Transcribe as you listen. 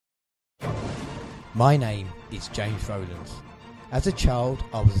My name is James Rowlands. As a child,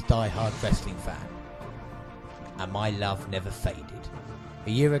 I was a die-hard wrestling fan, and my love never faded. A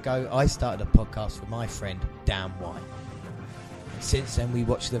year ago, I started a podcast with my friend Dan White. Since then, we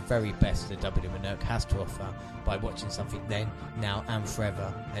watch the very best the WNR has to offer by watching something then, now and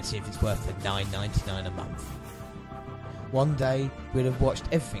forever, and see if it's worth the $9.99 a month. One day, we'll have watched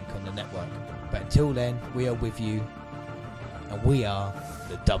everything on the network, but until then, we are with you, and we are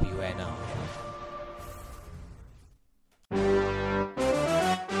the WNR.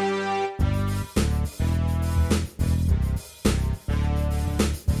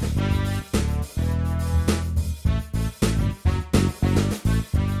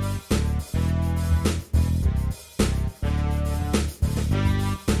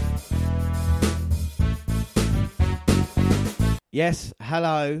 Yes,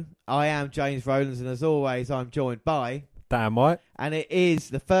 hello, I am James Rowlands, and as always, I'm joined by Dan White. And it is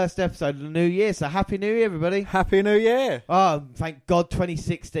the first episode of the new year, so Happy New Year, everybody. Happy New Year. Oh, thank God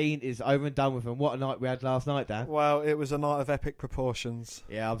 2016 is over and done with, and what a night we had last night, Dan. Well, it was a night of epic proportions.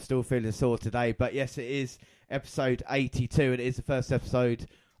 Yeah, I'm still feeling sore today, but yes, it is episode 82, and it is the first episode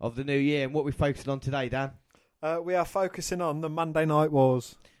of the new year. And what we're focusing on today, Dan? We are focusing on the Monday Night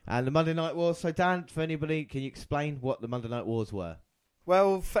Wars. And the Monday Night Wars. So, Dan, for anybody, can you explain what the Monday Night Wars were?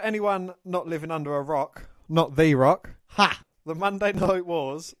 Well, for anyone not living under a rock, not the rock, Ha! The Monday Night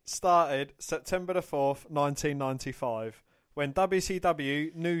Wars started September the 4th, 1995, when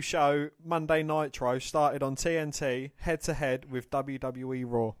WCW new show Monday Nitro started on TNT head-to-head with WWE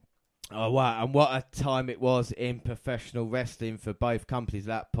Raw. Oh, wow. And what a time it was in professional wrestling for both companies at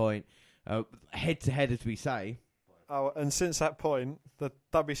that point. Head-to-head, as we say. Oh, and since that point, the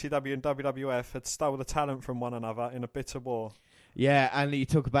WCW and WWF had stolen the talent from one another in a bitter war. Yeah, and you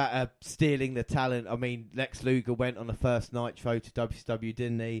talk about stealing the talent. I mean, Lex Luger went on the first Nitro to WCW,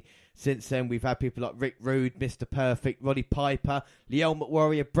 didn't he? Since then, we've had people like Rick Rude, Mr. Perfect, Roddy Piper, Leo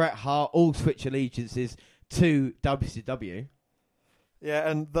McWarrior, Bret Hart, all switch allegiances to WCW. Yeah,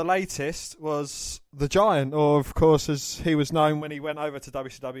 and the latest was the Giant, or of course, as he was known when he went over to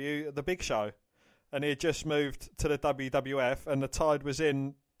WCW, the Big Show. And he had just moved to the WWF, and the tide was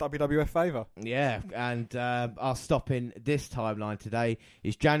in WWF favour. Yeah, and our stop in this timeline today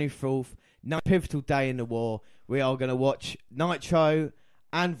is January 4th, pivotal day in the war. We are going to watch Nitro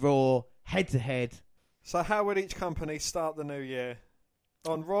and Raw head-to-head. So how would each company start the new year?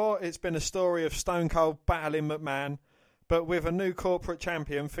 On Raw, it's been a story of Stone Cold battling McMahon, but with a new corporate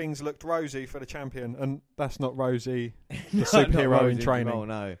champion, things looked rosy for the champion. And that's not Rosie, the superhero in training. Oh,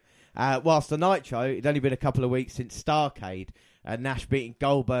 no. Whilst the Nitro, it'd only been a couple of weeks since Starrcade and Nash beating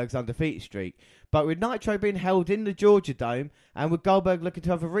Goldberg's undefeated streak. But with Nitro being held in the Georgia Dome and with Goldberg looking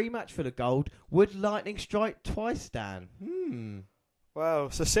to have a rematch for the gold, would lightning strike twice, Dan? Well,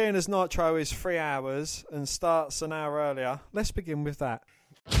 so seeing as Nitro is 3 hours and starts an hour earlier, let's begin with that.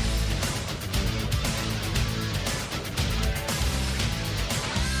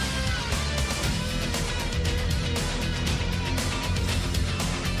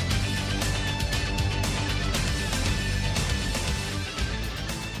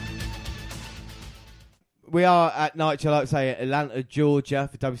 We are at Nitro, like I say, Atlanta, Georgia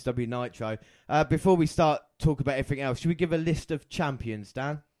for WCW Nitro. Before we start talking about everything else, should we give a list of champions,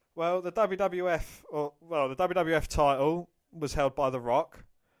 Dan? Well, the WWF title was held by The Rock.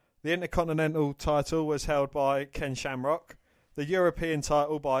 The Intercontinental title was held by Ken Shamrock. The European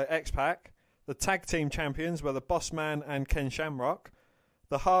title by X-Pac. The Tag Team Champions were the Boss Man and Ken Shamrock.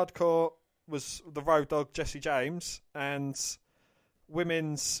 The Hardcore was the Road Dogg Jesse James. And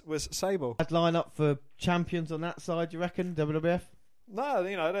Women's was Sable. I'd line up for champions on that side, you reckon, WWF? No,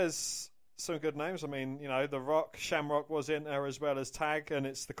 there's some good names. I mean, The Rock, Shamrock was in there as well as Tag, and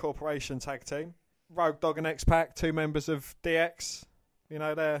it's the Corporation Tag Team. Road Dogg and X-Pac, 2 members of DX,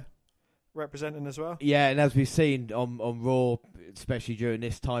 they're representing as well. Yeah, and as we've seen on Raw, especially during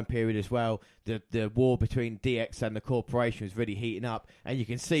this time period as well, the war between DX and the Corporation is really heating up, and you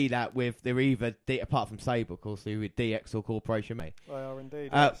can see that with they're either, apart from Sable, of course, they're with DX or Corporation, mate. They are indeed.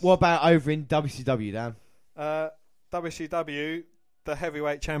 Yes. What about over in WCW, Dan? WCW, the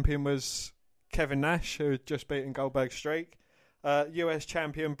heavyweight champion was Kevin Nash, who had just beaten Goldberg's streak. US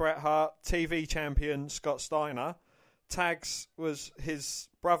champion Bret Hart, TV champion Scott Steiner. Tags was his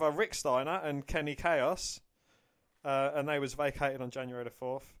brother Rick Steiner and Kenny Chaos, and they was vacated on January the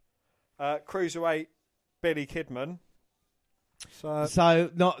 4th. Cruiserweight Billy Kidman. So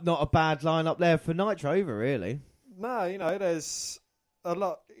not a bad lineup there for Nitro either, really. No, there's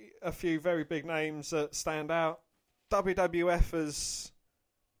a few very big names that stand out. WWF has,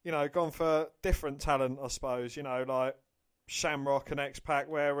 gone for different talent, I suppose. Like Shamrock and X-Pac,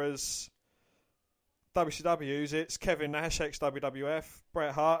 whereas WCW's, it's Kevin Nash, ex-WWF,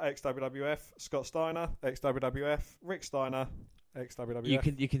 Bret Hart, ex-WWF, Scott Steiner, ex-WWF, Rick Steiner,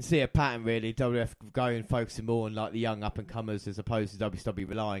 ex-WWF. You can see a pattern, really. WWF going focusing more on like the young up-and-comers as opposed to WCW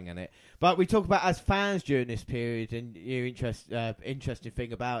relying on it. But we talk about as fans during this period, and interesting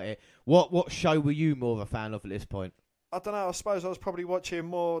thing about it, what show were you more of a fan of at this point? I don't know, I suppose I was probably watching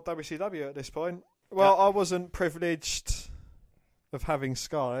more WCW at this point. Well, I wasn't privileged of having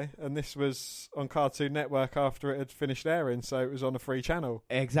Sky, and this was on Cartoon Network after it had finished airing, so it was on a free channel.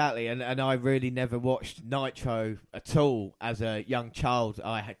 Exactly, and I really never watched Nitro at all as a young child.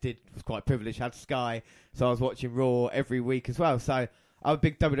 Was quite privileged, had Sky, so I was watching Raw every week as well. So I'm a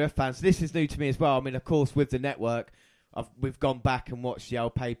big WWF fan, so this is new to me as well. I mean, of course, with the network, we've gone back and watched the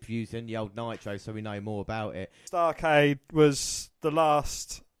old pay-per-views and the old Nitro, so we know more about it. Starrcade was the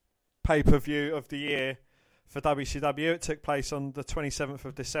last pay-per-view of the year for WCW. It took place on the 27th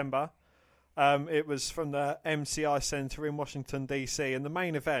of December. It was from the MCI Centre in Washington, D.C. And the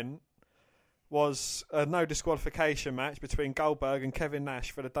main event was a no disqualification match between Goldberg and Kevin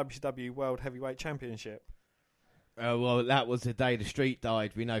Nash for the WCW World Heavyweight Championship. Well, that was the day the Street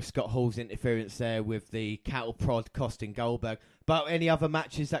died. We know Scott Hall's interference there with the cattle prod costing Goldberg. But any other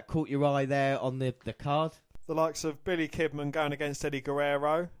matches that caught your eye there on the card? The likes of Billy Kidman going against Eddie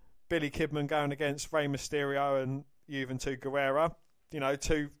Guerrero. Billy Kidman going against Rey Mysterio and Juventud Guerrera. You know,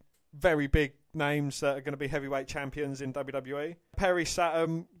 two very big names that are going to be heavyweight champions in WWE. Perry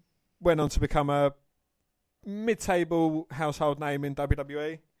Saturn went on to become a mid-table household name in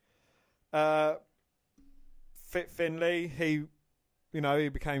WWE. Fit Finlay, he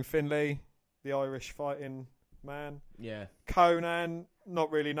became Finlay, the Irish fighting man. Yeah. Conan,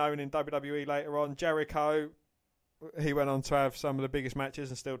 not really known in WWE later on. Jericho, he went on to have some of the biggest matches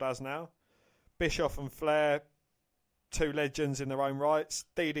and still does now. Bischoff and Flair, two legends in their own rights.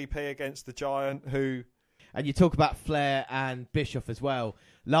 DDP against the Giant, who... And you talk about Flair and Bischoff as well.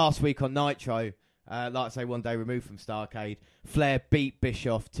 Last week on Nitro, like I say, one day removed from Starrcade, Flair beat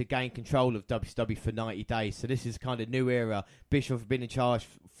Bischoff to gain control of WCW for 90 days. So this is kind of new era. Bischoff has been in charge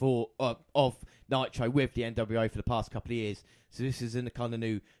of Nitro with the NWO for the past couple of years. So this is in a kind of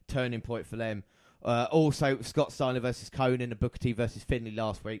new turning point for them. Also, Scott Steiner versus Conan and Booker T versus Finlay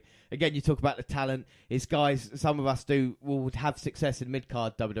last week. Again, you talk about the talent. It's guys, some of us would have success in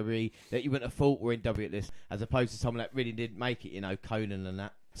mid-card WWE that you wouldn't have thought were in W at this, as opposed to someone that really didn't make it, Conan and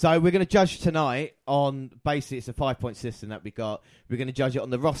that. So we're going to judge tonight on, basically it's a 5-point system that we got. We're going to judge it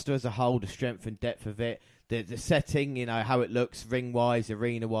on the roster as a whole, the strength and depth of it, the setting, how it looks, ring-wise,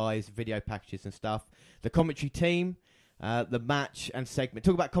 arena-wise, video packages and stuff. The commentary team. The match and segment.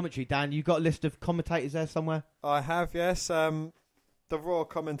 Talk about commentary, Dan. You got a list of commentators there somewhere? I have, yes. The Raw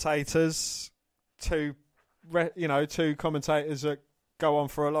commentators, two commentators that go on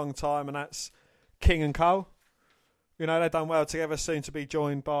for a long time, and that's King and Cole. They've done well together, soon to be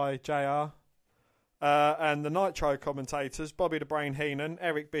joined by JR. And the Nitro commentators, Bobby the Brain Heenan,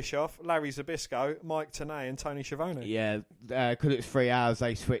 Eric Bischoff, Larry Zbyszko, Mike Tenay and Tony Schiavone. Yeah, because it was 3 hours,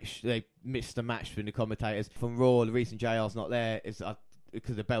 they missed the match between the commentators. From Raw, the reason JR's not there is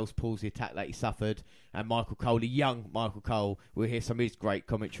because of Bell's palsy attack that he suffered. And Michael Cole, the young Michael Cole, we'll hear some of his great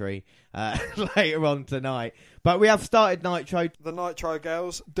commentary later on tonight. But we have started Nitro. The Nitro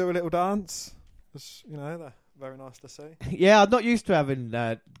girls do a little dance. They're very nice to see. Yeah, I'm not used to having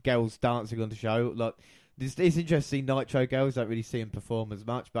girls dancing on the show. Like, it's interesting. Nitro girls don't really see them perform as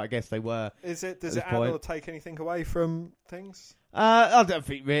much, but I guess they were. Does it add or take anything away from things? I don't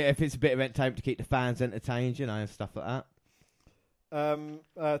think really, if it's a bit of entertainment to keep the fans entertained, and stuff like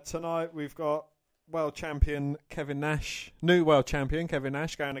that. Tonight we've got new world champion Kevin Nash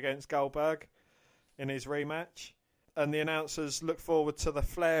going against Goldberg in his rematch, and the announcers look forward to the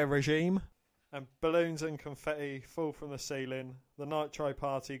Flair regime. And balloons and confetti fall from the ceiling. The Nitro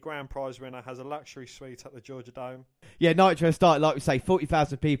Party grand prize winner has a luxury suite at the Georgia Dome. Yeah, Nitro started, like we say,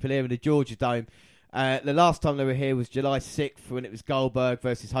 40,000 people here in the Georgia Dome. The last time they were here was July 6th when it was Goldberg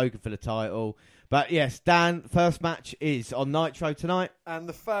versus Hogan for the title. But yes, Dan, first match is on Nitro tonight. And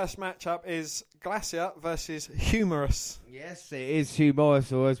the first matchup is Glacier versus Humorous. Yes, it is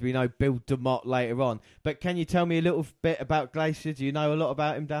Humorous, or as we know, Bill DeMott later on. But can you tell me a little bit about Glacier? Do you know a lot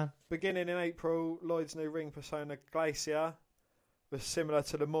about him, Dan? Beginning in April, Lloyd's new ring persona, Glacier, was similar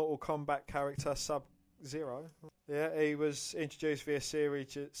to the Mortal Kombat character Sub-Zero. Yeah, he was introduced via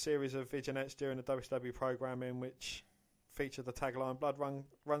series of vignettes during the WCW programming, which featured the tagline, Blood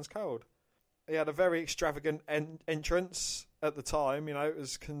Runs Cold. He had a very extravagant entrance at the time. It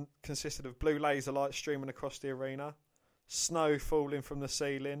was consisted of blue laser lights streaming across the arena, snow falling from the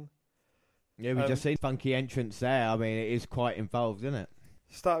ceiling. Yeah, we just seen funky entrance there. I mean, it is quite involved, isn't it?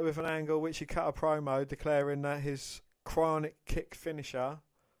 Started with an angle which he cut a promo declaring that his cryonic kick finisher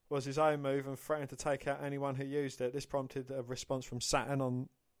was his own move and threatened to take out anyone who used it. This prompted a response from Saturn on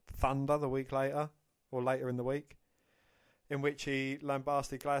Thunder the week later, or later in the week, in which he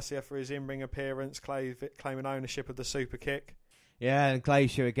lambasted Glacier for his in-ring appearance, claiming ownership of the super kick. Yeah, and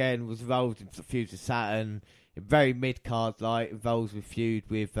Glacier again was involved in feuds with Saturn. Very mid-card light, involved with feud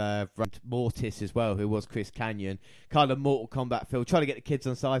with Mortis as well, who was Chris Kanyon. Kind of Mortal Kombat feel, trying to get the kids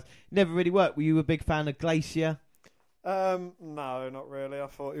on side. Never really worked. Were you a big fan of Glacier? No, not really. I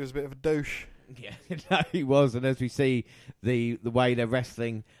thought he was a bit of a douche. Yeah, no, he was. And as we see the way they're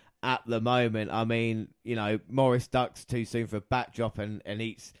wrestling at the moment, I mean, you know, Morris ducks too soon for a backdrop and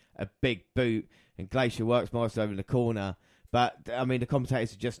eats a big boot, and Glacier works Morris over in the corner. But, I mean, the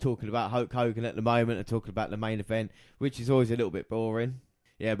commentators are just talking about Hulk Hogan at the moment and talking about the main event, which is always a little bit boring.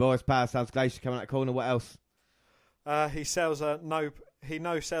 Yeah, Morris Power sounds Glacier coming out the corner. What else? He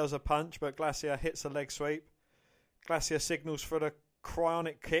no-sells a punch, but Glacier hits a leg sweep. Glacier signals for the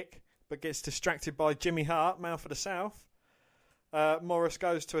cryonic kick, but gets distracted by Jimmy Hart, mouth of the South. Morris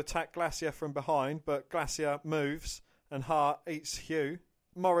goes to attack Glacier from behind, but Glacier moves and Hart eats Hugh.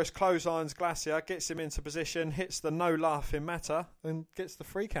 Morris clotheslines Glacier, gets him into position, hits the no laughing matter, and gets the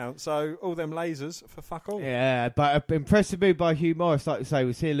 3 count. So all them lasers for fuck all. Yeah, but an impressive move by Hugh Morris, like I say.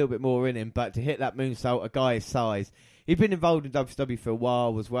 We'll see a little bit more in him, but to hit that moonsault, a guy his size. He'd been involved in WCW for a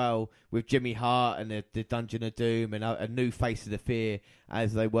while as well, with Jimmy Hart and the Dungeon of Doom and a new face of the Fear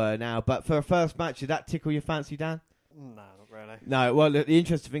as they were now. But for a first match, did that tickle your fancy, Dan? No, not really. No, well, the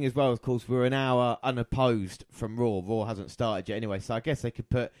interesting thing as well, of course, we're an hour unopposed from Raw. Raw hasn't started yet anyway, so I guess they could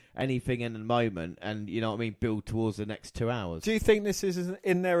put anything in the moment and, you know what I mean, build towards the next 2 hours. Do you think this is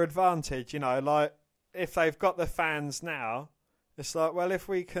in their advantage? You know, like, if they've got the fans now, it's like, well, if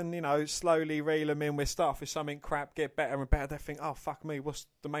we can, you know, slowly reel them in with stuff, if something crap get better and better, they think, oh, fuck me, what's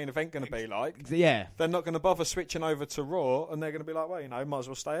the main event going to be like? Yeah. They're not going to bother switching over to Raw, and they're going to be like, well, you know, might as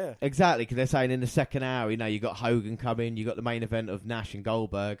well stay here. Exactly, because they're saying in the second hour, you know, you got Hogan coming, you got the main event of Nash and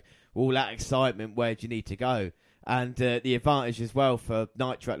Goldberg, all that excitement, where do you need to go? And the advantage as well for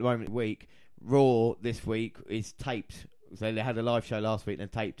Nitro at the moment of the week, Raw this week is taped. So they had a live show last week and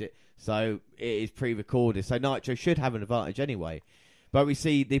then taped it. So it is pre-recorded. So Nitro should have an advantage anyway. But we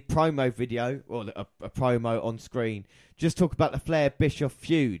see the promo video, or a promo on screen, just talk about the Flair-Bischoff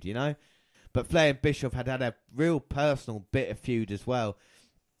feud, you know. But Flair and Bischoff had a real personal bit of feud as well.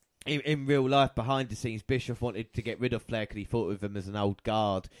 In real life, behind the scenes, Bischoff wanted to get rid of Flair because he thought of him as an old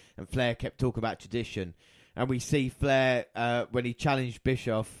guard. And Flair kept talking about tradition. And we see Flair, when he challenged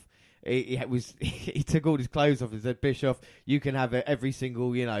Bischoff, he took all his clothes off and said, Bischoff, you can have every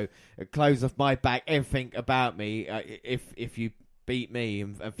single, you know, clothes off my back, everything about me, if you beat me.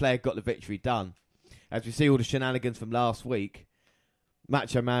 And Flair got the victory done. As we see all the shenanigans from last week,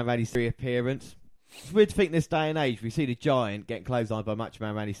 Macho Man Randy's reappearance. It's weird to think this day and age, we see the Giant getting clotheslined by Macho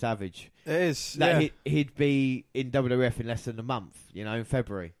Man Randy Savage. It is, that he'd be in WWF in less than a month, you know, in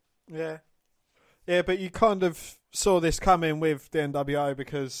February. Yeah. Yeah, but you kind of saw this coming with the NWO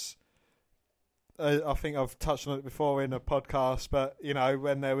because I think I've touched on it before in a podcast, but, you know,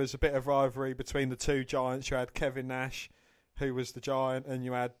 when there was a bit of rivalry between the two Giants, you had Kevin Nash, who was the Giant, and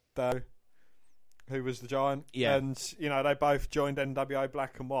you had who was the Giant. Yeah. And, you know, they both joined NWO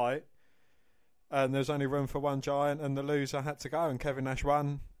Black and White, and there's only room for one Giant, and the loser had to go, and Kevin Nash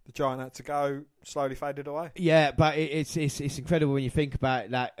won. The Giant had to go, slowly faded away. Yeah, but it's incredible when you think about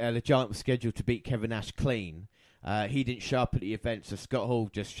that. The Giant was scheduled to beat Kevin Nash clean. He didn't show up at the event, so Scott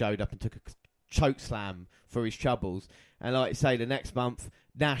Hall just showed up and took a choke slam for his troubles. And like I say, the next month,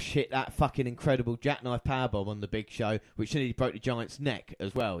 Nash hit that fucking incredible jackknife powerbomb on the big show, which nearly broke the Giant's neck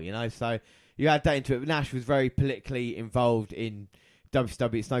as well, you know. So you add that into it. Nash was very politically involved in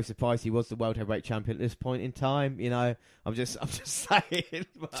WCW. It's no surprise he was the World Heavyweight Champion at this point in time, you know. I'm just saying.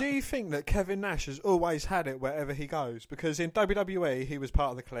 Do you think that Kevin Nash has always had it wherever he goes? Because in WWE, he was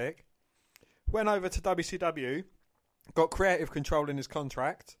part of the clique. Went over to WCW, got creative control in his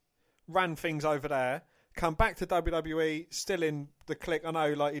contract, ran things over there, come back to WWE, still in the clique. I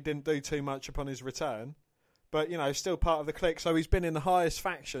know, like, he didn't do too much upon his return, but, you know, still part of the clique. So he's been in the highest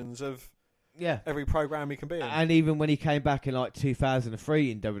factions of every program he can be in. And even when he came back in like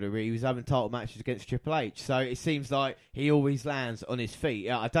 2003 in WWE, he was having title matches against Triple H. So it seems like he always lands on his feet.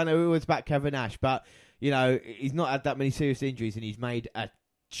 I don't know who was about Kevin Nash, but, you know, he's not had that many serious injuries and he's made a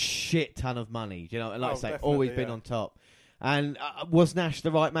shit ton of money. You know, like I say, always been on top. And was Nash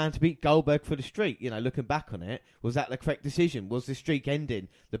the right man to beat Goldberg for the streak? You know, looking back on it, was that the correct decision? Was the streak ending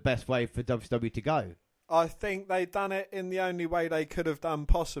the best way for WCW to go? I think they done it in the only way they could have done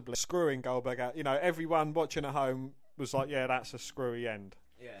possibly, screwing Goldberg out. You know, everyone watching at home was like, yeah, that's a screwy end.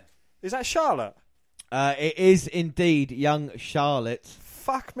 Yeah. Is that Charlotte? It is indeed young Charlotte.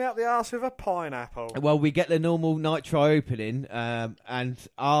 Fuck me up the arse with a pineapple. Well, we get the normal Nitro opening, and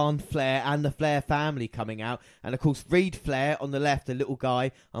Arn, Flair, and the Flair family coming out, and of course Reed Flair on the left, the little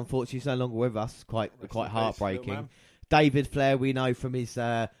guy. Unfortunately, he's no longer with us. Quite heartbreaking. David Flair, we know from his,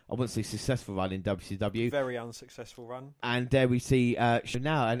 I wouldn't say successful run in WCW. Very unsuccessful run. And there we see now,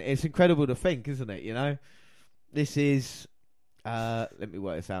 and it's incredible to think, isn't it? You know, this is, let me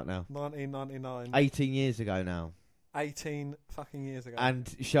work this out now. 1999. 18 years ago now. 18 fucking years ago. And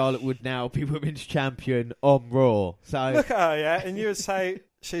Charlotte would now be women's champion on Raw. So look at her, yeah, and you would say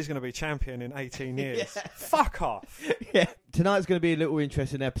she's going to be champion in 18 years. Yeah. Fuck off. Yeah. Tonight's going to be a little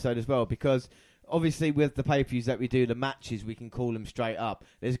interesting episode as well, because obviously with the pay-per-views that we do, the matches, we can call them straight up.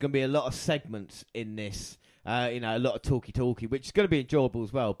 There's going to be a lot of segments in this, a lot of talky, which is going to be enjoyable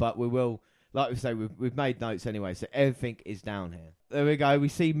as well, but we will, like we say, we've made notes anyway, so everything is down here. There we go. We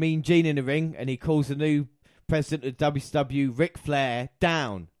see Mean Gene in the ring, and he calls the new president of WCW, Ric Flair,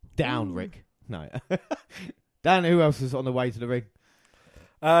 down. Down, Rick. No. Dan, who else was on the way to the ring?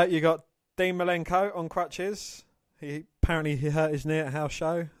 You got Dean Malenko on crutches. He hurt his knee at a house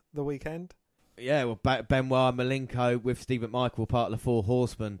show the weekend. Yeah, well, Benoit, Malenko with Steve McMichael, part of the Four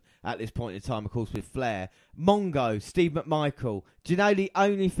Horsemen at this point in time, of course, with Flair. Mongo, Steve McMichael. Do you know the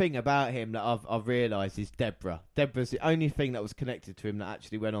only thing about him that I've realised is Deborah. Deborah's the only thing that was connected to him that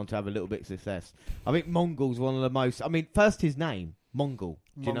actually went on to have a little bit of success. I think Mongol's one of the most... I mean, first his name, Mongol.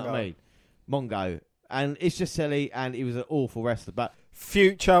 Do you know what I mean? Mongo. And it's just silly, and he was an awful wrestler. But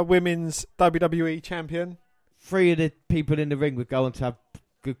future women's WWE champion. 3 of the people in the ring would go on to have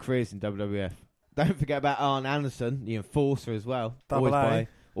good careers in WWF. Don't forget about Arn Anderson, the enforcer as well.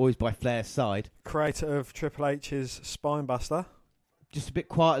 Always by Flair's side. Creator of Triple H's Spinebuster. Just a bit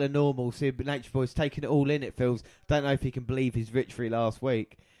quieter than normal. See, but Nature Boy's taking it all in, it feels. Don't know if he can believe his victory last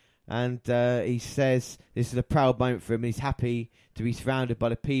week. And he says this is a proud moment for him. He's happy to be surrounded by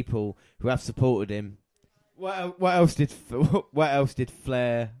the people who have supported him. What else did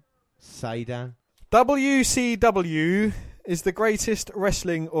Flair say, Dan? WCW is the greatest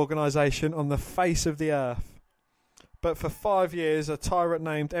wrestling organisation on the face of the earth. But for 5 years, a tyrant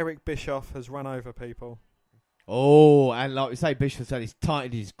named Eric Bischoff has run over people. Oh, and like we say, Bischoff said he's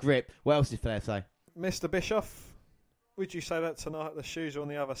tightened his grip. What else did Flair say? Mr. Bischoff, would you say that tonight the shoes are on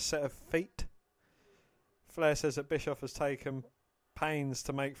the other set of feet? Flair says that Bischoff has taken pains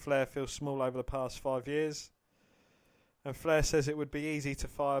to make Flair feel small over the past 5 years. And Flair says it would be easy to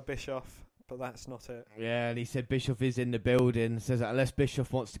fire Bischoff, but that's not it. Yeah, and he said Bischoff is in the building. Says that unless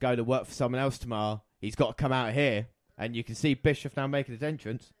Bischoff wants to go to work for someone else tomorrow, he's got to come out here. And you can see Bischoff now making his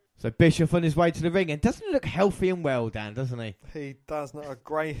entrance. So Bischoff on his way to the ring. And doesn't he look healthy and well, Dan, doesn't he? He does, not a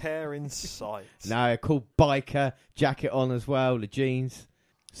grey hair in sight. No, a cool biker jacket on as well, the jeans.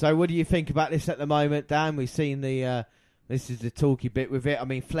 So what do you think about this at the moment, Dan? We've seen the... this is the talky bit with it. I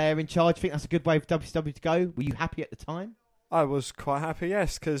mean, Flair in charge. I think that's a good way for WCW to go. Were you happy at the time? I was quite happy,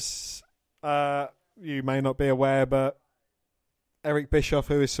 yes, because you may not be aware, but Eric Bischoff,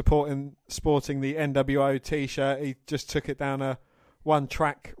 who is sporting the NWO T-shirt, he just took it down a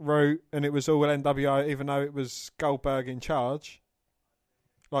one-track route, and it was all NWO, even though it was Goldberg in charge.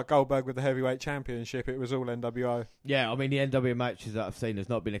 Like Goldberg with the heavyweight championship, it was all NWO. Yeah, I mean, the NWO matches that I've seen, there's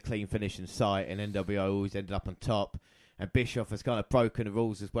not been a clean finish in sight, and NWO always ended up on top. And Bischoff has kind of broken the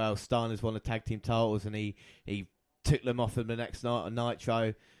rules as well. Steiner's won the tag team titles, and he took them off him the next night on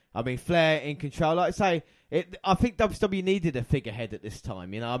Nitro. I mean, Flair in control. Like I say, I think WCW needed a figurehead at this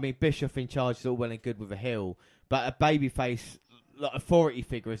time. You know, I mean, Bischoff in charge is all well and good with a heel, but a babyface, like authority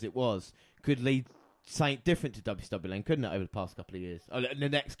figure as it was, could lead something different to WCW then, couldn't it, over the past couple of years? The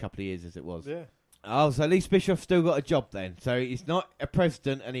next couple of years as it was. Yeah. Oh, so at least Bischoff's still got a job then. So he's not a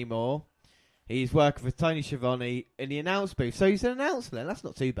president anymore. He's working for Tony Schiavone in the announce booth. So he's an announcer then. That's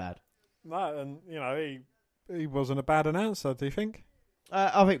not too bad. No, and, he wasn't a bad announcer, do you think?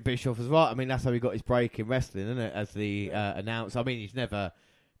 I think Bischoff was right. I mean, that's how he got his break in wrestling, isn't it? As the announcer. I mean, he's never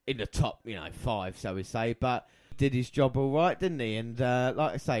in the top, 5, so we say, but did his job all right, didn't he? And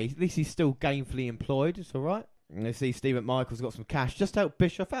like I say, at least he's still gainfully employed. It's all right. And you see Steve McMichael's got some cash. Just help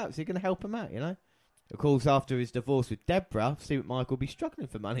Bischoff out. Is he going to help him out, Of course, after his divorce with Deborah, Steve McMichael will be struggling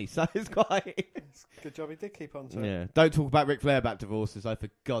for money, so it's quite... It's a good job he did keep on to it. Yeah. Don't talk about Ric Flair about divorces, though, for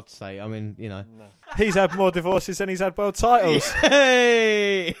God's sake. I mean, No. He's had more divorces than he's had world titles.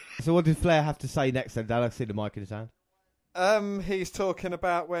 Hey! So what did Flair have to say next then, Dan? I see the mic in his hand. He's talking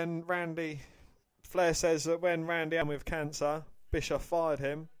about when Flair says that when Randy had with cancer, Bischoff fired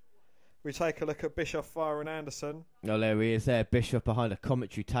him. We take a look at Bischoff firing Anderson. Oh, there he is there. Bischoff behind a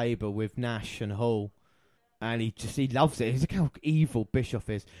commentary table with Nash and Hall. And he loves it. He's like how evil Bischoff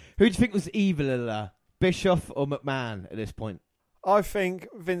is. Who do you think was eviler, Bischoff or McMahon at this point? I think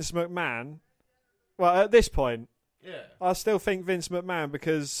Vince McMahon. Well, at this point, yeah, I still think Vince McMahon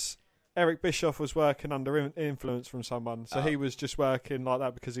because Eric Bischoff was working under influence from someone, so he was just working like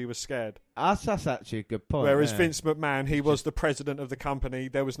that because he was scared. That's actually a good point. Whereas Vince McMahon, he was the president of the company.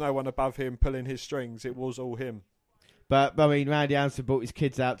 There was no one above him pulling his strings. It was all him. But I mean, Randy Anderson brought his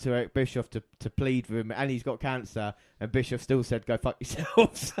kids out to Eric Bischoff to plead with him, and he's got cancer, and Bischoff still said, "Go fuck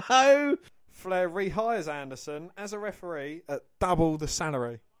yourself." So Flair rehires Anderson as a referee at double the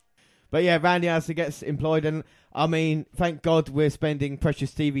salary. But yeah, Randy Anderson gets employed, and I mean, thank God we're spending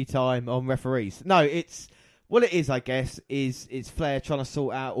precious TV time on referees. No, it's what it is, I guess, is it's Flair trying to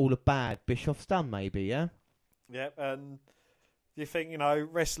sort out all the bad Bischoff's done, maybe, yeah? Yep, and you think,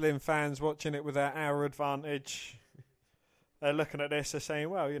 wrestling fans watching it with their hour advantage, they're looking at this, they're saying,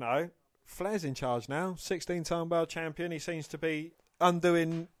 well, Flair's in charge now, 16-time world champion, he seems to be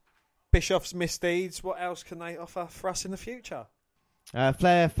undoing Bischoff's misdeeds. What else can they offer for us in the future?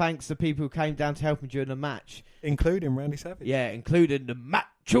 Flair thanks the people who came down to help him during the match. Including Randy Savage. Yeah, including the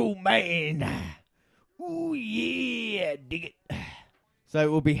Macho Man. Ooh, yeah, dig it. So it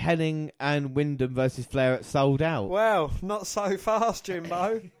will be Hennig and Wyndham versus Flair at Sold Out. Well, not so fast,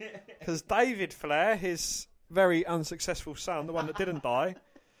 Jimbo. Because David Flair, his very unsuccessful son, the one that didn't die,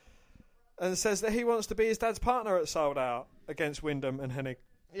 and says that he wants to be his dad's partner at Sold Out against Wyndham and Hennig.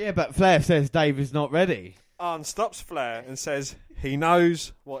 Yeah, but Flair says David's not ready. Arn stops Flair and says he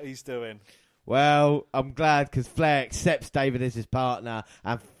knows what he's doing. Well, I'm glad because Flair accepts David as his partner,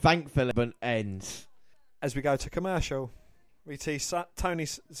 and thankfully it ends. As we go to commercial, we see Tony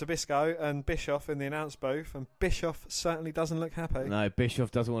Zabisco and Bischoff in the announce booth, and Bischoff certainly doesn't look happy. No,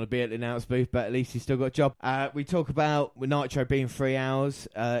 Bischoff doesn't want to be at the announce booth, but at least he's still got a job. We talk about with Nitro being 3 hours.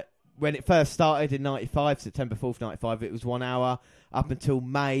 When it first started in 95, September 4th, 95, it was 1 hour up until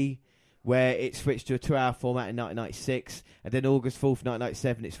May, where it switched to a 2-hour format in 1996, and then August 4th,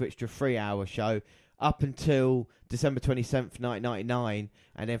 1997, it switched to a 3-hour show, up until December 27th, 1999,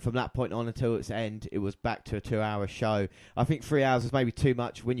 and then from that point on until its end, it was back to a 2-hour show. I think 3 hours was maybe too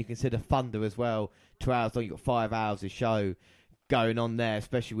much when you consider Thunder as well. 2 hours long, you've got 5 hours of show going on there,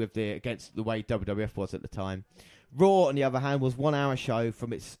 especially with against the way WWF was at the time. Raw, on the other hand, was 1 hour show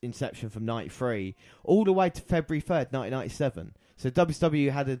from its inception from 93, all the way to February 3rd, 1997. So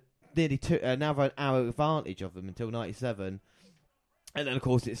WCW had nearly another hour advantage of them until 97. And then, of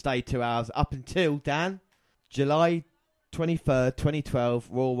course, it stayed 2 hours up until, Dan, July 23rd, 2012,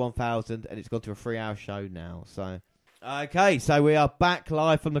 Raw 1000, and it's gone to a 3-hour show now. So, okay, so we are back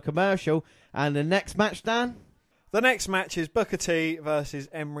live from the commercial. And the next match, Dan? The next match is Booker T versus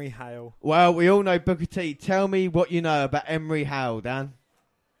Emery Hale. Well, we all know Booker T. Tell me what you know about Emery Hale, Dan.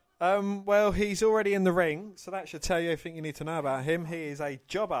 Well, he's already in the ring, so that should tell you everything you need to know about him. He is a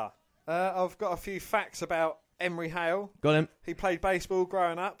jobber. I've got a few facts about Emery Hale. Got him. He played baseball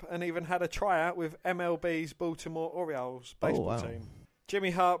growing up and even had a tryout with MLB's Baltimore Orioles baseball team.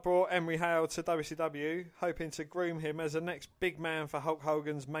 Jimmy Hart brought Emery Hale to WCW, hoping to groom him as the next big man for Hulk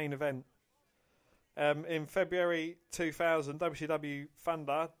Hogan's main event. In February 2000, WCW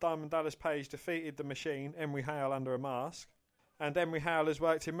Thunder, Diamond Dallas Page defeated the Machine, Emery Hale, under a mask. And Emery Hale has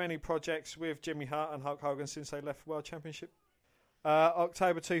worked in many projects with Jimmy Hart and Hulk Hogan since they left World Championship.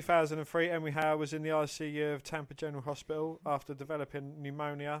 October 2003, Emery Hale was in the ICU of Tampa General Hospital after developing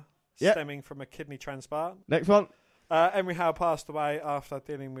pneumonia stemming from a kidney transplant. Next one. Emery Hale passed away after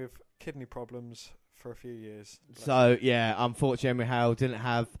dealing with kidney problems for a few years. So, yeah, unfortunately, Emery Hale didn't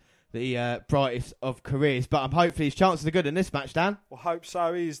have the brightest of careers, but I'm hopefully his chances are good in this match, Dan. Well, hope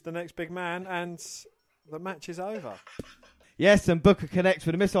so. He's the next big man, and the match is over. Yes, and Booker connects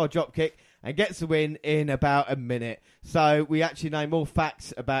with a missile dropkick and gets the win in about a minute. So we actually know more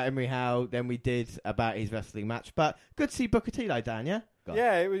facts about Emery Hale than we did about his wrestling match. But good to see Booker T, though, Dan, yeah?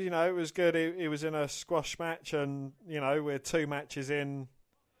 Yeah, it was, it was good. He was in a squash match, and, we're 2 matches in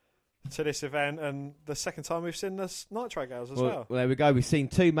to this event, and the second time we've seen the Nitro Girls as well. Well, there we go. We've seen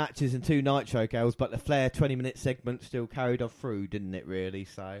 2 matches and 2 Nitro Girls, but the Flair 20-minute segment still carried on through, didn't it, really?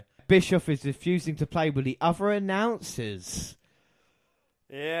 So Bischoff is refusing to play with the other announcers.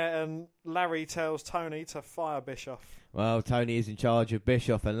 Yeah, and Larry tells Tony to fire Bischoff. Well, Tony is in charge of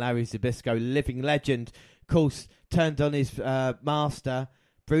Bischoff, and Larry Zbyszko, living legend, of course, turned on his master,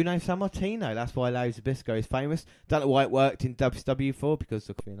 Bruno Sammartino. That's why Larry Zbyszko is famous. Don't know why it worked in WCW for, because,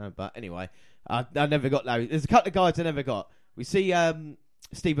 but anyway, I never got Larry. There's a couple of guys I never got. We see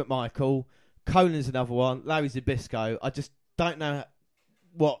Steve McMichael, Conan's another one, Larry Zbyszko. I just don't know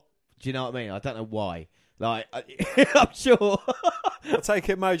what, do you know what I mean? I don't know why. Like, I'm sure. I take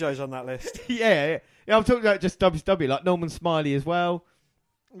it Mojo's on that list. Yeah, I'm talking about just WCW, like Norman Smiley as well.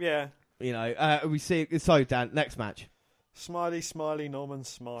 Yeah. You know, we see. So, Dan, next match. Smiley, Norman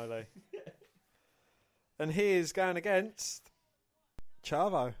Smiley. And he is going against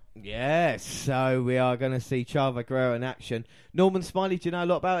Chavo. Yes, so we are going to see Chavo Guerrero in action. Norman Smiley, do you know a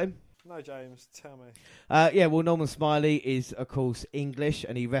lot about him? No, James, tell me. Yeah, well, Norman Smiley is, of course, English,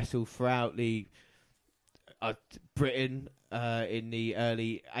 and he wrestled throughout the Britain in the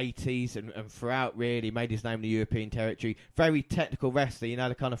early 80s and throughout, really, made his name in the European territory. Very technical wrestler, you know,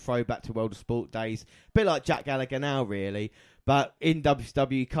 the kind of throwback to World of Sport days. A bit like Jack Gallagher now, really. But in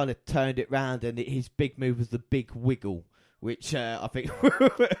WCW, he kind of turned it round, and his big move was the big wiggle, which I think...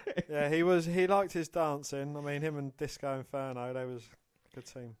 Yeah, he liked his dancing. I mean, him and Disco Inferno, they was a good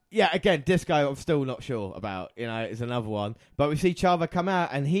team. Yeah, again, Disco, I'm still not sure about. You know, is another one. But we see Chavo come out,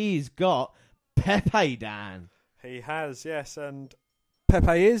 and he's got Pepe, Dan. He has, yes, and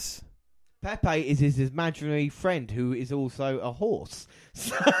Pepe is? Pepe is his imaginary friend, who is also a horse.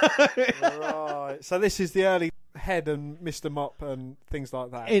 Right. So this is the early Head and Mr. Mop and things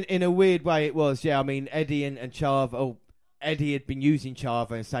like that. In a weird way, it was. Yeah, I mean, Eddie and Chavo. Oh, Eddie had been using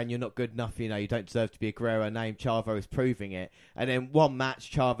Chavo and saying, "You're not good enough. You know, you don't deserve to be a Guerrero name." Chavo is proving it. And then one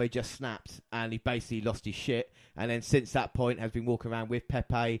match, Chavo just snapped and he basically lost his shit. And then since that point, has been walking around with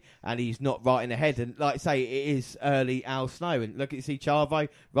Pepe, and he's not right in the head. And like I say, it is early Al Snow. And look, you see Chavo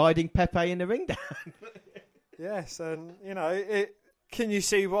riding Pepe in the ring down. Yes, and you know it. Can you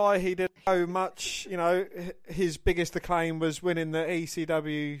see why he did so much? You know, his biggest acclaim was winning the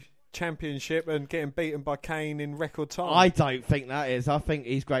ECW championship and getting beaten by Kane in record time. I don't think that is. I think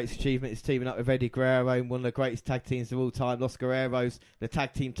his greatest achievement is teaming up with Eddie Guerrero in one of the greatest tag teams of all time, Los Guerreros, the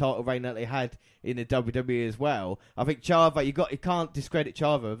tag team title reign that they had in the WWE as well. I think Chavo, you can't discredit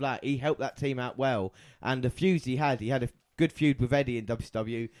Chavo of that. He helped that team out well, and the feuds he had a good feud with Eddie in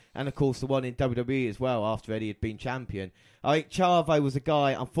WCW, and of course the one in WWE as well after Eddie had been champion. I think Chavo was a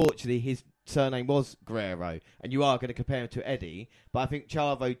guy, unfortunately his surname was Guerrero, and you are going to compare him to Eddie, but I think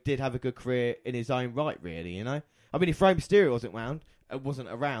Chavo did have a good career in his own right, really, you know? I mean, if Rey Mysterio wasn't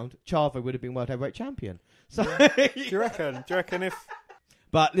around, Chavo would have been World Heavyweight Champion. So, Do you reckon if...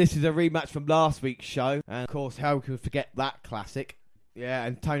 But this is a rematch from last week's show, and of course, how can we forget that classic? Yeah,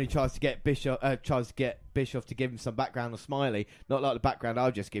 and Tony tries to get Bischoff to give him some background on Smiley. Not like the background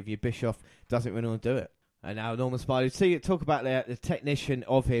I'll just give you. Bischoff doesn't really want to do it. And now Norman Smiley. See, talk about the technician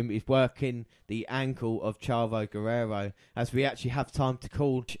of him is working the ankle of Chavo Guerrero, as we actually have time to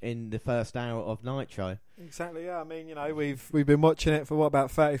call in the first hour of Nitro. Exactly, yeah. I mean, you know, we've been watching it for,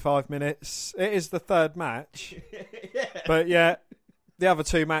 about 35 minutes. It is the third match. Yeah. But, yeah, the other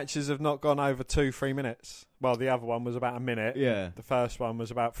two matches have not gone over 2-3 minutes. Well, the other one was about a minute. Yeah. The first one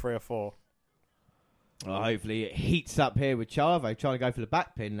was about 3 or 4. Well, hopefully it heats up here with Chavo trying to go for the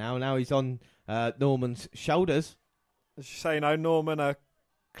back pin now. Now he's on Norman's shoulders. As you say, you know, Norman, a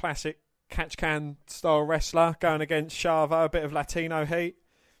classic catch-can style wrestler, going against Chavo, a bit of Latino heat.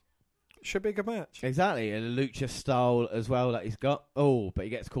 Should be a good match. Exactly, and a lucha style as well that he's got. Oh, but he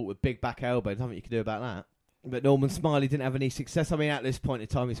gets caught with big back elbow. Nothing you can do about that. But Norman Smiley didn't have any success. I mean, at this point in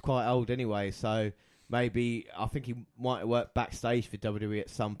time, he's quite old anyway, so maybe I think he might have worked backstage for WWE at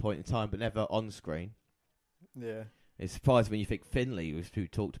some point in time, but never on screen. Yeah. It's surprising when you think Finlay, who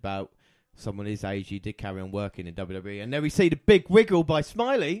talked about someone his age, he did carry on working in WWE. And there we see the big wiggle by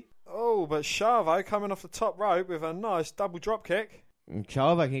Smiley. Oh, but Chavo coming off the top rope with a nice double drop kick. And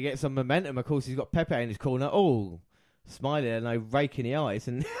Chavo can get some momentum. Of course, he's got Pepe in his corner. Oh, Smiley, no rake in the eyes.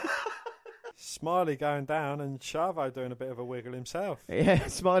 And Smiley going down and Chavo doing a bit of a wiggle himself. Yeah,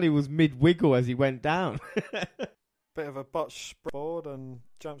 Smiley was mid-wiggle as he went down. Bit of a botch board and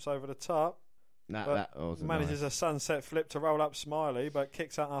jumps over the top. That wasn't manages nice. A sunset flip to roll up Smiley, but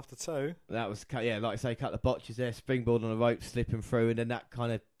kicks out after 2. That was, yeah, like I say, cut the botches there, springboard on the rope, slipping through, and then that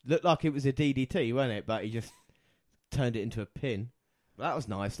kind of looked like it was a DDT, wasn't it? But he just turned it into a pin. That was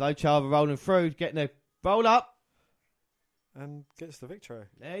nice, though. Chavo rolling through, getting a roll up. And gets the victory.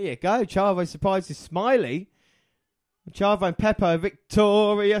 There you go. Chavo surprises Smiley. Chavo and Pepe are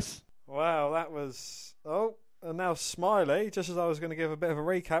victorious. Wow, that was... Oh, and now Smiley, just as I was going to give a bit of a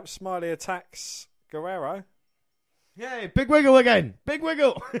recap, Smiley attacks Guerrero. Yeah, big wiggle again. Big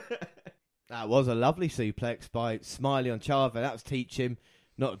wiggle. That was a lovely suplex by Smiley on Chavo. That was teach him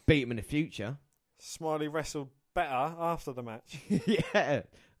not to beat him in the future. Smiley wrestled better after the match. Yeah,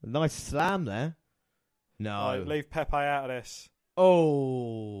 a nice slam there. No. Right, leave Pepe out of this.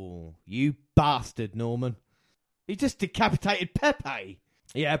 Oh, you bastard, Norman. He just decapitated Pepe.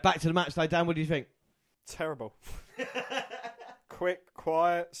 Yeah, back to the match though, Dan. What do you think? Terrible. Quick,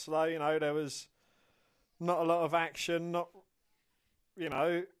 quiet, slow. You know, there was not a lot of action. Not,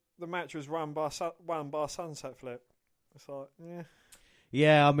 the match was won by sunset flip. It's like, yeah.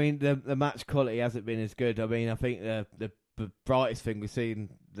 Yeah, I mean, the match quality hasn't been as good. I mean, I think the brightest thing we've seen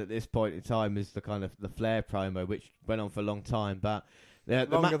at this point in time is the kind of the Flair promo, which went on for a long time, but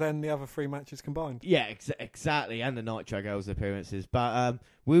longer than the other 3 matches combined. Yeah, exactly, and the Nitro Girls appearances. But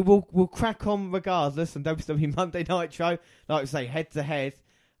we'll crack on regardless on WWE Monday Nitro, like I say, head to head,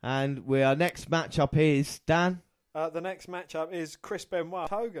 and our next matchup is Dan. The next matchup is Chris Benoit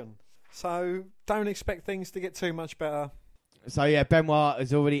Hogan. So don't expect things to get too much better. So yeah, Benoit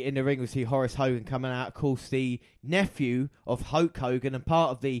is already in the ring. We see Horace Hogan coming out, of course, the nephew of Hulk Hogan and part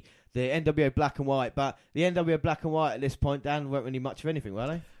of the NWO Black and White. But the NWO Black and White at this point, Dan, weren't really much of anything,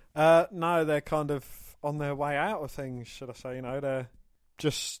 were they? No, they're kind of on their way out of things, should I say. They're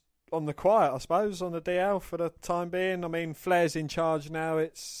just on the quiet, I suppose, on the DL for the time being. I mean, Flair's in charge now.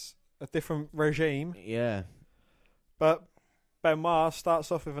 It's a different regime. Yeah. But Benoit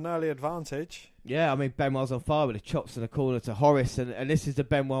starts off with an early advantage. Yeah, I mean, Benoit's on fire with the chops in the corner to Horace, and this is the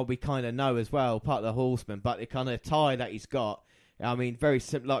Benoit we kind of know as well, part of the Horseman, but the kind of tie that he's got, I mean, very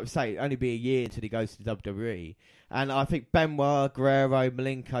simple, like we say, only be a year until he goes to WWE, and I think Benoit, Guerrero,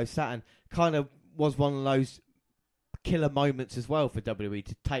 Malenko, Saturn kind of was one of those killer moments as well for WWE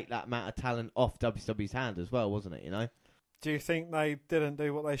to take that amount of talent off WWE's hand as well, wasn't it, Do you think they didn't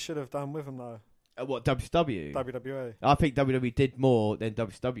do what they should have done with him, though? What, WCW? WWE. I think WWE did more than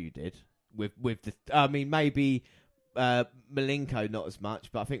WCW did. With the, I mean, maybe Malenko not as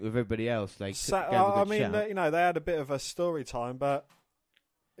much, but I think with everybody else, they. I mean, they had a bit of a story time, but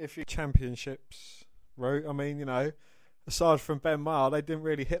if you championships route, I mean, aside from Benoit, they didn't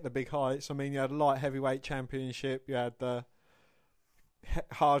really hit the big heights. I mean, you had a light heavyweight championship, you had the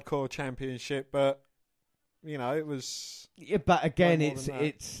hardcore championship, but it was. Yeah, but again,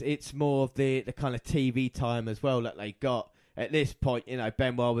 it's more of the kind of TV time as well that they got. At this point,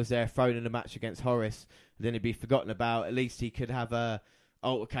 Benoit was there thrown in a match against Horace, then he'd be forgotten about. At least he could have a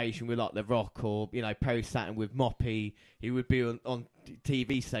altercation with like The Rock or Perry Saturn with Moppy. He would be on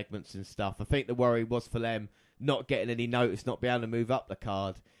TV segments and stuff. I think the worry was for them not getting any notice, not being able to move up the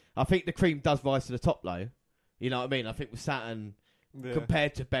card. I think the cream does rise to the top though. You know what I mean? I think with Saturn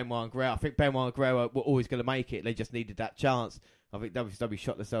compared to Benoit and Guerrero, I think Benoit and Guerrero were always going to make it. They just needed that chance. I think WCW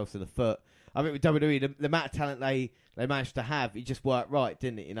shot themselves in the foot. I think with WWE, the amount of talent they managed to have, it just worked right,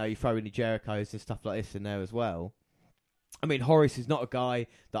 didn't it? You throw in the Jerichos and stuff like this in there as well. I mean, Horace is not a guy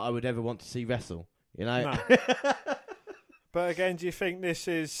that I would ever want to see wrestle, No. But again, do you think this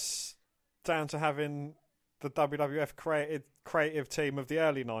is down to having the WWF creative team of the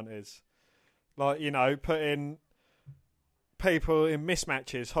early 90s? Like, putting people in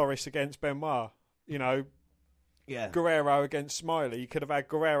mismatches, Horace against Benoit, Yeah. Guerrero against Smiley. You could have had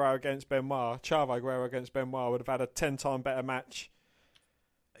Guerrero against Benoit. Chavo Guerrero against Benoit would have had a 10-time better match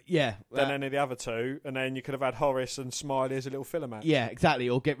than any of the other two. And then you could have had Horace and Smiley as a little filler match. Yeah, exactly.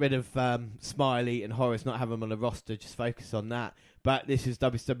 Or get rid of Smiley and Horace, not have them on the roster, just focus on that. But this is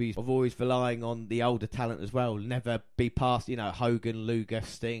WWE of always relying on the older talent as well. Never be past, Hogan, Luger,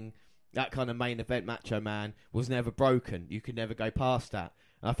 Sting. That kind of main event Macho Man was never broken. You could never go past that.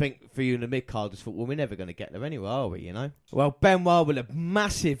 I think for you in the mid-card, just thought, well, we're never going to get there anyway, are we, Well, Benoit with a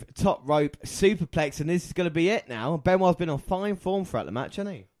massive top rope superplex, and this is going to be it now. Benoit's been on fine form throughout the match,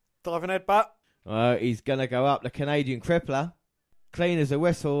 hasn't he? Diving headbutt. He's going to go up the Canadian Crippler. Clean as a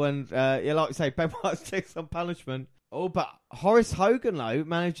whistle, and like I say, Benoit takes some punishment. Oh, but Horace Hogan, though,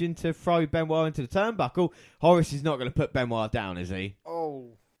 managing to throw Benoit into the turnbuckle. Horace is not going to put Benoit down, is he?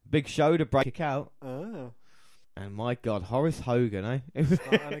 Oh. Big shoulder break kick out. Oh. And my God, Horace Hogan, eh?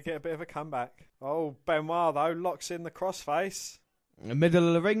 Starting to get a bit of a comeback. Oh, Benoit, though, locks in the crossface. In the middle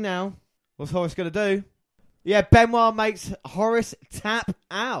of the ring now. What's Horace going to do? Yeah, Benoit makes Horace tap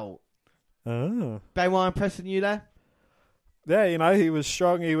out. Oh. Benoit impressing you there? Yeah, he was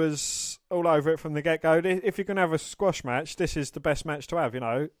strong. He was all over it from the get-go. If you're going to have a squash match, this is the best match to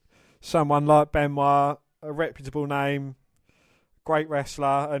have, Someone like Benoit, a reputable name, great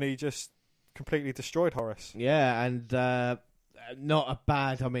wrestler, and he just completely destroyed Horace. Yeah, and not a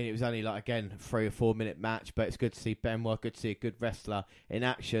bad, it was only 3 or 4 minute match, but it's good to see Benoit, good to see a good wrestler in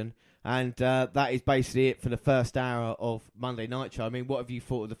action. And that is basically it for the first hour of Monday Nitro. What have you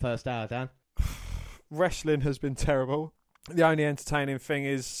thought of the first hour, Dan? Wrestling has been terrible. The only entertaining thing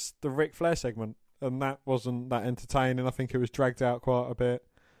is the Ric Flair segment, and that wasn't that entertaining. I think it was dragged out quite a bit.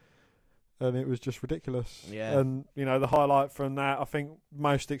 And it was just ridiculous. Yeah. And, the highlight from that, I think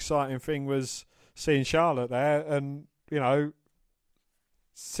most exciting thing was seeing Charlotte there and,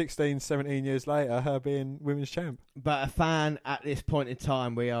 16, 17 years later, her being women's champ. But a fan at this point in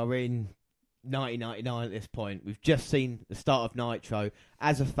time, we are in 1999 at this point. We've just seen the start of Nitro.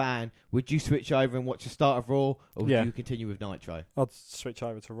 As a fan, would you switch over and watch the start of Raw, or would you continue with Nitro? I'd switch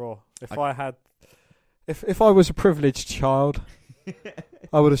over to Raw. If I was a privileged child,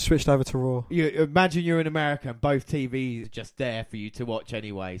 I would have switched over to Raw. You imagine you're in America and both TVs are just there for you to watch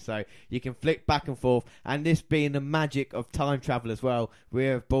anyway, so you can flick back and forth. And this being the magic of time travel as well, we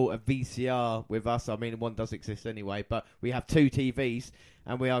have bought a VCR with us. I mean, one does exist anyway, but we have 2 TVs,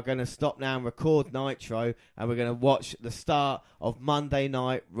 and we are going to stop now and record Nitro, and we're going to watch the start of Monday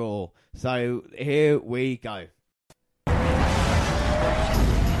Night Raw. So here we go.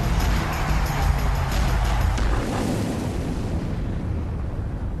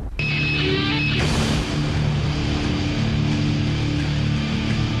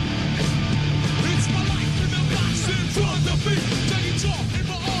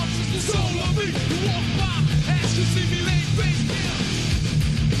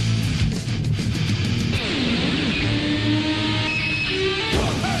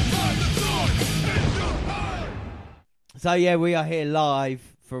 So yeah, we are here live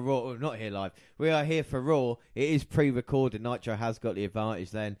for Raw. Well, not here live. We are here for Raw. It is pre-recorded. Nitro has got the advantage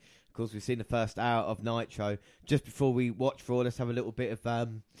then. Of course, we've seen the first hour of Nitro. Just before we watch Raw, let's have a little bit of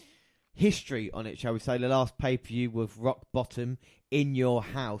history on it, shall we say. The last pay-per-view was Rock Bottom in Your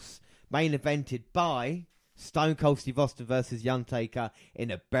House. Main evented by Stone Cold Steve Austin versus The Undertaker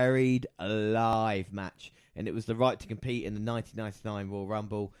in a Buried Alive match. And it was the right to compete in the 1999 Royal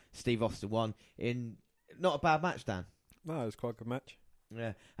Rumble. Steve Austin won in not a bad match, Dan. No, it was quite a good match.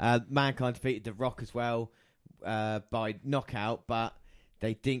 Yeah, Mankind defeated The Rock as well by knockout, but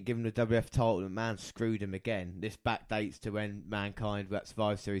they didn't give him the WWF title, and McMahon screwed him again. This backdates to when Mankind at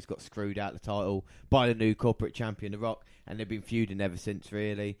Survivor Series got screwed out of the title by the new corporate champion, The Rock, and they've been feuding ever since,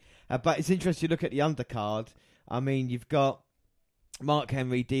 really. But it's interesting to look at the undercard. I mean, you've got Mark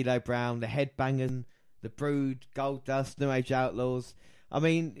Henry, D'Lo Brown, the Headbangers, the Brood, Goldust, New Age Outlaws. I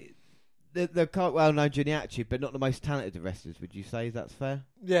mean, they're quite well known during the Attitude, but not the most talented of wrestlers, would you say? That's fair?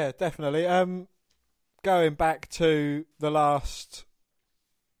 Yeah, definitely. Going back to the last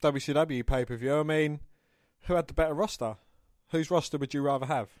WCW pay-per-view, I mean, who had the better roster? Whose roster would you rather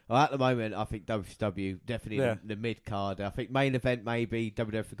have? Well, at the moment, I think WCW, definitely the mid-card. I think main event, maybe.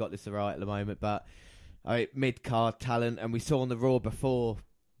 WWF got this right at the moment, but mid-card talent. And we saw on the Raw before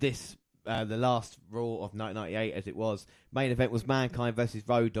this, the last Raw of 1998 as it was, main event was Mankind versus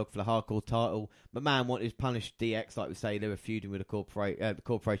Road Dogg for the hardcore title. McMahon wanted to punish DX, like we say. They were feuding with the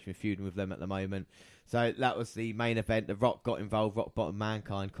corporation was feuding with them at the moment. So that was the main event. The Rock got involved. Rock Bottom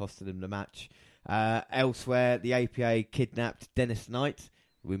Mankind costed them the match. Elsewhere, the APA kidnapped Dennis Knight.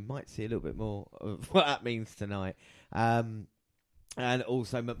 We might see a little bit more of what that means tonight. And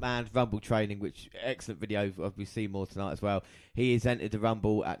also McMahon's Rumble training, which excellent video. We see more tonight as well. He has entered the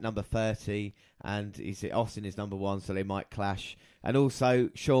Rumble at number 30, and Austin is number 1, so they might clash. And also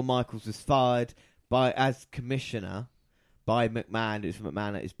Shawn Michaels was fired as commissioner by McMahon. It was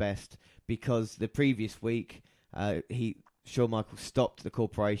McMahon at his best, because the previous week Shawn Michaels stopped the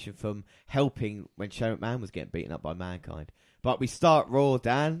corporation from helping when Shane McMahon was getting beaten up by Mankind. But we start Raw,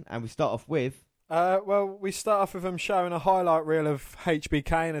 Dan, and we start off with... well, we start off with them showing a highlight reel of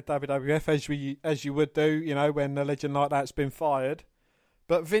HBK and the WWF, as you would do, you know, when a legend like that's been fired.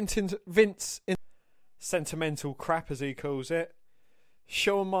 But Vince in sentimental crap, as he calls it.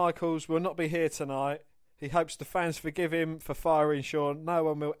 Shawn Michaels will not be here tonight. He hopes the fans forgive him for firing Shawn. No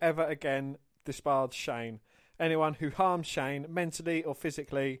one will ever again disparage Shane. Anyone who harms Shane mentally or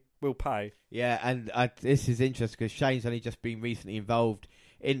physically will pay. Yeah, and this is interesting because Shane's only just been recently involved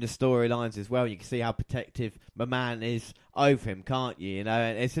in the storylines as well. You can see how protective my man is over him, can't you? You know,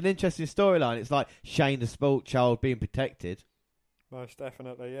 and it's an interesting storyline. It's like Shane the spoilt child being protected. Most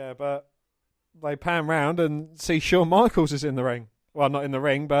definitely, yeah. But they pan round and see Shawn Michaels is in the ring. Well, not in the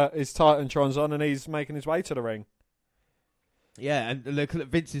ring, but his Titantron's on and he's making his way to the ring. Yeah, and look at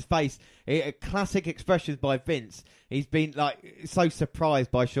Vince's face. Classic expressions by Vince. He's been like so surprised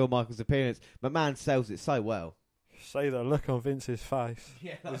by Shawn Michaels' appearance. McMahon sells it so well. See the look on Vince's face.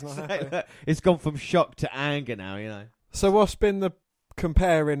 Yeah, he's not happy. It's gone from shock to anger now, you know. So what's been the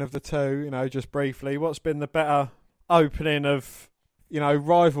comparing of the two, you know, just briefly, what's been the better opening of, you know,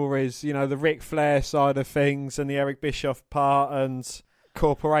 rivalries, you know, the Ric Flair side of things and the Eric Bischoff part and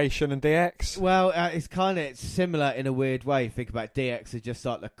Corporation and DX? Well, it's similar in a weird way. Think about DX as just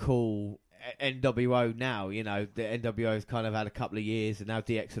like the cool NWO now, you know. The NWO has kind of had a couple of years and now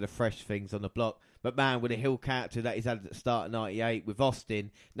DX are the fresh things on the block. But man, with a heel character that he's had at the start of 98 with Austin,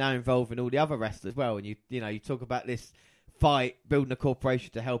 now involving all the other wrestlers as well. And you talk about this fight, building a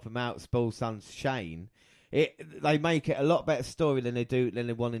corporation to help him out, spoil son's Shane. they make it a lot better story than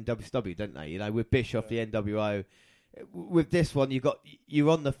they want in WCW, don't they? You know, with Bischoff, the NWO. With this one, you're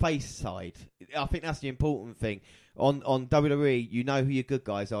on the face side. I think that's the important thing. On WWE, you know who your good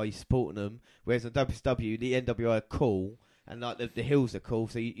guys are. You're supporting them. Whereas on WCW, the NWO are cool, and like the Hills are cool.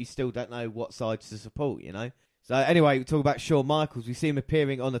 So you still don't know what sides to support. You know. So anyway, we talk about Shawn Michaels. We see him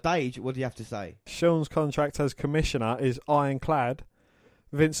appearing on the stage. What do you have to say? Shawn's contract as commissioner is ironclad.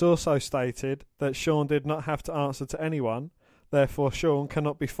 Vince also stated that Shawn did not have to answer to anyone. Therefore, Shawn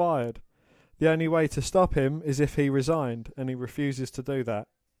cannot be fired. The only way to stop him is if he resigned, and he refuses to do that.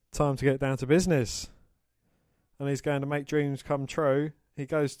 Time to get down to business. And he's going to make dreams come true. He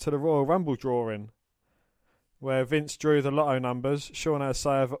goes to the Royal Rumble drawing, where Vince drew the lotto numbers. Shawn has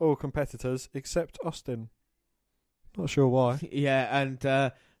say over all competitors except Austin. Not sure why. Yeah,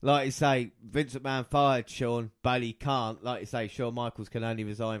 and like you say, Vince McMahon fired Shawn, but he can't. Like you say, Shawn Michaels can only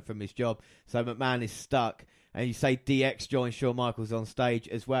resign from his job, so McMahon is stuck. And you say DX joined Shawn Michaels on stage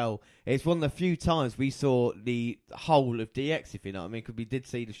as well. It's one of the few times we saw the whole of DX, if you know what I mean, because we did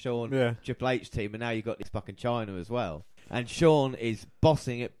see the Shawn Triple H team, and now you've got this fucking China as well. And Shawn is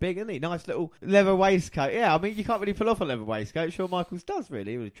bossing it big, isn't he? Nice little leather waistcoat. Yeah, I mean, you can't really pull off a leather waistcoat. Shawn Michaels does,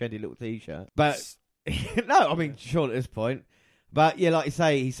 really, with a trendy little T-shirt. But, no, I mean, Shawn at this point. But, yeah, like you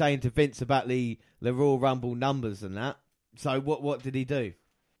say, he's saying to Vince about the Royal Rumble numbers and that. So what did he do?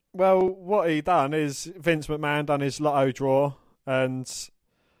 Well, what he done is Vince McMahon done his lotto draw, and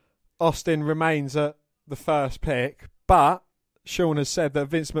Austin remains at the first pick, but Shawn has said that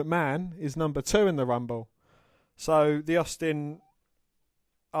Vince McMahon is number 2 in the Rumble. So the Austin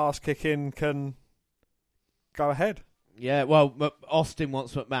arse kicking can go ahead. Yeah, well, Austin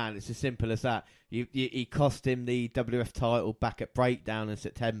wants McMahon. It's as simple as that. He cost him the WWF title back at Breakdown in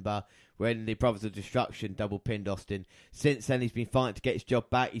September, when the Brothers of Destruction double pinned Austin. Since then, he's been fighting to get his job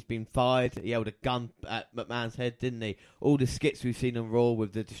back. He's been fired. He held a gun at McMahon's head, didn't he? All the skits we've seen on Raw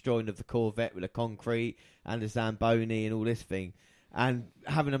with the destroying of the Corvette with the concrete and the Zamboni and all this thing. And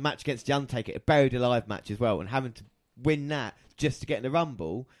having a match against The Undertaker, a buried alive match as well, and having to win that just to get in the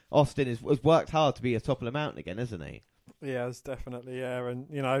Rumble. Austin has worked hard to be atop of the mountain again, hasn't he? Yeah, it's definitely, yeah. And,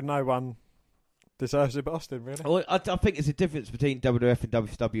 you know, no one deserves it but Austin, really. Well, I think there's a difference between WWF and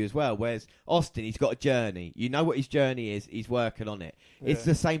WCW as well, whereas Austin, he's got a journey. You know what his journey is. He's working on it. Yeah. It's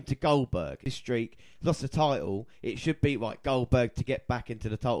the same to Goldberg. His streak, lost the title. It should be like Goldberg to get back into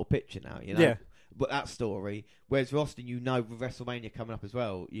the title picture now, you know? Yeah. But that story, whereas with Austin, you know, with WrestleMania coming up as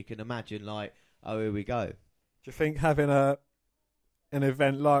well, you can imagine, like, oh, here we go. Do you think having an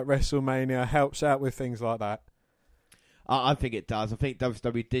event like WrestleMania helps out with things like that? I think it does. I think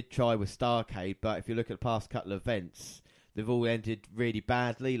WWE did try with Starrcade, but if you look at the past couple of events, they've all ended really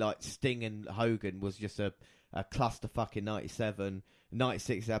badly. Like Sting and Hogan was just a clusterfuck in 97.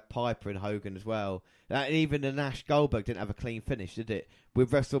 96 had Piper and Hogan as well. And even the Nash Goldberg didn't have a clean finish, did it?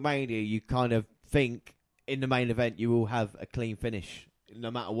 With WrestleMania, you kind of think in the main event you will have a clean finish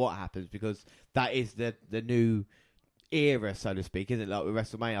no matter what happens, because that is the new era, so to speak, isn't it? Like with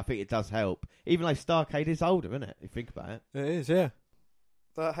WrestleMania, I think it does help. Even though Starrcade is older, isn't it? If you think about it. It is, yeah.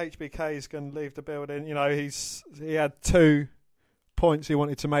 That HBK is going to leave the building. You know, he had 2 points he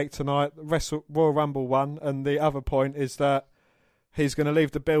wanted to make tonight. Royal Rumble one, and the other point is that he's going to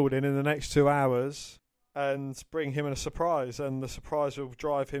leave the building in the next 2 hours and bring him a surprise, and the surprise will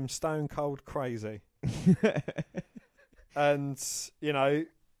drive him stone cold crazy. And, you know,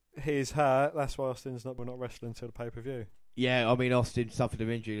 he's hurt. That's why Austin's not wrestling until the pay-per-view. Yeah, I mean, Austin suffered an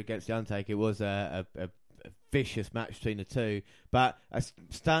injury against The Undertaker. It was a vicious match between the two. But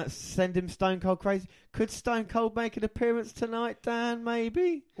send him stone cold crazy. Could Stone Cold make an appearance tonight, Dan,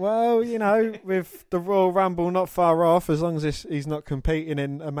 maybe? Well, you know, with the Royal Rumble not far off, as long as he's not competing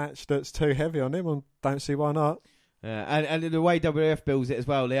in a match that's too heavy on him, I don't see why not. And the way WWF builds it as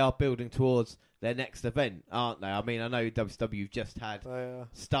well, they are building towards their next event, aren't they? I mean, I know WCW just had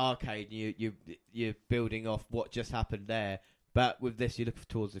Starrcade, and you're building off what just happened there. But with this, you look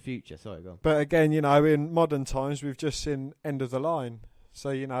towards the future. Sorry, go on. But again, you know, in modern times, we've just seen end of the line.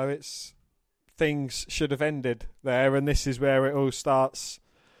 So, you know, things should have ended there, and this is where it all starts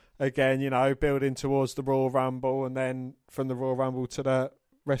again, you know, building towards the Royal Rumble, and then from the Royal Rumble to the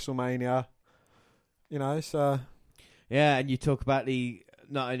WrestleMania, you know, so... Yeah, and you talk about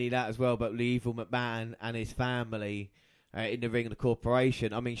not only that as well, but the evil McMahon and his family in the ring of the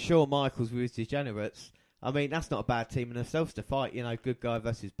corporation. I mean, Shawn Michaels with his degenerates. I mean, that's not a bad team in themselves to fight, you know, good guy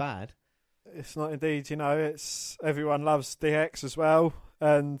versus bad. It's not indeed, you know, everyone loves DX as well,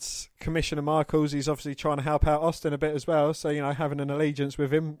 and Commissioner Michaels, he's obviously trying to help out Austin a bit as well, so, you know, having an allegiance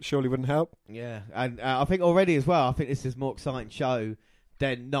with him surely wouldn't help. Yeah, and I think already as well, I think this is a more exciting show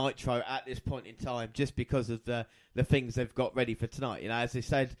than Nitro at this point in time, just because of the things they've got ready for tonight. You know, as they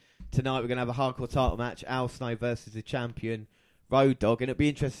said, tonight we're going to have a hardcore title match, Al Snow versus the champion, Road Dogg, and it'll be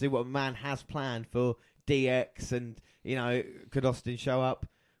interesting to see what a man has planned for DX, and, you know, could Austin show up?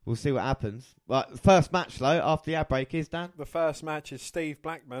 We'll see what happens. But the first match, though, after the ad break is, Dan? The first match is Steve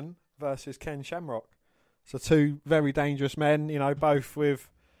Blackman versus Ken Shamrock. So two very dangerous men, you know, both with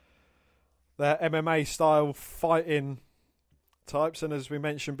their MMA-style fighting types. And as we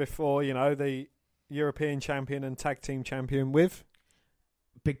mentioned before, you know, the European champion and tag team champion with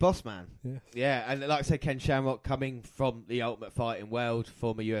Big Boss Man. Yes. Yeah, and like I said, Ken Shamrock coming from the Ultimate Fighting world,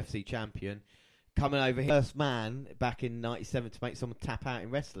 former UFC champion, coming over here, first man back in 97 to make someone tap out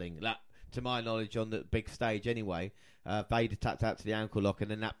in wrestling. That, to my knowledge, on the big stage anyway. Vader tapped out to the ankle lock, and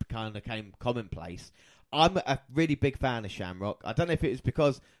then that kind of became commonplace. I'm a really big fan of Shamrock. I don't know if it was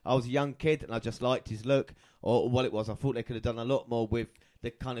because I was a young kid and I just liked his look, or what it was. I thought they could have done a lot more with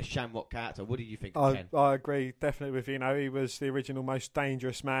the kind of Shamrock character. What did you think of Ken? I agree definitely with you. You know, he was the original most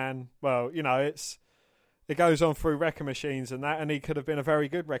dangerous man. Well, you know, it goes on through wrecking machines and that, and he could have been a very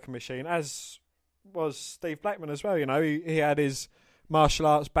good wrecking machine, as was Steve Blackman as well. You know, he had his martial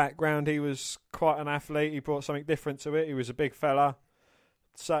arts background. He was quite an athlete. He brought something different to it. He was a big fella.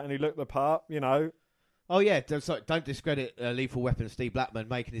 Certainly looked the part, you know. Oh, yeah, don't discredit Lethal Weapon Steve Blackman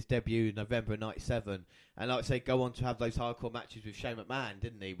making his debut in November of 97. And like I say, go on to have those hardcore matches with Shane McMahon,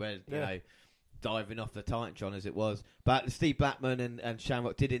 didn't he? Where, you know, diving off the Titantron as it was. But Steve Blackman and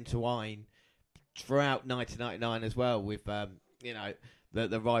Shamrock did intertwine throughout 1999 as well with, you know,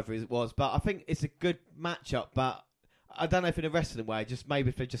 the rivalry as it was. But I think it's a good matchup, but I don't know if in a wrestling way, just maybe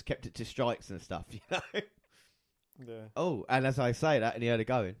if they just kept it to strikes and stuff, you know? Yeah. Oh, and as I say that in the early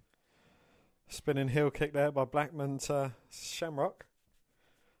going. Spinning heel kick there by Blackman to Shamrock.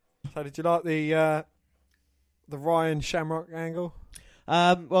 So did you like the Ryan Shamrock angle?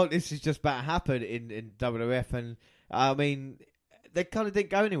 Well, this is just about to happen in WWF, and I mean, they kind of didn't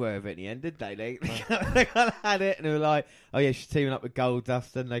go anywhere with it in the end, did they? They kind of had it, and they were like, oh yeah, she's teaming up with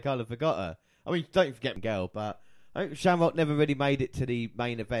Goldust, and they kind of forgot her. I mean, don't forget Miguel, but I think Shamrock never really made it to the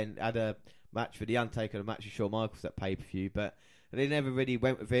main event. Had a match with The Undertaker and a match with Shawn Michaels at pay-per-view, but they never really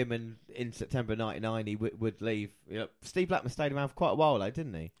went with him, and in September 99 he would leave. You know, Steve Blackman stayed around for quite a while though,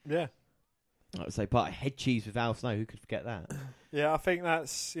 didn't he? Yeah. I would say part of Head Cheese with Al Snow, who could forget that? Yeah, I think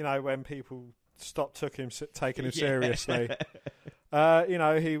that's, you know, when people stopped taking him seriously. You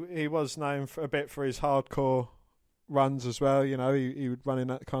know, he was known for a bit for his hardcore runs as well. You know, he would run in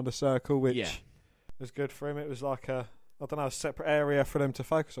that kind of circle, which was good for him. It was like a separate area for them to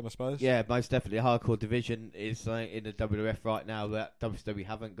focus on, I suppose. Yeah, most definitely. A hardcore division is in the WWF right now that WCW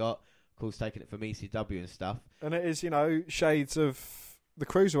haven't got. Of course, taking it from ECW and stuff. And it is, you know, shades of the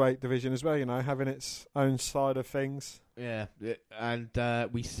Cruiserweight division as well, you know, having its own side of things. Yeah, and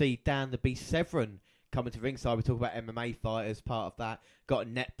we see Dan the Beast Severin coming to ringside. We talk about MMA fighters, part of that. Got a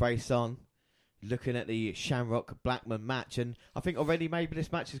net brace on. Looking at the Shamrock Blackman match, and I think already maybe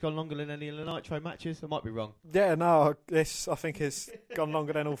this match has gone longer than any of the Nitro matches. I might be wrong. Yeah, no, this I think has gone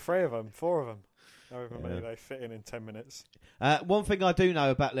longer than all four of them. However many they fit in 10 minutes. One thing I do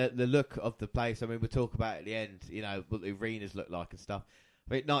know about the look of the place, I mean, we'll talk about it at the end, you know, what the arenas look like and stuff.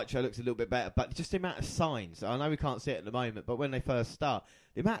 I think Nitro looks a little bit better, but just the amount of signs. I know we can't see it at the moment, but when they first start,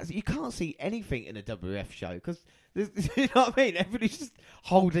 you can't see anything in a WWF show because, you know what I mean? Everybody's just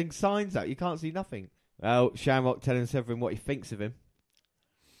holding signs out. You can't see nothing. Well, Shamrock telling Severin what he thinks of him.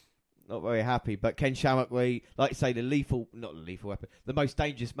 Not very happy, but Ken Shamrock, like you say, not the lethal weapon, the most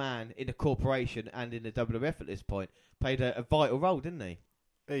dangerous man in the corporation and in the WWF at this point, played a vital role, didn't he?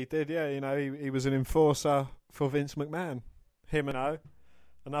 He did, yeah. You know, he was an enforcer for Vince McMahon. Him and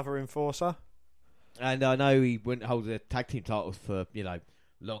another enforcer. And I know he wouldn't hold the tag team titles for, you know,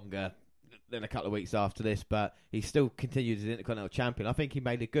 longer than a couple of weeks after this, but he still continued as Intercontinental Champion. I think he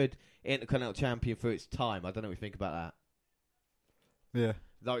made a good Intercontinental Champion for its time. I don't know what you think about that. Yeah.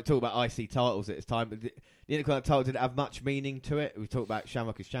 Like we talk about IC titles at its time, but the Intercontinental title didn't have much meaning to it. We talked about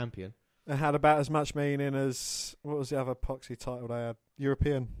Shamrock as champion. It had about as much meaning as, what was the other Poxy title they had?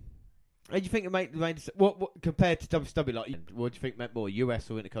 European. And do you think it made what compared to WCW? Like, what do you think meant more, US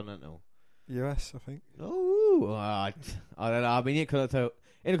or Intercontinental? US, I think. Oh, I don't know. I mean, Intercontinental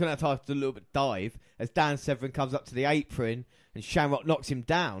title a little bit dive as Dan Severin comes up to the apron and Shamrock knocks him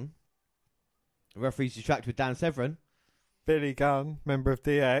down. The referee's distracted with Dan Severin. Billy Gunn, member of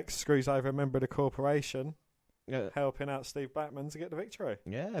DX, screws over a member of the corporation, helping out Steve Blackman to get the victory.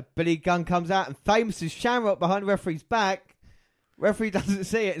 Yeah, Billy Gunn comes out and famous as Shamrock behind the referee's back. Referee doesn't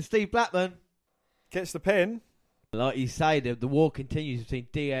see it, and Steve Blackman gets the pin. Like you say, the war continues between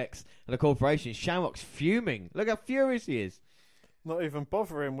DX and the corporation. Shamrock's fuming. Look how furious he is. Not even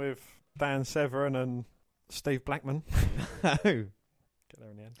bothering with Dan Severn and Steve Blackman. No. Get there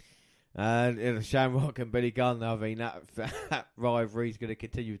in the end. And Shamrock and Billy Gunn, I mean, that rivalry is going to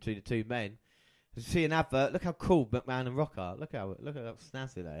continue between the two men. See an advert. Look how cool McMahon and Rock are. Look how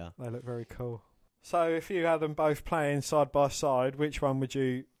snazzy they are. They look very cool. So, if you had them both playing side by side, which one would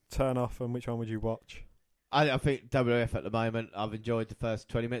you turn off and which one would you watch? I think WWF at the moment. I've enjoyed the first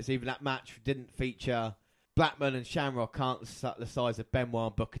 20 minutes. Even that match didn't feature Blackman and Shamrock aren't the size of Benoit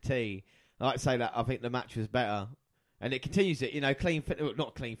and Booker T. I like to say that I think the match was better, and it continues it. Clean,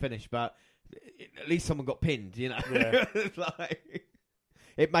 not clean finish, but at least someone got pinned. Yeah.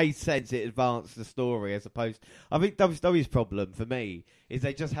 It made sense. It advanced the story as opposed. I think WWE's problem for me is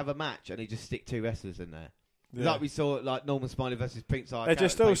they just have a match and they just stick two wrestlers in there. Yeah. Like we saw, like Norman Smiley versus Prince. They're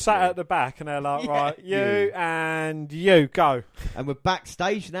just all sat at the back and they're like, right, you and you go. And we're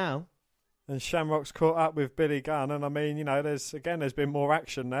backstage now. And Shamrock's caught up with Billy Gunn, and I mean, there's been more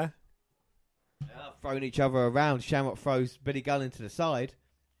action there. Throwing each other around. Shamrock throws Billy Gunn into the side,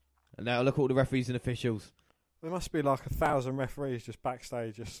 and now look at all the referees and officials. There must be like 1,000 referees just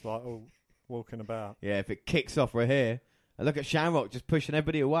backstage, just like all walking about. Yeah, if it kicks off, we're here. And look at Shamrock just pushing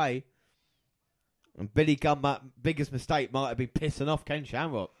everybody away. And Billy Gunn, biggest mistake might have been pissing off Ken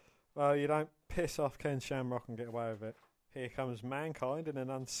Shamrock. Well, you don't piss off Ken Shamrock and get away with it. Here comes Mankind in an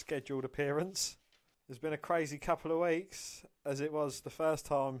unscheduled appearance. There's been a crazy couple of weeks, as it was the first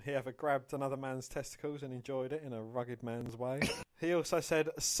time he ever grabbed another man's testicles and enjoyed it in a rugged man's way. He also said,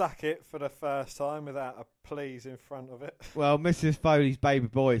 suck it, for the first time without a please in front of it. Well, Mrs. Foley's baby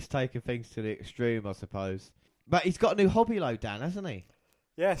boy is taking things to the extreme, I suppose. But he's got a new hobby, though, Dan, hasn't he?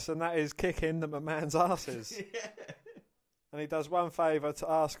 Yes, and that is kicking the McMahon's asses. Yeah. And he does one favour to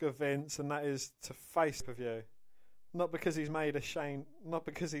ask of Vince, and that is to face per view. Not because he's made Shane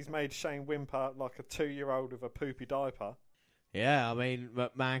Wimpart like a 2-year-old with a poopy diaper. Yeah, I mean,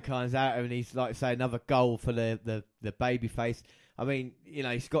 Mankind's out and he's, like, say, another goal for the baby face. I mean,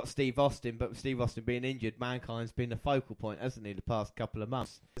 he's got Steve Austin, but with Steve Austin being injured, Mankind's been the focal point, hasn't he, the past couple of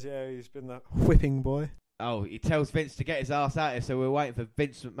months? Yeah, he's been the whipping boy. Oh, he tells Vince to get his ass out here, so we're waiting for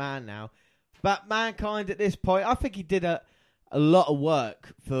Vince McMahon now. But Mankind at this point, I think he did a lot of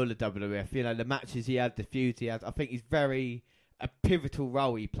work for the WWF. The matches he had, the feuds he had. I think he's a pivotal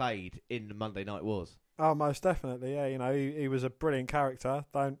role he played in the Monday Night Wars. Oh, most definitely, yeah. He was a brilliant character.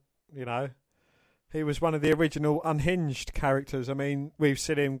 He was one of the original unhinged characters. I mean, we've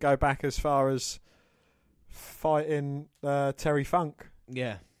seen him go back as far as fighting Terry Funk.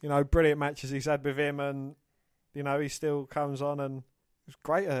 Yeah. Brilliant matches he's had with him, and, he still comes on and was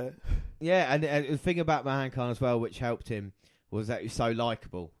great at it. Yeah, and the thing about Mankind as well, which helped him, was that he's so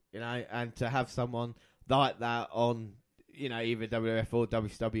likeable, and to have someone like that on, either WWF or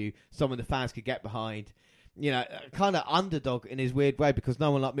WCW, someone the fans could get behind, kind of underdog in his weird way, because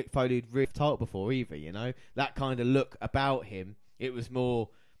no one like Mick Foley had ripped title before either, that kind of look about him. It was more,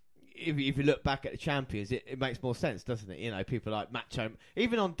 if you look back at the champions, it makes more sense, doesn't it? People like Macho,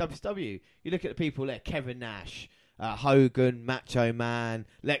 even on WCW, you look at the people there, Kevin Nash, Hogan, Macho Man,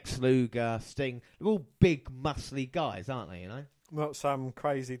 Lex Luger, Sting. They're all big, muscly guys, aren't they, Not some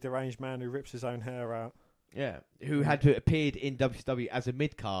crazy, deranged man who rips his own hair out. Yeah, who had appeared in WCW as a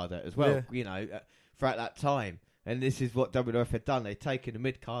mid-carder as well, throughout that time. And this is what WWF had done. They'd taken the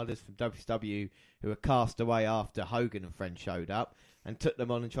mid-carders from WCW who were cast away after Hogan and friends showed up and took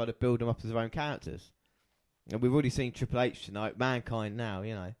them on and tried to build them up as their own characters. And we've already seen Triple H tonight, Mankind now,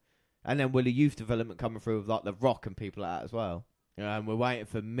 And then with the youth development coming through with like The Rock and people like that as well. And we're waiting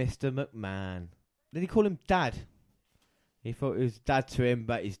for Mr. McMahon. Did he call him Dad? He thought it was Dad to him,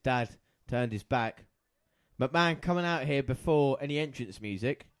 but his dad turned his back. McMahon coming out here before any entrance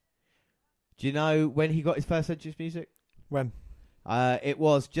music. Do you know when he got his first entrance music? When? It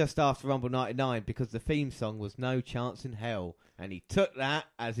was just after Rumble 99, because the theme song was No Chance in Hell. And he took that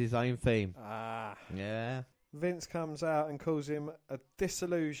as his own theme. Ah. Yeah. Vince comes out and calls him a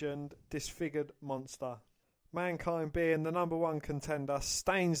disillusioned, disfigured monster. Mankind, being the number one contender,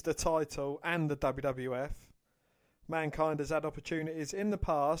 stains the title and the WWF. Mankind has had opportunities in the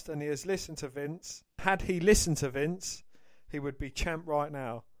past and he has listened to Vince. Had he listened to Vince, he would be champ right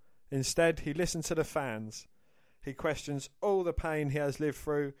now. Instead, he listened to the fans. He questions all the pain he has lived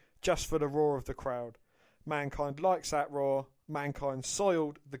through just for the roar of the crowd. Mankind likes that roar. Mankind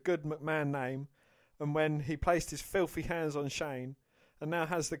soiled the good McMahon name. And when he placed his filthy hands on Shane and now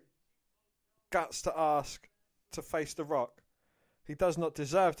has the guts to ask to face The Rock, he does not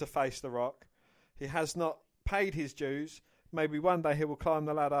deserve to face The Rock. He has not paid his dues. Maybe one day he will climb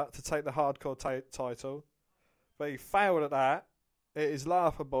the ladder to take the hardcore title. But he failed at that. It is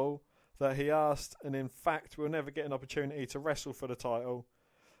laughable that he asked and in fact will never get an opportunity to wrestle for the title.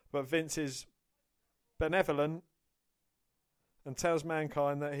 But Vince is benevolent and tells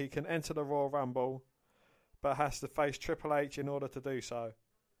Mankind that he can enter the Royal Rumble but has to face Triple H in order to do so.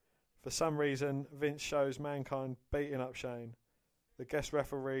 For some reason, Vince shows Mankind beating up Shane. The guest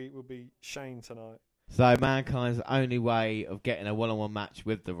referee will be Shane tonight. So Mankind's only way of getting a one-on-one match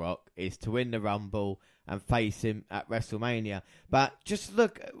with The Rock is to win the Rumble and face him at WrestleMania. But just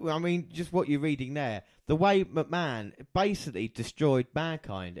look, I mean, just what you're reading there, the way McMahon basically destroyed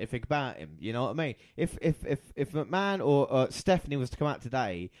Mankind, if you think about him, you know what I mean? If McMahon or Stephanie was to come out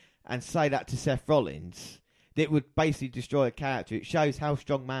today and say that to Seth Rollins, it would basically destroy a character. It shows how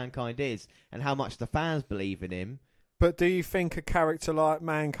strong Mankind is and how much the fans believe in him. But do you think a character like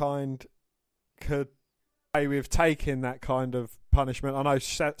Mankind could play with taking that kind of punishment? I know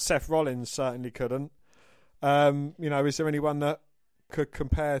Seth Rollins certainly couldn't. Is there anyone that could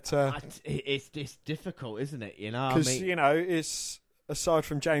compare to... It's difficult, isn't it? Because, it's aside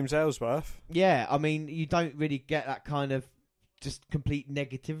from James Ellsworth. Yeah, I mean, you don't really get that kind of just complete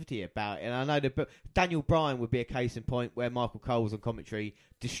negativity about it. And I know that Daniel Bryan would be a case in point where Michael Cole was on commentary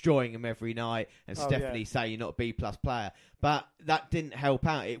destroying him every night and Stephanie saying you're not a B-plus player. But that didn't help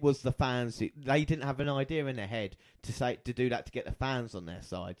out. It was the fans. They didn't have an idea in their head to do that to get the fans on their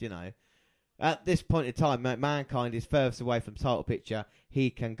side, At this point in time, Mankind is furthest away from the title picture he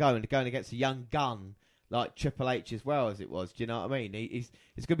can go. And going against a young gun like Triple H as well as it was. Do you know what I mean? It's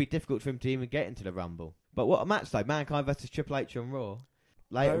going to be difficult for him to even get into the Rumble. But what a match, though. Mankind versus Triple H on Raw.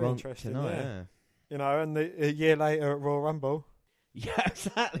 Later on tonight, yeah. And a year later at Royal Rumble. Yeah,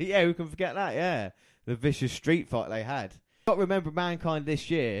 exactly. Yeah, we can forget that, yeah. The vicious street fight they had. Got to remember Mankind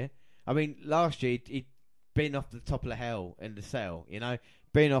this year. I mean, last year he'd been off the top of the hell in the cell,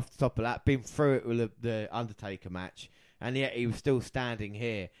 Been off the top of that, been through it with the Undertaker match, and yet he was still standing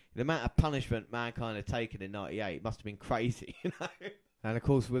here. The amount of punishment Mankind had taken in '98 must have been crazy, And of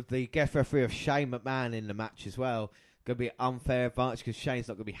course, with the guest referee of Shane McMahon in the match as well, going to be an unfair advantage because Shane's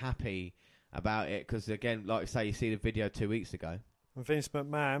not going to be happy about it. Because again, like I say, you see the video 2 weeks ago. And Vince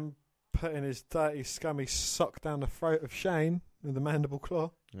McMahon putting his dirty, scummy sock down the throat of Shane with the mandible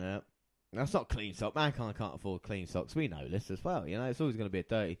claw. Yeah. That's not clean sock. Mankind can't afford clean socks. We know this as well. It's always going to be a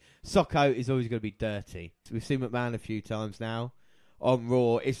dirty. Sock out is always going to be dirty. We've seen McMahon a few times now on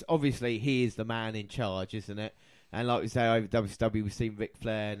Raw. It's obviously he is the man in charge, isn't it? And like we say over WCW, we've seen Ric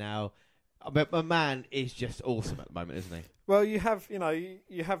Flair now. But McMahon is just awesome at the moment, isn't he? Well, you have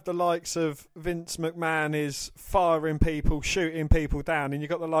the likes of Vince McMahon is firing people, shooting people down, and you've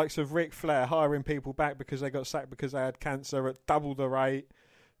got the likes of Ric Flair hiring people back because they got sacked because they had cancer at double the rate.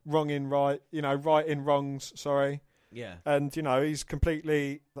 Right in wrongs, sorry. Yeah. And, he's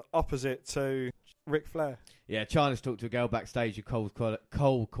completely the opposite to Ric Flair. Yeah, Chyna's talked to a girl backstage who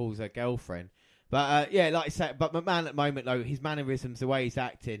Cole calls her girlfriend. But, like I said, but McMahon at the moment, though, his mannerisms, the way he's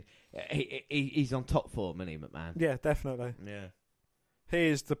acting, he's on top form, isn't he, McMahon? Yeah, definitely. Yeah. He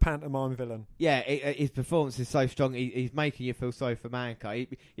is the pantomime villain. Yeah, his performance is so strong. He's making you feel sorry for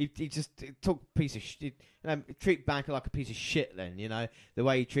Mankind. He just took a piece of shit. Treat Mankind like a piece of shit then, The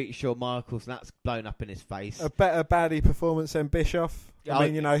way he treated Shawn Michaels, and that's blown up in his face. A better baddie performance than Bischoff. I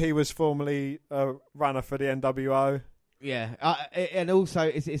mean, he was formerly a runner for the NWO. Yeah, and also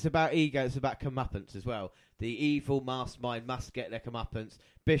it's about ego. It's about comeuppance as well. The evil mastermind must get their comeuppance.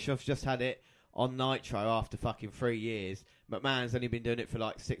 Bischoff's just had it on Nitro after fucking 3 years. McMahon's only been doing it for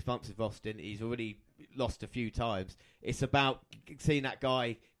like 6 months with Austin. He's already lost a few times. It's about seeing that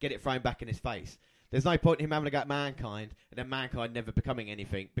guy get it thrown back in his face. There's no point in him having a go at Mankind and then Mankind never becoming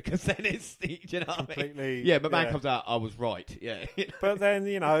anything because then it's, do you know what I mean? Yeah, but McMahon comes out, I was right. Yeah. But then,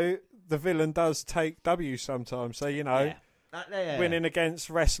 the villain does take W sometimes. So, winning against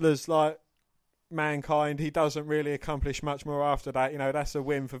wrestlers like Mankind, he doesn't really accomplish much more after that. That's a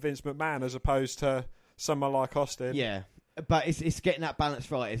win for Vince McMahon as opposed to someone like Austin. Yeah. But it's getting that balance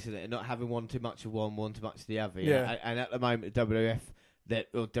right, isn't it? And not having one too much of one too much of the other. Yeah. And at the moment, WWE,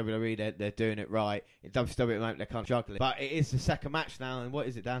 they're doing it right. In WCW at the moment, they're kind of struggling. But it is the second match now, and what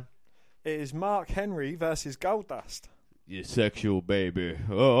is it, Dan? It is Mark Henry versus Goldust. You sexual baby.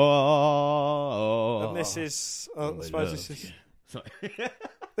 Oh. And this is, I suppose this is... Sorry.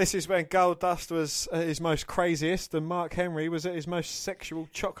 This is when Goldust was at his most craziest and Mark Henry was at his most sexual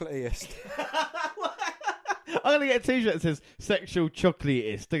chocolatiest. I'm going to get a t-shirt that says sexual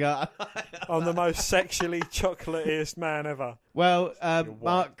chocolatiest. I'm the most sexually chocolatiest man ever. Well,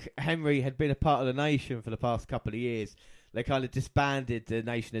 Mark Henry had been a part of the Nation for the past couple of years. they kind of disbanded the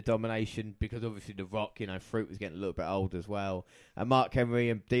Nation of Domination because obviously The Rock, Fruit was getting a little bit old as well. And Mark Henry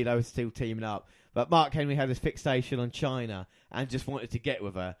and D'Lo were still teaming up. But Mark Henry had his fixation on China and just wanted to get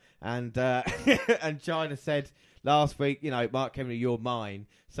with her. And and China said last week, Mark Henry, you're mine.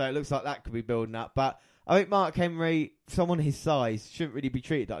 So it looks like that could be building up. But I think Mark Henry, someone his size, shouldn't really be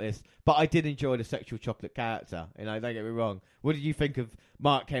treated like this. But I did enjoy the sexual chocolate character. Don't get me wrong. What did you think of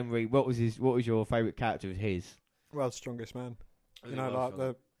Mark Henry? What was your favourite character of his? World's Strongest Man.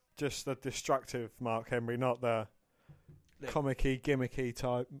 The destructive Mark Henry, not the comic-y, gimmicky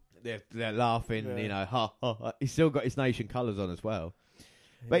type. They're laughing, ha, ha, ha. He's still got his nation colours on as well.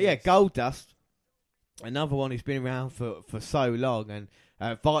 But Yes. Goldust, another one who's been around for so long and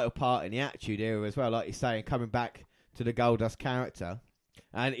a vital part in the Attitude Era as well, like you're saying, coming back to the Goldust character.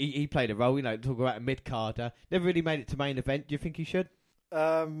 And he played a role, talk about a mid-carder. Never really made it to main event. Do you think he should?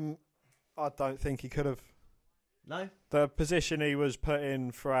 I don't think he could have. No? The position he was put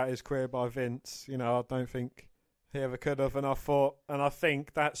in throughout his career by Vince, I don't think he ever could have. And I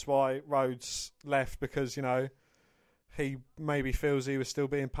think that's why Rhodes left, because, he maybe feels he was still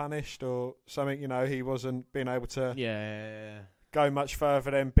being punished or something, he wasn't being able to go much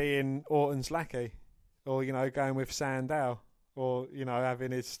further than being Orton's lackey or, going with Sandow or,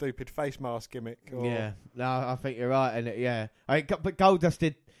 having his stupid face mask gimmick. Or... Yeah, no, I think you're right. And but Goldust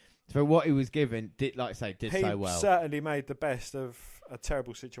did, for what he was given, did so well. He certainly made the best of a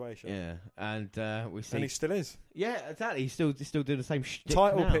terrible situation. Yeah, and we see... And he still is. Yeah, exactly. He's still doing the same shtick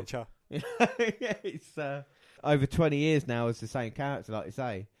Title now. picture. Yeah, it's over 20 years now as the same character, like you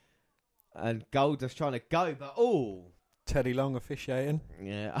say. And Goldust trying to go, but Teddy Long officiating.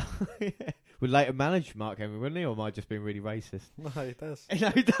 Yeah. Would later manage Mark Henry, wouldn't he? Or am I just being really racist? No, he does. No,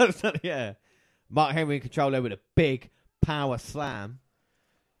 he does, yeah. Mark Henry in control there with a big power slam.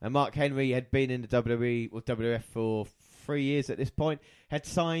 And Mark Henry had been in the WWE or WWF for 3 years at this point. Had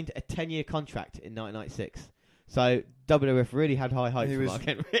signed a 10-year contract in 1996. So WWF really had high hopes for Mark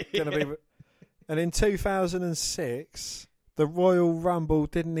Henry. And in 2006, the Royal Rumble,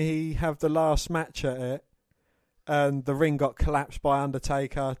 didn't he have the last match at it? And the ring got collapsed by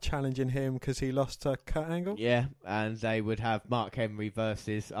Undertaker challenging him because he lost to Kurt Angle? Yeah, and they would have Mark Henry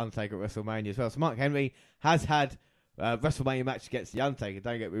versus Undertaker at WrestleMania as well. So Mark Henry has had WrestleMania match against the Undertaker,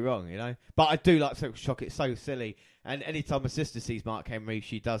 don't get me wrong, But I do like Sexual Chocolate, it's so silly. And anytime my sister sees Mark Henry,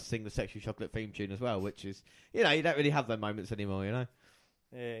 she does sing the Sexual Chocolate theme tune as well, which is, you don't really have those moments anymore, Yeah,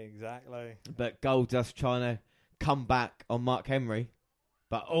 exactly. But Goldust trying to come back on Mark Henry,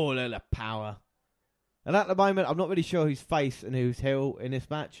 but all of the power. And at the moment, I'm not really sure who's face and who's heel in this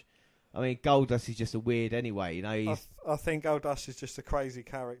match. I mean, Goldust is just a weird anyway, I think Goldust is just a crazy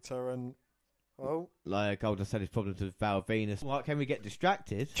character, and like Goldust had his problems with Val Venus. Mark Henry get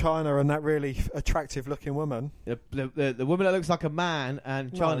distracted. China and that really attractive-looking woman. The woman that looks like a man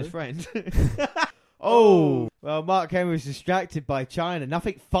and China's friend. Well, Mark Henry was distracted by China.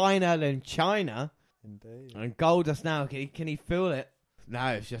 Nothing finer than China. Indeed. And Goldust now, can he feel it? No,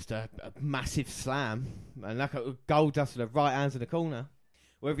 it's just a massive slam. And look at Goldust with the right hands in the corner.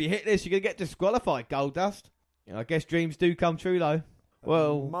 Well, if you hit this, you're going to get disqualified, Goldust. I guess dreams do come true, though.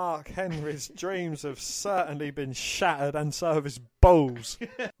 Well, Mark Henry's dreams have certainly been shattered, and so have his balls.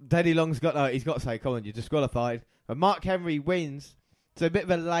 Teddy Long's he's got to say, come on, you're disqualified. But Mark Henry wins. It's a bit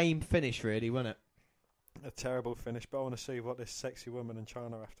of a lame finish, really, wasn't it? A terrible finish, but I want to see what this sexy woman in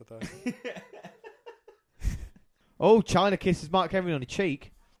China have to do. China kisses Mark Henry on the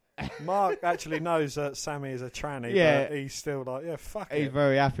cheek. Mark actually knows that Sammy is a tranny, but he's still like, fuck it. He's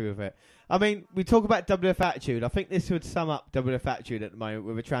very happy with it. I mean, we talk about WWF Attitude. I think this would sum up WWF Attitude at the moment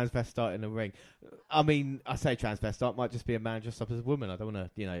with a transvestite in the ring. I mean, I say transvestite, might just be a man dressed up as a woman. I don't want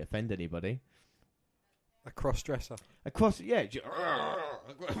to, offend anybody. A cross-dresser.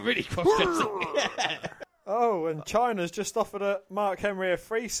 Really cross-dresser. Yeah. Oh, and China's just offered Mark Henry a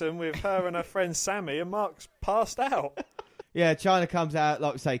threesome with her and her friend Sammy, and Mark's passed out. Yeah, China comes out,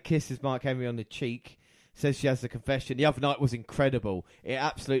 like we say, kisses Mark Henry on the cheek, says she has the confession. The other night was incredible.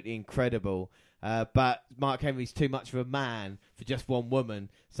 Absolutely incredible. But Mark Henry's too much of a man for just one woman,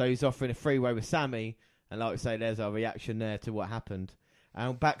 so he's offering a freeway with Sammy, and like we say, there's our reaction there to what happened.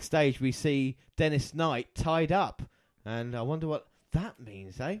 And backstage, we see Dennis Knight tied up, and I wonder what that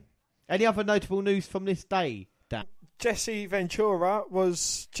means, eh? Any other notable news from this day, Dan? Jesse Ventura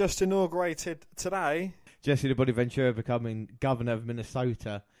was just inaugurated today. Jesse the Body Ventura becoming governor of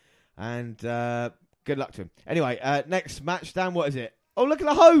Minnesota. And good luck to him. Anyway, next match, Dan, what is it? Oh, look at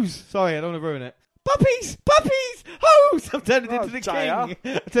the hose! Sorry, I don't want to ruin it. Puppies! Hose! I'm turning into the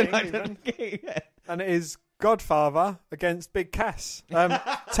king. And it is Godfather against Big Cass.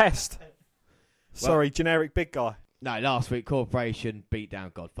 Test. Sorry, generic big guy. No, last week, Corporation beat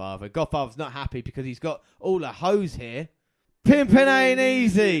down Godfather. Godfather's not happy because he's got all the hoes here. Pimpin' ain't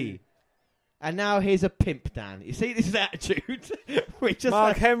easy. And now here's a pimp, Dan. You see, this is attitude.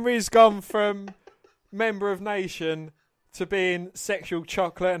 Mark Henry's gone from member of nation to being sexual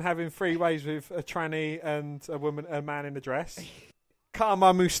chocolate and having 3 ways with a tranny and a man in a dress.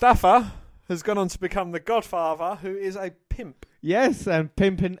 Karma Mustafa has gone on to become the Godfather, who is a pimp. Yes, and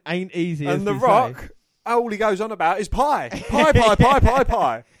pimping ain't easy. And The Rock, all he goes on about is pie.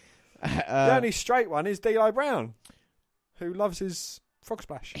 Pie. The only straight one is D.I. Brown, who loves his frog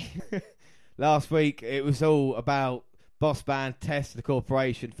splash. Last week, it was all about Boss Man, Test, the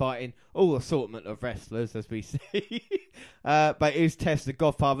Corporation fighting all assortment of wrestlers, as we see. But it is Test, the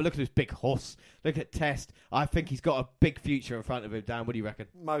Godfather. Look at this big horse. Look at Test. I think he's got a big future in front of him, Dan. What do you reckon?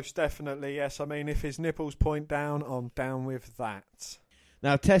 Most definitely, yes. I mean, if his nipples point down, I'm down with that.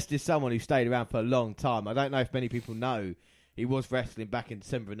 Now, Test is someone who stayed around for a long time. I don't know if many people know he was wrestling back in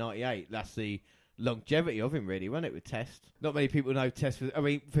December of 98. That's the longevity of him, really, wasn't it, with Test? Not many people know Test. I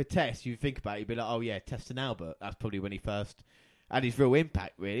mean, for Test, you think about it, you'd be like, oh, yeah, Test and Albert. That's probably when he first had his real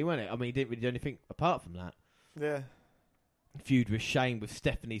impact, really, wasn't it? I mean, he didn't really do anything apart from that. Yeah. Feud with Shane, with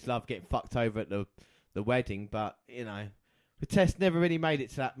Stephanie's love getting fucked over at the wedding, but, you know, the Test never really made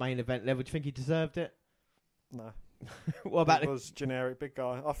it to that main event level. Do you think he deserved it? No. What about it was generic big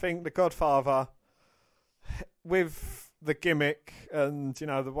guy. I think the Godfather, with the gimmick and, you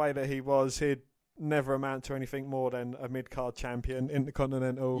know, the way that he was, he'd never amount to anything more than a mid-card champion,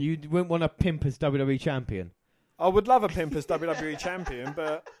 Intercontinental. You wouldn't want a pimp as WWE champion? I would love a pimp as WWE champion,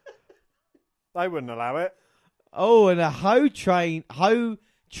 but they wouldn't allow it. Oh, and a hoe train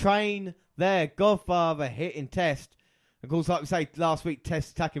there. Godfather hitting Test. Of course, like we say, last week,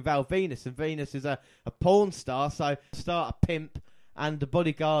 Test attacking Val Venus, and Venus is a porn star, so start a pimp and the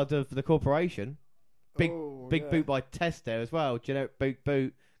bodyguard of the Corporation. Big boot by Test there as well. Generic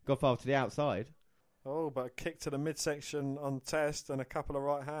boot, Godfather to the outside. Oh, but a kick to the midsection on Test and a couple of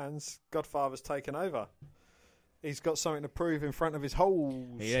right hands. Godfather's taken over. He's got something to prove in front of his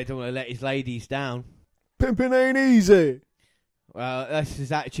holes. Yeah, don't want to let his ladies down. Pimping ain't easy. Well, that's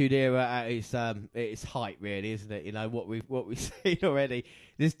his attitude era at its height, really, isn't it? You know what we've seen already.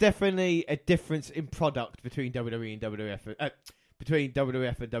 There's definitely a difference in product between WWE and WWF, between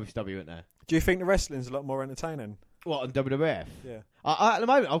WWF and WCW, isn't there? Do you think the wrestling's a lot more entertaining? What, on WWF? Yeah. At the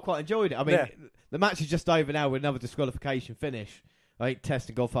moment, I've quite enjoyed it. I mean, the match is just over now with another disqualification finish. I think Test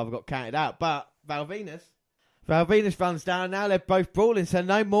and Godfather got counted out, but Val Venus runs down now. They're both brawling, so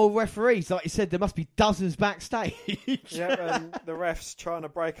no more referees. Like you said, there must be dozens backstage. Yeah, and the ref's trying to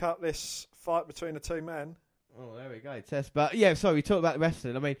break up this fight between the two men. Oh, there we go, Test. But yeah, sorry, we talked about the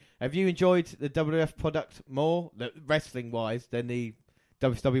wrestling. I mean, have you enjoyed the WWF product more, wrestling-wise, than the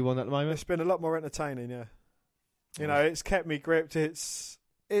WCW one at the moment? It's been a lot more entertaining, yeah. You know, it's kept me gripped. It's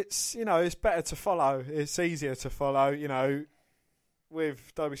you know, it's better to follow. It's easier to follow, you know.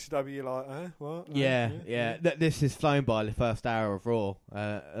 With WCW, you're like, what? Yeah. This is flown by the first hour of Raw,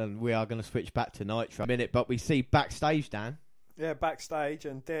 and we are going to switch back to Nitro in a minute, but we see backstage, Dan. Yeah, backstage,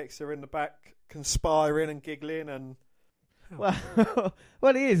 and Dix are in the back conspiring and giggling, and... Well,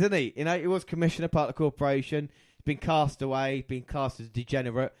 he is, isn't he? You know, he was commissioner, part of the corporation. He's been cast away, been cast as a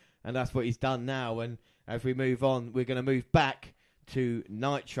degenerate, and that's what he's done now. And as we move on, we're going to move back to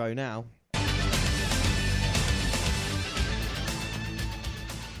Nitro now.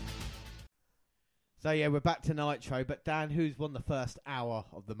 So, yeah, we're back to Nitro. But, Dan, who's won the first hour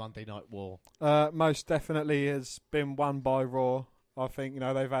of the Monday Night War? Most definitely has been won by Raw. I think, you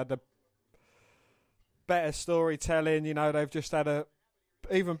know, they've had a better storytelling. You know, they've just had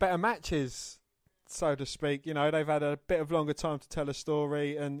even better matches, so to speak. You know, they've had a bit of longer time to tell a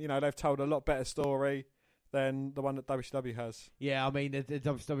story. And, you know, they've told a lot better story than the one that WCW has. Yeah, I mean, the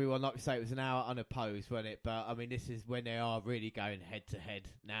WCW one, like we say, it was an hour unopposed, wasn't it? But, I mean, this is when they are really going head-to-head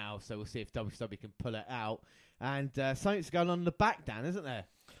now, so we'll see if WCW can pull it out. And something's going on in the back, Dan, isn't there?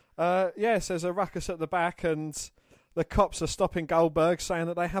 Yes, there's a ruckus at the back, and the cops are stopping Goldberg, saying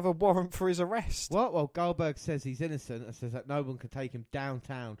that they have a warrant for his arrest. What? Well, Goldberg says he's innocent and says that no one can take him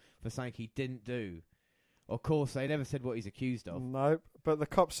downtown for something he didn't do. Of course, they never said what he's accused of. No, but the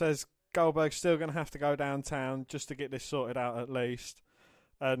cop says Goldberg's still going to have to go downtown just to get this sorted out at least.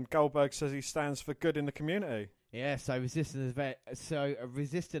 And Goldberg says he stands for good in the community. Yeah, so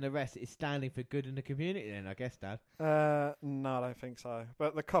resisting arrest is standing for good in the community then, I guess, Dad. No, I don't think so.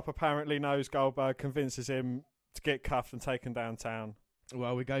 But the cop apparently knows Goldberg, convinces him to get cuffed and taken downtown.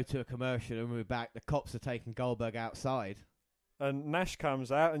 Well, we go to a commercial and we're back. The cops are taking Goldberg outside. And Nash comes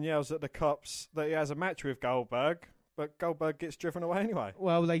out and yells at the cops that he has a match with Goldberg, but Goldberg gets driven away anyway.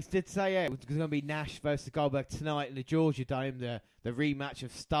 Well, they did say it was going to be Nash versus Goldberg tonight in the Georgia Dome, the rematch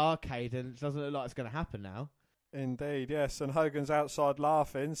of Starrcade, and it doesn't look like it's going to happen now. Indeed, yes. And Hogan's outside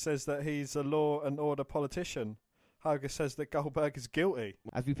laughing, says that he's a law and order politician. Hogan says that Goldberg is guilty.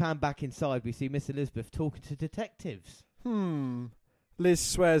 As we pan back inside, we see Miss Elizabeth talking to detectives. Liz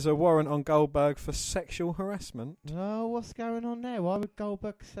swears a warrant on Goldberg for sexual harassment. Oh, what's going on there? Why would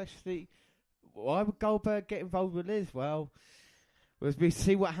Goldberg get involved with Liz? Well, as we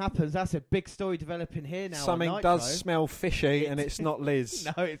see what happens, that's a big story developing here now. Something does smell fishy, and it's not Liz.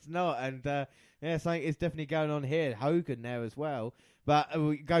 No, it's not. And something is definitely going on here. Hogan there as well. But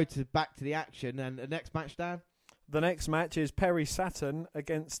we go back to the action, and the next match, Dan? The next match is Perry Saturn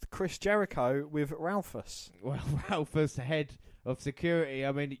against Chris Jericho with Ralphus. Well, Ralphus, the head of security.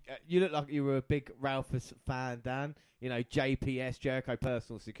 I mean, you look like you were a big Ralphus fan, Dan. You know, JPS, Jericho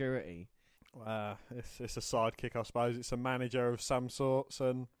Personal Security. It's a sidekick, I suppose. It's a manager of some sorts.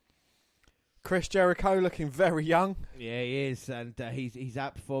 And Chris Jericho looking very young. Yeah, he is. And he's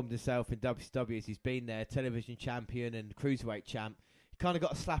outperformed himself in WCW as he's been there, television champion and cruiserweight champ. He kind of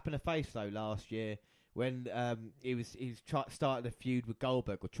got a slap in the face, though, last year when he started a feud with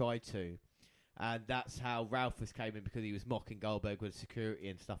Goldberg, or tried to. And that's how Ralphus came in, because he was mocking Goldberg with security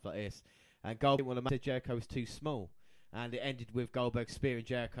and stuff like this. And Goldberg didn't want to Jericho was too small. And it ended with Goldberg spearing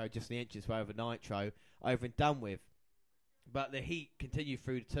Jericho just in the entranceway over Nitro, over and done with. But the heat continued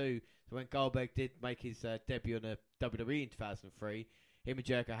through the two. So when Goldberg did make his debut on the WWE in 2003, him and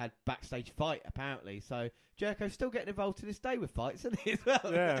Jericho had backstage fight, apparently. So Jericho's still getting involved to this day with fights, isn't he, as well?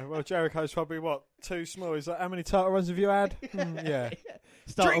 Yeah, well, Jericho's probably, too small? He's like, how many title runs have you had? Yeah.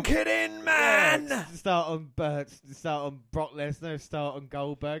 Drink it in, man! Yeah, start on Brock Lesnar, start on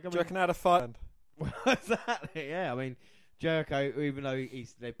Goldberg. Do you reckon how to fight? Exactly, yeah. I mean, Jericho, even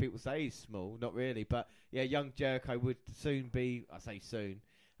though people say he's small, not really, but yeah, young Jericho would soon be, I say soon,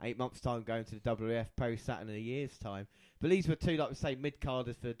 8 months' time going to the WWF, Perry Saturn in a year's time. But these were two, like we say,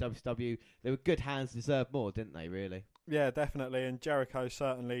 mid-carders for WCW. They were good hands, deserved more, didn't they, really? Yeah, definitely, and Jericho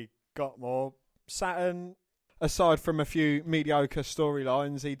certainly got more. Saturn, aside from a few mediocre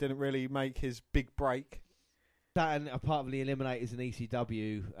storylines, he didn't really make his big break. Saturn are part of the Eliminators in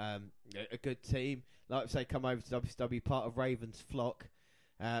ECW, a good team. Like I say, come over to WCW, part of Raven's flock,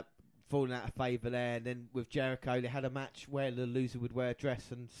 falling out of favour there. And then with Jericho, they had a match where the loser would wear a dress,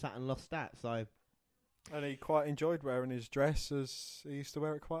 and Saturn lost that. And he quite enjoyed wearing his dress, as he used to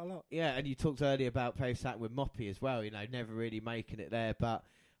wear it quite a lot. Yeah, and you talked earlier about Perry Saturn with Moppy as well, never really making it there. But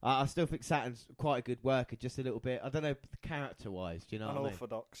I still think Saturn's quite a good worker, just a little bit, I don't know, character-wise, do you know what I mean?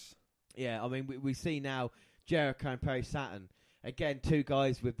 Unorthodox. Yeah, I mean, we see now Jericho and Perry Saturn, again, two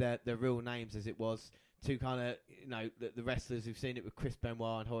guys with their real names, as it was, two kind of, the wrestlers who've seen it with Chris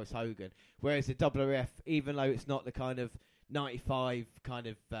Benoit and Horace Hogan. Whereas the WWF, even though it's not the kind of 95 kind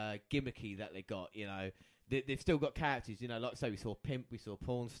of gimmicky that they got, they've still got characters, like I say, we saw Pimp, we saw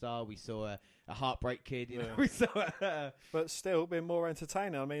Porn Star, we saw a Heartbreak Kid, we saw... But still been more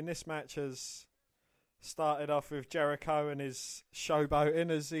entertaining. I mean, this match has started off with Jericho and his showboating,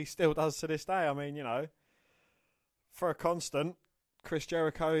 as he still does to this day. I mean, for a constant, Chris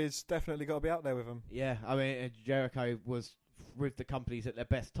Jericho is definitely got to be out there with him. Yeah, I mean, Jericho was with the companies at their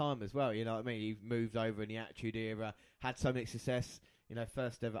best time as well, you know what I mean? He moved over in the Attitude Era, had so much success,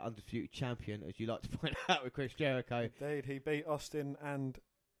 first ever undisputed champion, as you like to point out with Chris Jericho. Indeed, he beat Austin and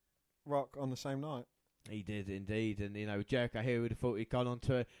Rock on the same night. He did indeed, and Jericho here would have thought he'd gone on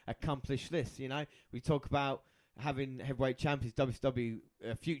to accomplish this. We talk about having heavyweight champions, WCW,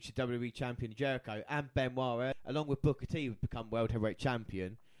 future WWE champion Jericho and Benoit, along with Booker T, would become world heavyweight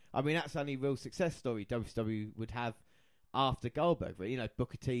champion. I mean, that's the only real success story WCW would have after Goldberg. But,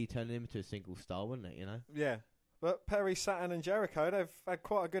 Booker T turning him into a single star, wouldn't it? Yeah. But Perry Saturn and Jericho, they've had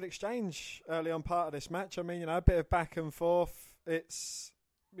quite a good exchange early on part of this match. I mean, a bit of back and forth. It's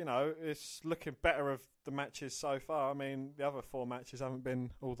looking better of the matches so far. I mean, the other 4 matches haven't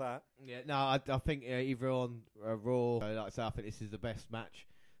been all that. Yeah, no, I think either on Raw, like I say, I think this is the best match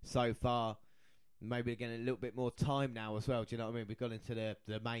so far. Maybe again a little bit more time now as well. Do you know what I mean? We've got into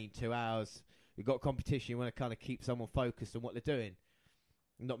the main 2 hours. You've got competition. You want to kind of keep someone focused on what they're doing.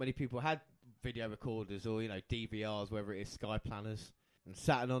 Not many people had video recorders or DVRs, whether it is Sky Planners, and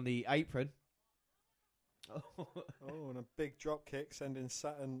Saturn on the apron. And a big drop kick sending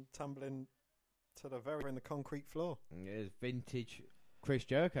Saturn tumbling to the in the concrete floor. Yeah, vintage Chris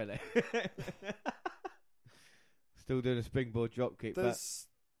Jericho there. Still doing a springboard drop kick. Does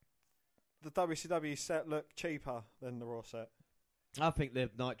the WCW set look cheaper than the Raw set? I think the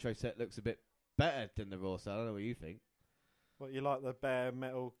Nitro set looks a bit better than the Raw set. I don't know what you think. What, you like the bare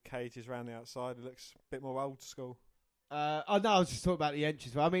metal cages around the outside? It looks a bit more old school. I was just talking about the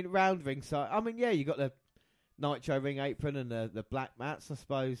entrance. I mean, round ring side. I mean, yeah, you got the Nitro ring apron and the black mats, I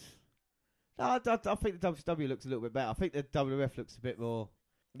suppose. No, I think the WCW looks a little bit better. I think the WWF looks a bit more...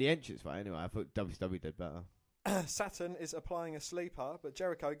 The entrance way, anyway. I thought WCW did better. Saturn is applying a sleeper, but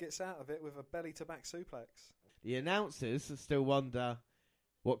Jericho gets out of it with a belly-to-back suplex. The announcers still wonder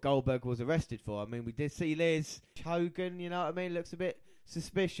what Goldberg was arrested for. I mean, we did see Liz Hogan, you know what I mean? Looks a bit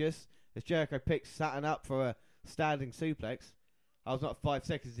suspicious as Jericho picks Saturn up for a standing suplex. I was not 5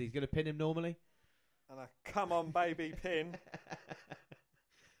 seconds. He's going to pin him normally. And a come on, baby pin.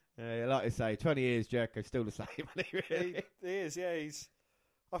 Yeah, like I say, 20 years, Jericho's still the same, isn't he, really? He is, yeah.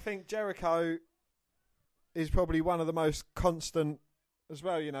 I think Jericho is probably one of the most constant as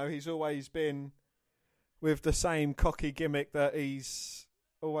well. You know, he's always been with the same cocky gimmick that he's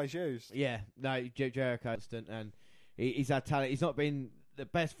always used. Yeah, no, Jericho constant, and he's had talent. He's not been the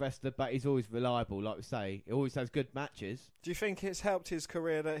best wrestler, but he's always reliable, like we say. He always has good matches. Do you think it's helped his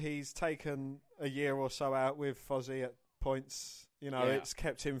career that he's taken a year or so out with Fozzy at points? You know, It's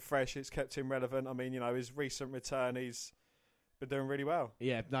kept him fresh, it's kept him relevant. I mean, you know, his recent return, he's been doing really well.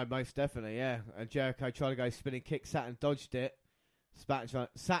 Yeah, no, most definitely, yeah. And Jericho tried to go spinning kick, Saturn dodged it.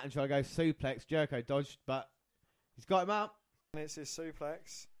 Saturn tried to go suplex, Jericho dodged, but he's got him up. And it's his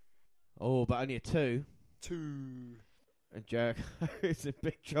suplex. Oh, but only a 2. 2. And Jericho is in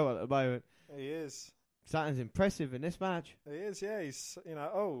big trouble at the moment. He is. Saturn's impressive in this match. He is, yeah. He's, you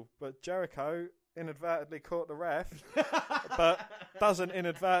know, but Jericho inadvertently caught the ref, but doesn't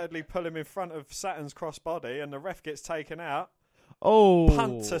inadvertently pull him in front of Saturn's crossbody, and the ref gets taken out. Oh,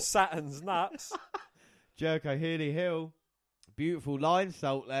 punt to Saturn's nuts. Jericho Healy Hill, beautiful line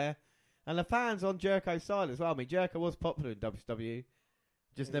salt there, and the fans on Jericho's side as well. I mean, Jericho was popular in WCW,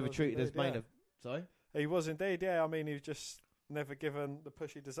 just never treated as main of. Sorry, he was indeed. Yeah, I mean, he was just never given the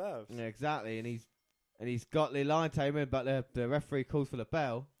push he deserves. Yeah, exactly, and he's got the line tamer, but the referee calls for the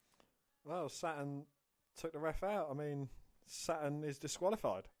bell. Well, Saturn took the ref out. I mean, Saturn is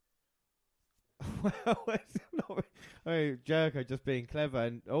disqualified. Well, it's not. I mean, Jericho just being clever,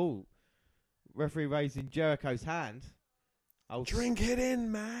 and referee raising Jericho's hand. Drink it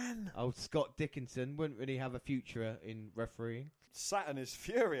in, man. Old Scott Dickinson wouldn't really have a future in refereeing. Saturn is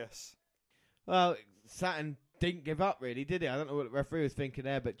furious. Well, Saturn didn't give up, really, did he? I don't know what the referee was thinking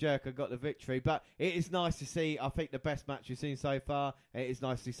there, but Jericho got the victory. But it is nice to see, I think, the best match we've seen so far. It is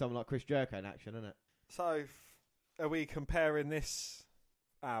nice to see someone like Chris Jericho in action, isn't it? So, are we comparing this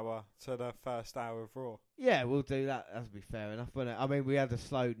hour to the first hour of Raw? Yeah, we'll do that. That'll be fair enough, wouldn't it? I mean, we had a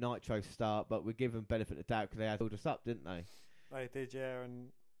slow Nitro start, but we give them benefit of the doubt because they had pulled us up, didn't they? They did, yeah, and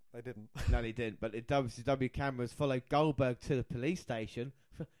they didn't. No, they didn't. But the WCW cameras followed Goldberg to the police station,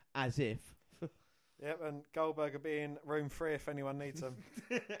 as if. Yep, and Goldberg will be in room 3 if anyone needs him.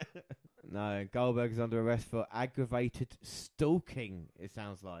 No, Goldberg is under arrest for aggravated stalking, it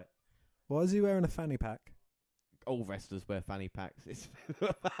sounds like. Why is he wearing a fanny pack? All wrestlers wear fanny packs.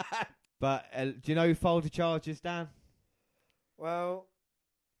 But do you know who filed the charges, Dan? Well,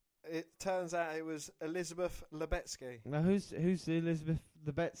 it turns out it was Elizabeth Lebetsky. Now, who's Elizabeth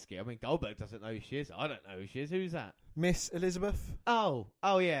Lebetsky? I mean, Goldberg doesn't know who she is. I don't know who she is. Who's that? Miss Elizabeth. Oh,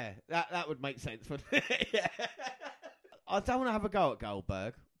 yeah. That would make sense, wouldn't it? Yeah. I don't want to have a go at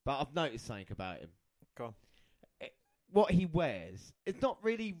Goldberg, but I've noticed something about him. Go on. What he wears, it's not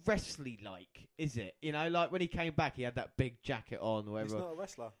really wrestly-like, is it? You know, like when he came back, he had that big jacket on. Or whatever. He's not a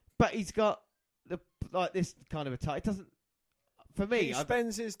wrestler. But he's got this kind of a tie. It doesn't... For me, he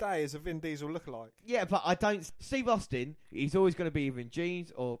spends his day as a Vin Diesel lookalike. Yeah, but I don't. Steve Austin, he's always going to be either in jeans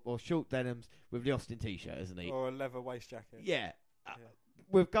or short denims with the Austin t-shirt, isn't he? Or a leather waist jacket. Yeah.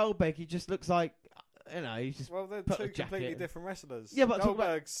 With Goldberg, he just looks like, he's just. Well, they're two completely different wrestlers. Yeah, but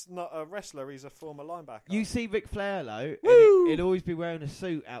Goldberg's not a wrestler; he's a former linebacker. You see Ric Flair though, and he'd always be wearing a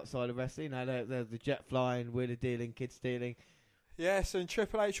suit outside of wrestling. You know, the jet flying, wheeler dealing, kid stealing. Yes, and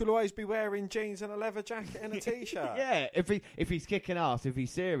Triple H will always be wearing jeans and a leather jacket and a t-shirt. Yeah, if he's kicking ass, if he's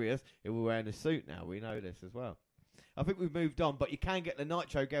serious, he'll be wearing a suit now. We know this as well. I think we've moved on, but you can get the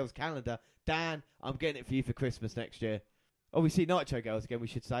Nitro Girls calendar. Dan, I'm getting it for you for Christmas next year. Oh, we see Nitro Girls again, we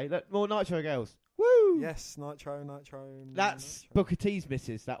should say. Look, more Nitro Girls. Woo! Yes, Nitro. That's Nitro. Booker T's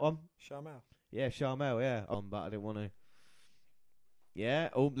missus, that one. Sharmell. Yeah, Sharmell, yeah. But I didn't want to. Yeah,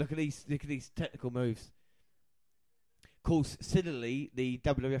 look at these technical moves. Of course, similarly, the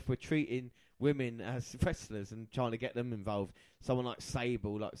WWF were treating women as wrestlers and trying to get them involved. Someone like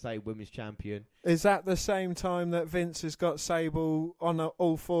Sable, like say, women's champion. Is that the same time that Vince has got Sable on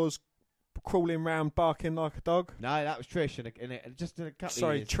all fours crawling round barking like a dog. No, that was Trish, and just in a couple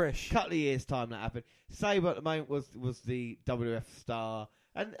Sorry, of years. Trish. Couple of years' time that happened. Sable at the moment was the WWF star,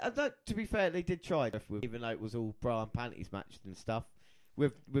 and to be fair, they did try, even though it was all bra and panties matched and stuff.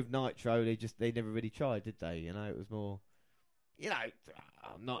 With Nitro, they never really tried, did they? You know, it was more, you know,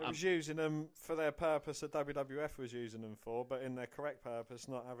 It was using them for their purpose that WWF was using them for, but in their correct purpose,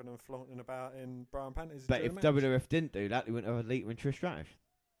 not having them flaunting about in bra and panties. But if WWF didn't do that, they wouldn't have had Lita and Trish Stratus.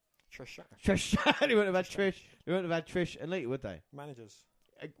 Trish. They wouldn't have had Trish. They wouldn't have had Trish and Lita, would they? Managers.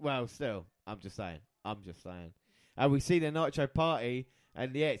 Well, still, I'm just saying. And we see the Nitro party,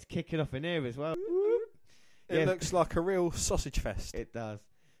 and yeah, it's kicking off in here as well. It looks like a real sausage fest. It does.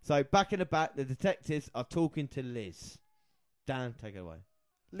 So back in the back, the detectives are talking to Liz. Dan, take it away.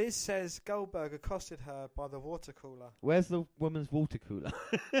 Liz says Goldberg accosted her by the water cooler. Where's the woman's water cooler?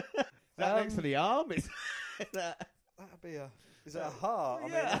 Is that next to the arm? Is that'd be Is it a heart? I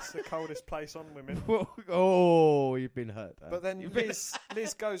mean, that's the coldest place on women. Oh, you've been hurt. But then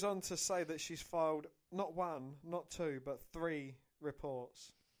Liz goes on to say that she's filed not one, not two, but 3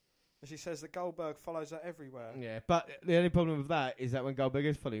 reports. And she says that Goldberg follows her everywhere. Yeah, but the only problem with that is that when Goldberg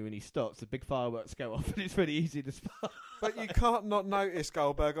is following, when he stops, the big fireworks go off, and it's really easy to spot. But you can't not notice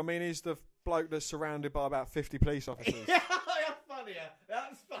Goldberg. I mean, he's the bloke that's surrounded by about 50 police officers. Yeah, that's funnier.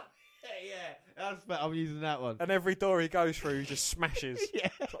 That's funny. Yeah, I'm using that one. And every door he goes through, he just smashes. Yeah.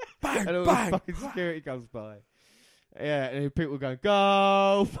 Like, bang, and all bang, the fucking security comes by. Yeah, and people going,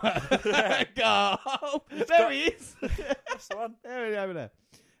 go! Go! There he is! That's the one. There he is over there.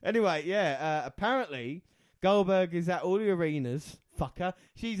 Anyway, yeah, apparently Goldberg is at all the arenas. Fucker.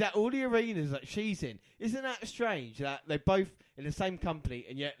 She's at all the arenas that she's in. Isn't that strange that they're both in the same company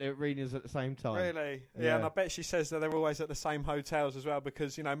and yet they're arenas at the same time? Really? Yeah, and I bet she says that they're always at the same hotels as well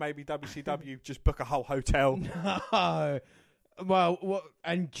because, you know, maybe WCW just book a whole hotel. No. Well, what?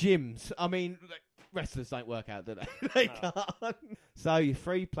 And gyms. I mean, wrestlers don't work out, do they? They can't. So, your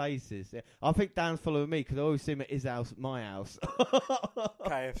 3 places. Yeah. I think Dan's following me because I always see him at his house, my house.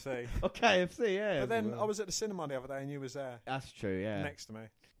 KFC. Oh, KFC, yeah. But then I was at the cinema the other day and you was there. That's true, yeah. Next to me.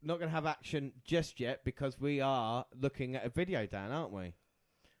 Not going to have action just yet because we are looking at a video, Dan, aren't we?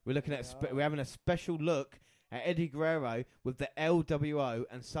 We're looking at we're having a special look at Eddie Guerrero with the LWO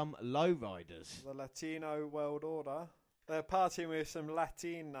and some lowriders. The Latino World Order. They're partying with some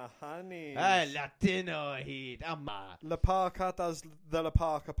Latina honeys. Hey, Latino heat. La Parka does the La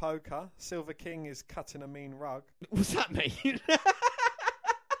Parka poker. Silver King is cutting a mean rug. What's that mean?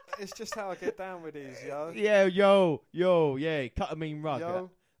 It's just how I get down with these, yo. Yeah, yo, yeah, cut a mean rug. Yo.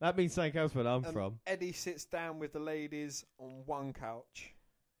 That means something else where I'm from. Eddie sits down with the ladies on one couch.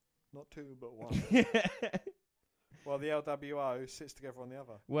 Not 2, but 1. While the LWO sits together on the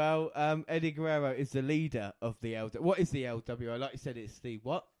other. Well, Eddie Guerrero is the leader of the LWO. What is the LWO? Like you said, it's the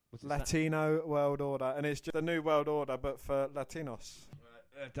what? Latino World Order. And it's just the new World Order, but for Latinos.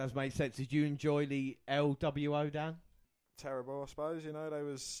 That does make sense. Did you enjoy the LWO, Dan? Terrible, I suppose. You know, they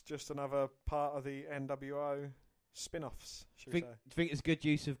was just another part of the NWO spin-offs, should we say. Do you think it's good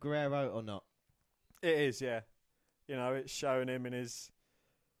use of Guerrero or not? It is, yeah. You know, it's showing him in his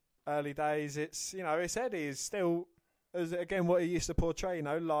early days. It's, you know, it's Eddie is still, again, what he used to portray, you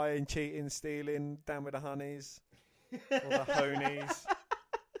know, lying, cheating, stealing, down with the honeys, or the honies.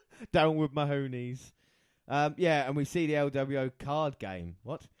 Down with my honies. Yeah, and we see the LWO card game.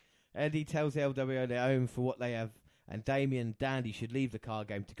 What? Eddie tells the LWO they own for what they have, and Damien and Dandy should leave the card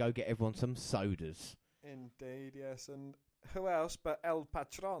game to go get everyone some sodas. Indeed, yes. And who else but El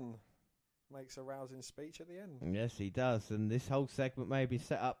Patron makes a rousing speech at the end? Yes, he does. And this whole segment may be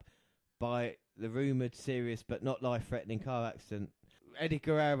set up by the rumoured serious but not life-threatening car accident. Eddie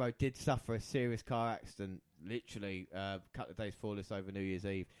Guerrero did suffer a serious car accident literally a couple of days before this over New Year's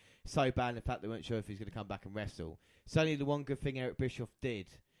Eve. So bad, in fact, they weren't sure if he was going to come back and wrestle. It's only the one good thing Eric Bischoff did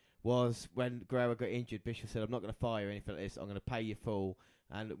was when Guerrero got injured, Bischoff said, I'm not going to fire you or anything like this. I'm going to pay you full.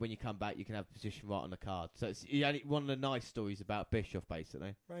 And when you come back, you can have the position right on the card. So it's one of the nice stories about Bischoff,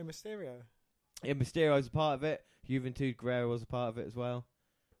 basically. Rey Mysterio. Yeah, Mysterio's a part of it. Juventud Guerrero was a part of it as well.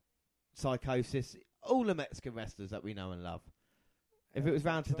 Psychosis. All the Mexican wrestlers that we know and love. If it was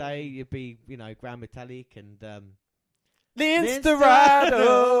round today, you'd be, you know, Grand Metalik and... Lince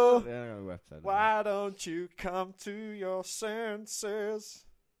Dorado! Website, why don't you come to your senses?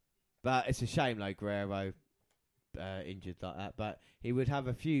 But it's a shame, though, Guerrero injured like that. But he would have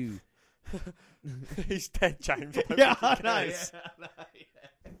a few... He's dead, James. Yeah, I know.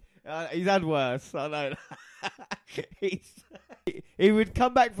 Yeah. He's had worse. I know. He would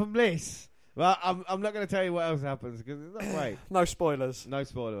come back from this. Well, I'm not going to tell you what else happens because it's not great. No spoilers. No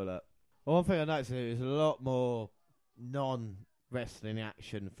spoiler alert. Well, one thing I noticed is a lot more wrestling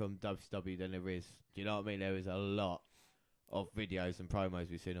action from WCW than there is. Do you know what I mean? There is a lot of videos and promos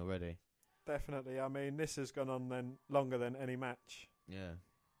we've seen already. Definitely. I mean, this has gone on then longer than any match. Yeah.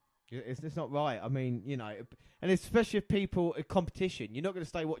 It's not right. I mean, you know, and especially if people in competition, you're not going to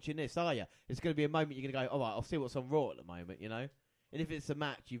stay watching this, are you? It's going to be a moment you're going to go, all right, I'll see what's on Raw at the moment, you know? And if it's a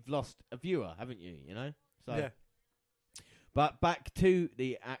match, you've lost a viewer, haven't you, you know? So, yeah. But back to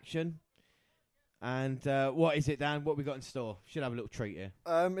the action. And what is it, Dan? What we got in store? Should have a little treat here.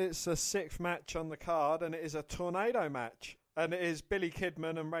 It's a 6th match on the card, and it is a tornado match. And it is Billy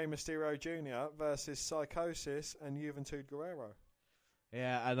Kidman and Rey Mysterio Jr. versus Psychosis and Juventud Guerrero.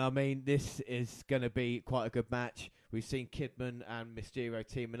 Yeah, and I mean, this is going to be quite a good match. We've seen Kidman and Mysterio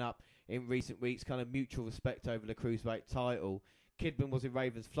teaming up in recent weeks, kind of mutual respect over the Cruiserweight title. Kidman was in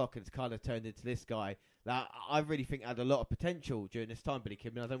Raven's flock and it's kind of turned into this guy that I really think had a lot of potential during this time, Billy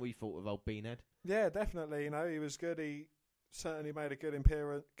Kidman. I don't know what you thought of old Beanhead. Yeah, definitely. You know, he was good. He certainly made a good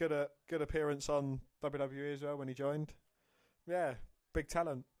appearance on WWE as well when he joined. Yeah, big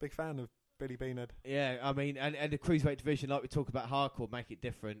talent, big fan of Billy Beanhead. Yeah, I mean, and the Cruiserweight division, like we talk about hardcore, make it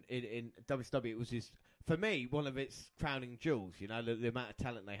different. In WCW, it was just, for me, one of its crowning jewels, you know, the amount of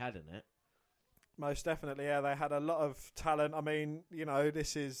talent they had in it. Most definitely, yeah. They had a lot of talent. I mean, you know,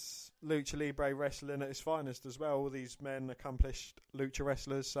 this is Lucha Libre wrestling at its finest as well. All these men, accomplished lucha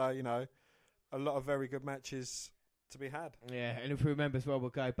wrestlers. So, you know, a lot of very good matches to be had. Yeah, and if we remember as well, we'll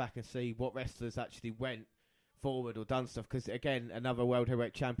go back and see what wrestlers actually went forward or done stuff. Because, again, another World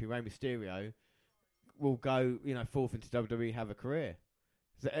Heavyweight Champion, Rey Mysterio, will go, you know, forth into WWE, have a career.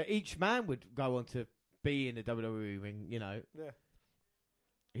 So, each man would go on to be in the WWE ring, you know. Yeah.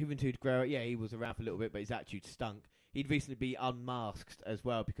 Juventud Guerrero, yeah, he was around for a little bit, but his attitude stunk. He'd recently be unmasked as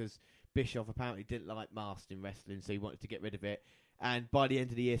well because Bischoff apparently didn't like masked in wrestling, so he wanted to get rid of it. And by the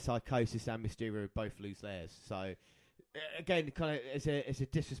end of the year, Psychosis and Mysterio both lose theirs. So, again, kind of it's a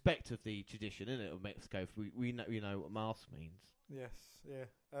disrespect of the tradition, isn't it, of Mexico? We know what mask means. Yes, yeah.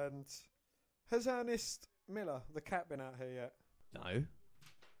 And has Ernest Miller, the cat, been out here yet? No.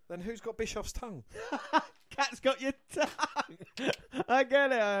 Then who's got Bischoff's tongue? Cat's got your tongue. I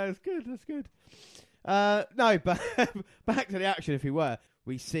get it. That's good. No, but back to the action, if you were.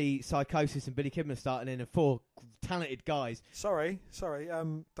 We see Psychosis and Billy Kidman starting in, and 4 talented guys. Sorry.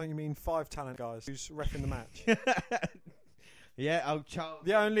 Don't you mean 5 talent guys? Who's reffing the match? Yeah, old Charles.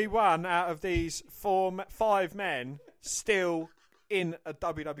 The only one out of these 5 men still in a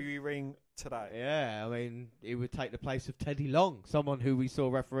WWE ring today. Yeah, I mean, he would take the place of Teddy Long, someone who we saw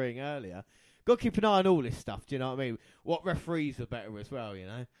refereeing earlier. Got to keep an eye on all this stuff, do you know what I mean? What referees are better as well, you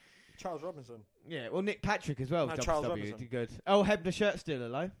know? Charles Robinson. Yeah, well, Nick Patrick as well. No, WCW, Charles Robinson. did good. Oh, Hebner shirt still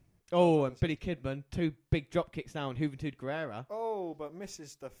hello. Oh, and Billy Kidman, 2 big drop kicks now on Juventud Guerrera. Oh, but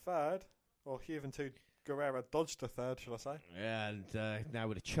misses the 3rd. Or Juventud Guerrera dodged the 3rd, shall I say. Yeah, and now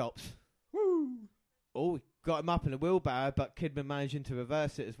with the chops. Woo! Oh, we got him up in a wheelbarrow, but Kidman managing to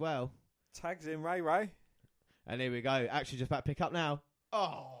reverse it as well. Tags in Ray. And here we go. Actually, just about to pick up now.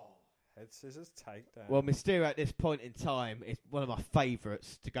 Oh! Head scissors takedown. Well, Mysterio at this point in time is one of my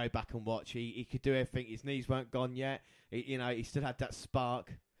favourites to go back and watch. He could do everything. His knees weren't gone yet. He still had that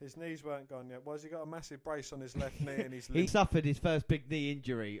spark. His knees weren't gone yet. Why has he got a massive brace on his left knee and his He suffered his first big knee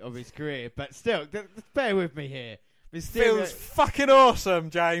injury of his career, but still, bear with me here. Mysterio feels fucking awesome,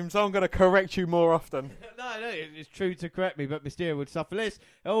 James. I'm going to correct you more often. No, it's true to correct me, but Mysterio would suffer this.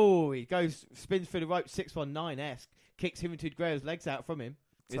 Oh, he spins through the rope, 619-esque, kicks Juventud Guerrero's legs out from him.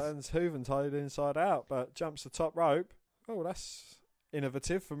 Turns Juventud inside out, but jumps the top rope. Oh, that's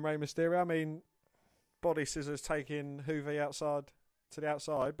innovative from Rey Mysterio. I mean, body scissors taking Juve outside to the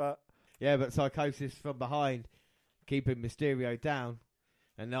outside, but... Yeah, but Psychosis from behind, keeping Mysterio down.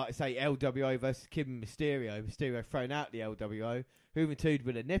 And like I say, LWO versus Kidman Mysterio. Mysterio thrown out the LWO. Juventud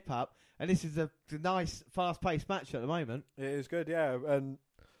with a nip up. And this is a nice, fast-paced match at the moment. It is good, yeah. And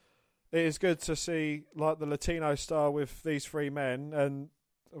it is good to see like the Latino style with these 3 men. And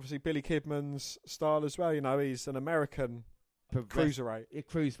obviously Billy Kidman's style as well. You know, he's an American cruiserweight.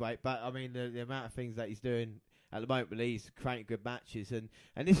 Cruiserweight, but I mean, the amount of things that he's doing at the moment, he's creating good matches, and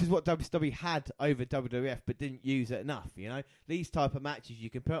this is what WWE had over WWF, but didn't use it enough. You know, these type of matches you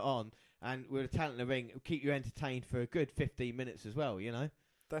can put on, and with a talent in the ring, it'll keep you entertained for a good 15 minutes as well. You know,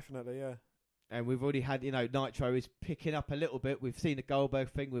 definitely, yeah. And we've already had, you know, Nitro is picking up a little bit. We've seen the Goldberg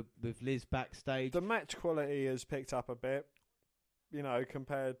thing with Liz backstage. The match quality has picked up a bit, you know,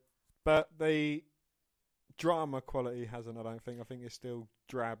 compared, but the drama quality hasn't, I don't think. I think it's still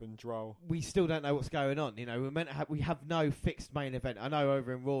drab and droll. We still don't know what's going on. You know, we're meant to we have no fixed main event. I know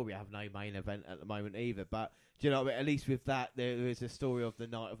over in Raw we have no main event at the moment either, but do you know, at least with that, there is a story of the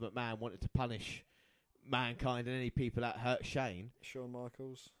Night of McMahon wanting to punish Mankind and any people that hurt Shane. Shawn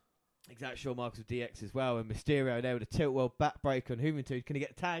Michaels. Exactly, Shawn Michaels with DX as well, and Mysterio there with a tilt world backbreaker on Juventud. Can he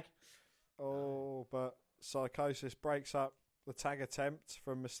get a tag? Oh, but Psychosis breaks up the tag attempt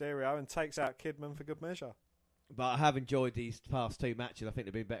from Mysterio and takes out Kidman for good measure. But I have enjoyed these past two matches. I think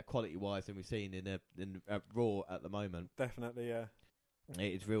they've been better quality-wise than we've seen in Raw at the moment. Definitely, yeah.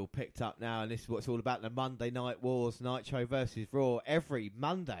 It's real picked up now, and this is what it's all about, the Monday Night Wars, Nitro versus Raw, every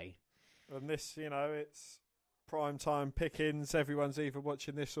Monday. And this, it's prime time pickings. Everyone's either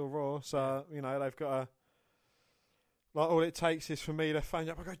watching this or Raw, so, they've got a... Like, all it takes is for me to phone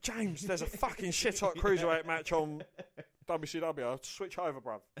you up. I go, James, there's a fucking shit-hot cruiserweight match on WCW. I'll switch over,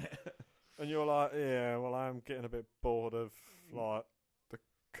 bruv. And you're like, yeah, well, I'm getting a bit bored of, like, the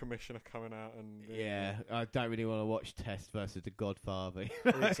commissioner coming out and... Yeah, I don't really want to watch Test versus The Godfather.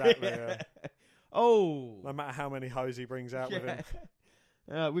 Exactly, yeah. Oh! No matter how many hoes he brings out with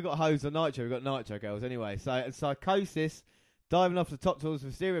him. We got hoes on Nitro. We got Nitro girls anyway. So Psychosis diving off the top towards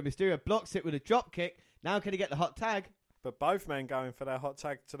Mysterio. Mysterio blocks it with a drop kick. Now can he get the hot tag? But both men going for their hot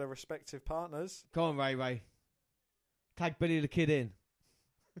tag to their respective partners. Come on, Ray. Tag Billy the Kid in.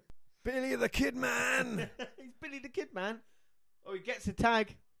 Billy the Kid Man! He's Billy the Kid Man. Oh, he gets a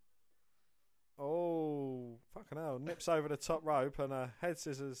tag. Oh, fucking hell. Nips over the top rope and a head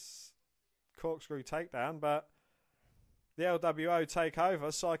scissors corkscrew takedown, but the LWO take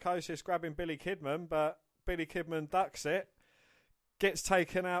over. Psychosis grabbing Billy Kidman, but Billy Kidman ducks it. Gets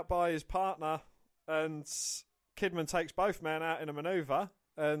taken out by his partner, and Kidman takes both men out in a manoeuvre,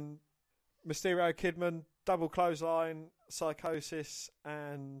 and Mysterio, Kidman, double clothesline, Psychosis,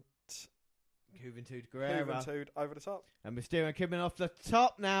 and Juventud Guerrero. Juventud over the top. And Mysterio and Kidman off the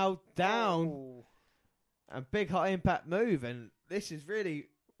top now, down. Oh. And big high impact move, and this is really,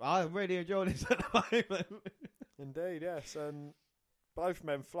 I'm really enjoying this at the moment. Indeed, yes, and both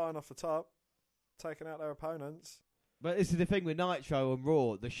men flying off the top, taking out their opponents. But this is the thing with Nitro and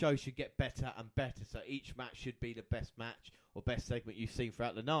Raw, the show should get better and better, so each match should be the best match or best segment you've seen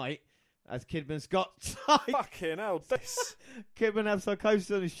throughout the night. As Kidman's got fucking hell, this Kidman has Psychosis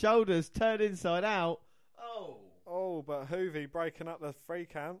on his shoulders, turned inside out. Oh, but Hoovy breaking up the 3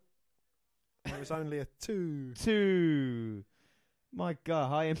 count. It was only a 2. 2. My God,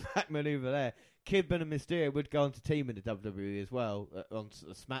 high impact maneuver there. Kidman and Mysterio would go on to team in the WWE as well, on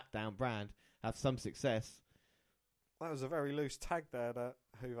the SmackDown brand, have some success. That was a very loose tag there that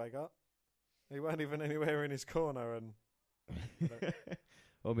Hoovy got. He weren't even anywhere in his corner, and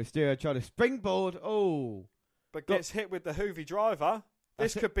well, Mysterio tried to springboard. But gets hit with the Hoovy driver.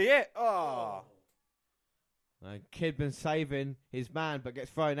 This could be it. And Kidman saving his man, but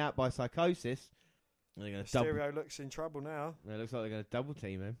gets thrown out by Psychosis. Mysterio looks in trouble now. It looks like they're going to double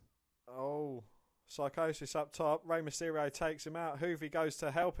team him. Oh, Psychosis up top. Rey Mysterio takes him out. Hoovy goes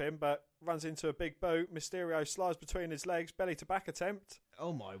to help him, but runs into a big boot. Mysterio slides between his legs. Belly to back attempt.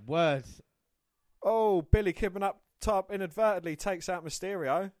 Oh, my word. Oh, Billy Kidman up top inadvertently takes out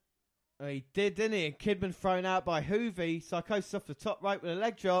Mysterio. He did, didn't he? And Kidman thrown out by Hoovy. Psychosis off the top rope with a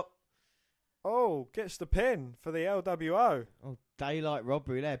leg drop. Oh, gets the pin for the LWO. Oh, daylight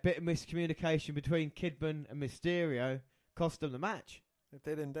robbery there. Bit of miscommunication between Kidman and Mysterio. Cost them the match. It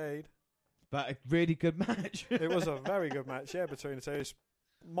did indeed. But a really good match. It was a very good match, yeah, between the two. It's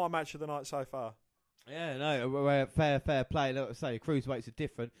my match of the night so far. Yeah, no, fair play. Like I say, cruiserweights are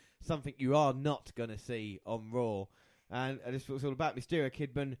different. Something you are not going to see on Raw. And this is what it's all about. Mysterio,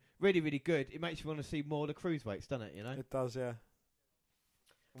 Kidman, really, really good. It makes you want to see more of the cruiserweights, doesn't it? It does, yeah.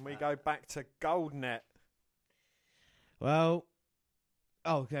 And we go back to Goldnet. Well,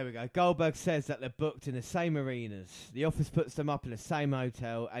 there we go. Goldberg says that they're booked in the same arenas. The office puts them up in the same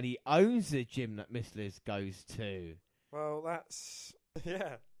hotel, and he owns the gym that Miss Liz goes to. Well, that's...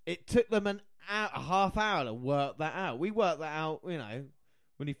 Yeah. It took them a half hour to work that out. We worked that out,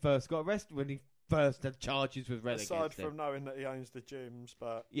 when he first got arrested, when he first had charges with Red Aside against from him. knowing that he owns the gyms,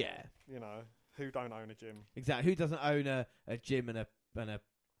 but... Yeah. Who don't own a gym? Exactly. Who doesn't own a gym and a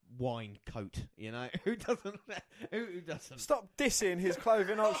wine coat, Who doesn't? Stop dissing his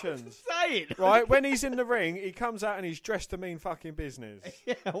clothing options. Say it. Right, when he's in the ring, he comes out and he's dressed to mean fucking business.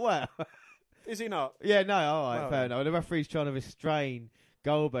 Yeah, well. Is he not? Yeah, no, all right, Well, fair enough. The referee's trying to restrain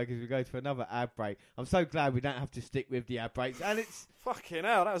Goldberg as we go to another ad break. I'm so glad we don't have to stick with the ad breaks. And it's... Fucking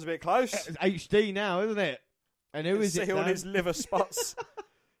hell, that was a bit close. It's HD now, isn't it? And who is it, see all Dan? his liver spots.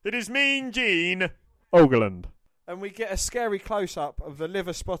 It is Mean Gene Okerlund. And we get a scary close-up of the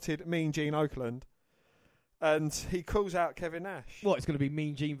liver-spotted Mean Gene Okerlund. And he calls out Kevin Nash. What, it's going to be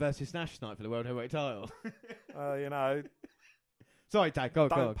Mean Gene versus Nash tonight for the World Heavyweight title? Sorry, Dad, go on.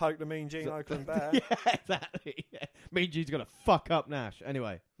 Don't poke the Mean Gene Okerlund bear. Yeah, exactly. Yeah. Mean Gene's going to fuck up Nash.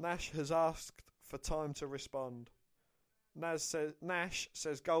 Anyway. Nash has asked for time to respond. Nash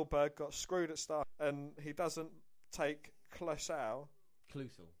says Goldberg got screwed at start, and he doesn't take Clouseau.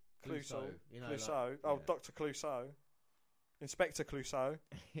 Dr. Clouseau, Inspector Clouseau,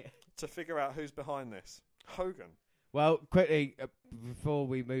 to figure out who's behind this. Hogan. Well, quickly, before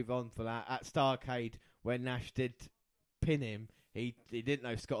we move on for that, at Starrcade, when Nash did pin him, he didn't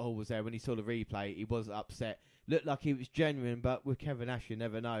know Scott Hall was there. When he saw the replay, he was upset. Looked like he was genuine, but with Kevin Nash, you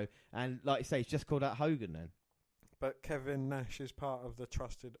never know. And like you say, he's just called out Hogan then. But Kevin Nash is part of the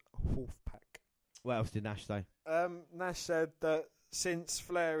trusted Wolf Pack. What else did Nash say? Nash said that since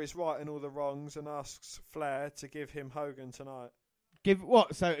Flair is righting all the wrongs and asks Flair to give him Hogan tonight. Give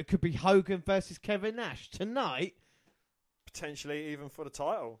what? So it could be Hogan versus Kevin Nash tonight? Potentially even for the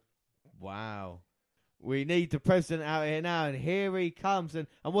title. Wow. We need the president out here now, and here he comes. And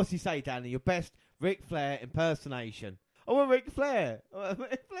what's he say, Danny? Your best Ric Flair impersonation. I want Ric Flair.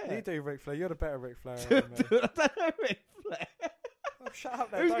 You do Ric Flair. You're the better Ric Flair. I don't know Ric Flair. Oh, shut up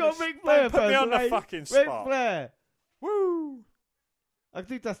there. Who's got Ric Flair? Don't put me on the fucking spot. Ric Flair. Woo. I can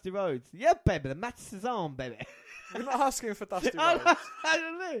do Dusty Rhodes. Yeah, baby. The match is on, baby. We're not asking for Dusty Rhodes. I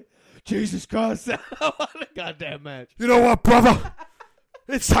don't know. Jesus Christ. What a goddamn match. You know what, brother?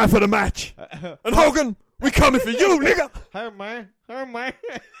 It's time for the match. And Hogan, we coming for you, nigga. Hey, man.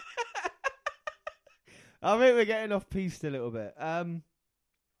 I think we're getting off piste a little bit.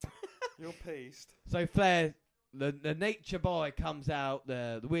 You're pissed. So Flair, the nature boy comes out,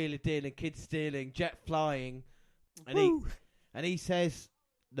 the wheeler dealing, kid stealing, jet flying, and he says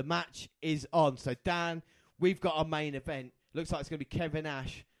the match is on. So Dan, we've got our main event. Looks like it's going to be Kevin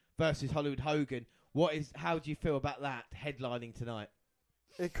Nash versus Hollywood Hogan. How do you feel about that headlining tonight?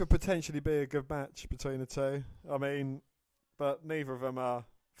 It could potentially be a good match between the two. I mean, but neither of them are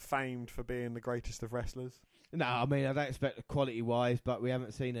famed for being the greatest of wrestlers. No, I mean, I don't expect the quality-wise, but we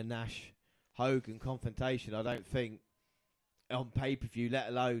haven't seen a Nash-Hogan confrontation, I don't think, on pay-per-view, let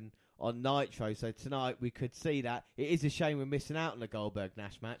alone on Nitro. So tonight we could see that. It is a shame we're missing out on the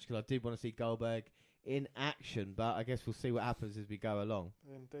Goldberg-Nash match, because I did want to see Goldberg in action, but I guess we'll see what happens as we go along.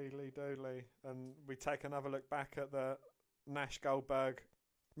 Indeedly, doodly. And we take another look back at the Nash-Goldberg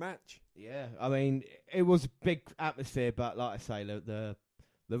match. Yeah, I mean, it was a big atmosphere, but like I say, the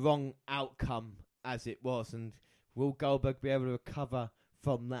wrong outcome as it was, and will Goldberg be able to recover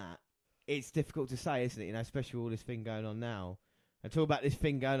from that? It's difficult to say, isn't it? You know, especially with all this thing going on now. And talk about this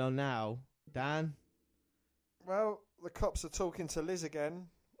thing going on now, Dan. Well, the cops are talking to Liz again,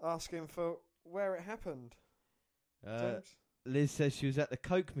 asking for where it happened. Liz says she was at the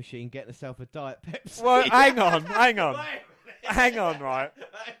Coke machine getting herself a Diet Pepsi. Well, hang on. Hang on, right?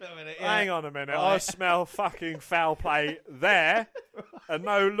 Hang on a minute. I smell fucking foul play there, and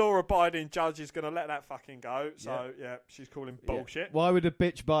no law-abiding judge is going to let that fucking go. So, yeah, she's calling bullshit. Why would a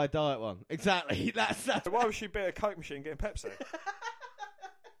bitch buy a diet one? Exactly. That's why was she at a Coke machine getting Pepsi?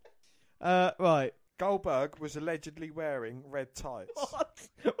 Right. Goldberg was allegedly wearing red tights.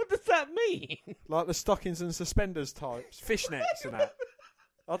 What does that mean? Like the stockings and suspenders types, fishnets and that.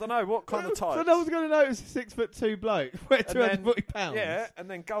 I don't know, what kind of tights? So no one's going to notice a 6'2" bloke weigh 240 pounds. Yeah, and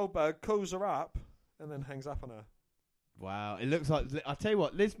then Goldberg calls her up and then hangs up on her. Wow, it looks like... I'll tell you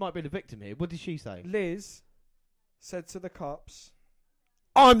what, Liz might be the victim here. What did she say? Liz said to the cops,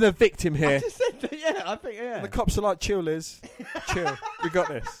 I'm the victim here. I just said that, yeah, I think, yeah. And the cops are like, chill, Liz. Chill. We got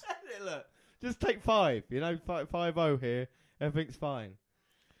this. Look, just take 5, 5-0 here. Everything's fine.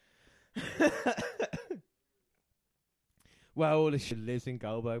 Well, all this shit, Liz and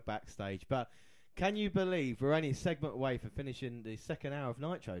Goldberg backstage. But can you believe we're only a segment away from finishing the second hour of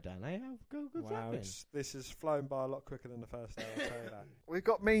Nitro, Dan? Hey, how good's that been? This has flown by a lot quicker than the first hour, I'll tell you that. We've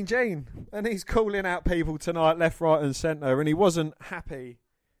got Mean Gene, and he's calling out people tonight, left, right and centre, and he wasn't happy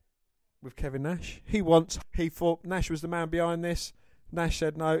with Kevin Nash. He thought Nash was the man behind this. Nash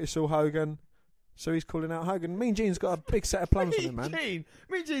said, no, it's all Hogan. So he's calling out Hogan. Mean Gene's got a big set of plans for him, man. Mean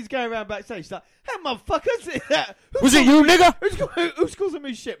Gene's going around backstage. He's like, hey, motherfuckers. Was it you, nigga? Who's causing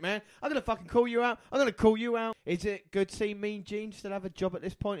me shit, man? I'm going to fucking call you out. I'm going to call you out. Is it good seeing Mean Gene still have a job at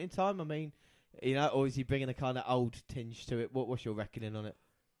this point in time? I mean, you know, or is he bringing a kind of old tinge to it? What's your reckoning on it?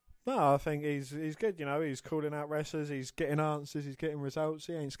 No, I think he's good, you know. He's calling out wrestlers. He's getting answers. He's getting results.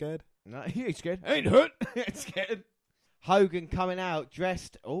 He ain't scared. No, he ain't scared. Ain't hurt. Ain't scared. Hogan coming out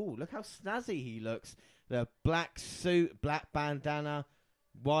dressed. Oh, look how snazzy he looks. The black suit, black bandana,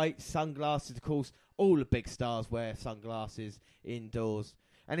 white sunglasses. Of course, all the big stars wear sunglasses indoors.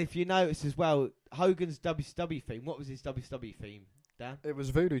 And if you notice as well, Hogan's WCW theme. What was his WCW theme, Dan? It was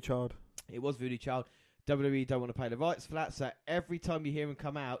Voodoo Child. It was Voodoo Child. WWE don't want to pay the rights for that. So every time you hear him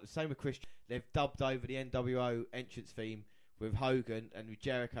come out, the same with Christian, they've dubbed over the NWO entrance theme with Hogan, and with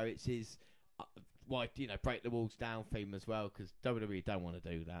Jericho, it's his break the walls down theme as well, because WWE don't want to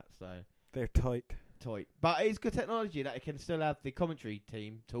do that. So they're tight. But it's good technology that it can still have the commentary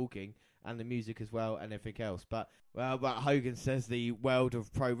team talking and the music as well and everything else. But Hogan says the world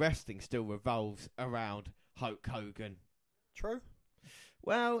of pro wrestling still revolves around Hulk Hogan. True.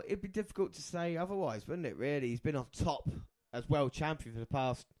 Well, it'd be difficult to say otherwise, wouldn't it, really? He's been on top as world champion for the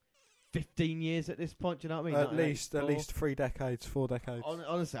past 15 years at this point, do you know what I mean? At least 4 decades.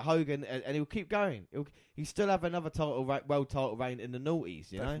 Honestly, Hogan, and he'll keep going. He'll still have another world title reign in the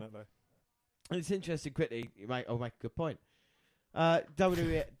noughties, you know? Definitely. And it's interesting, quickly, I'll make a good point.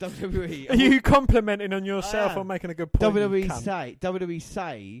 WWE. Are you complimenting on yourself or making a good point? WWE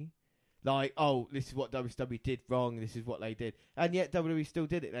say, like, oh, this is what WCW did wrong, this is what they did. And yet WWE still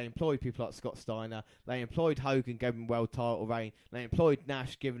did it. They employed people like Scott Steiner. They employed Hogan, gave him world title reign. They employed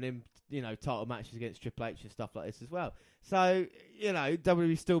Nash, giving him, title matches against Triple H and stuff like this as well. So,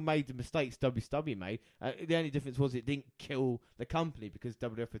 WWE still made the mistakes WCW made. The only difference was it didn't kill the company because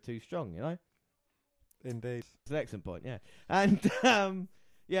WWF were too strong, Indeed. It's an excellent point, yeah. And,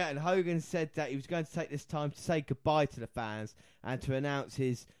 and Hogan said that he was going to take this time to say goodbye to the fans and to announce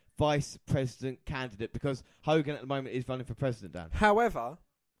his vice president candidate, because Hogan at the moment is running for president, Dan. However,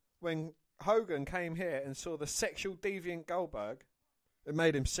 when Hogan came here and saw the sexual deviant Goldberg, it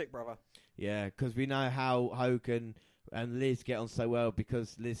made him sick, brother. Yeah, because we know how Hogan and Liz get on so well,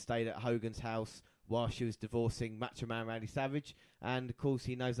 because Liz stayed at Hogan's house while she was divorcing Macho Man Randy Savage, and of course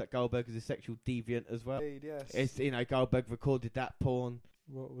he knows that Goldberg is a sexual deviant as well. Indeed, yes. It's, Goldberg recorded that porn.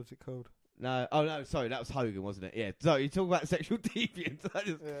 What was it called? No, sorry, that was Hogan, wasn't it? Yeah, so you talk about sexual deviance.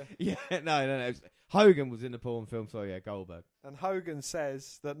 No. Hogan was in the porn film, so yeah, Goldberg. And Hogan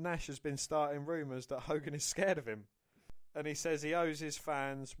says that Nash has been starting rumours that Hogan is scared of him. And he says he owes his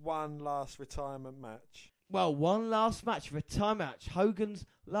fans one last retirement match. Well, one last match, retirement match. Hogan's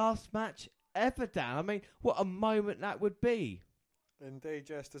last match ever, Dan. I mean, what a moment that would be. Indeed,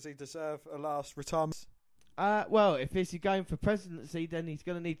 yes. Does he deserve a last retirement? Well, if he's going for presidency, then he's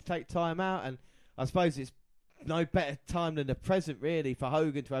going to need to take time out, and I suppose it's no better time than the present, really, for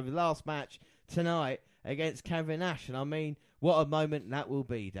Hogan to have his last match tonight against Kevin Nash. And I mean, what a moment that will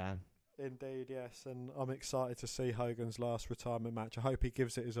be, Dan. Indeed, yes, and I'm excited to see Hogan's last retirement match. I hope he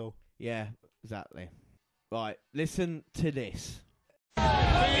gives it his all. Yeah, exactly. Right, listen to this.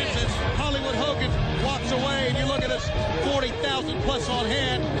 Fans as Hollywood Hogan walks away, and you look at us, 40,000 plus on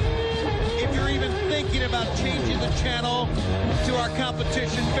hand. If you're even thinking about changing the channel to our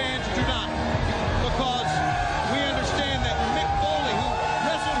competition, fans, do not. Because we understand that Mick Foley, who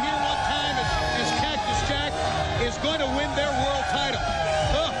wrestled here one time as Cactus Jack, is going to win their world title.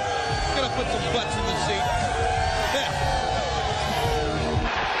 Going to put some butts in the seat. Yeah.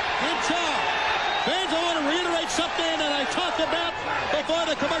 And Charles, fans, I want to reiterate something that I talked about before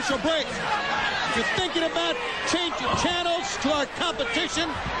the commercial break. If you're thinking about changing channels to our competition,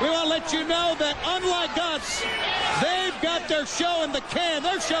 we want to let you know that unlike us, they've got their show in the can.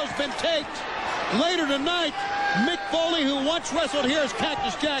 Their show's been taped. Later tonight, Mick Foley, who once wrestled here as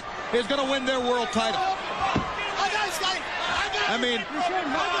Cactus Jack, is going to win their world title. I mean,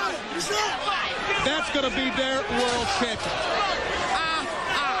 that's going to be their world champion.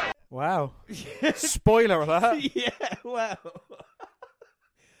 Wow. Spoiler alert. Yeah, well,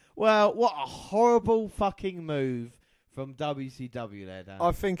 what a horrible fucking move from WCW there, Dan.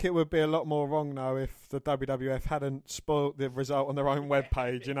 I think it would be a lot more wrong, though, if the WWF hadn't spoiled the result on their own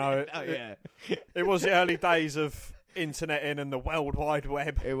webpage. It was the early days of interneting and the World Wide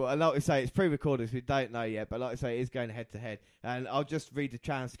Web. Like I say, it's pre-recorded, so we don't know yet, but like I say, it is going head-to-head. And I'll just read the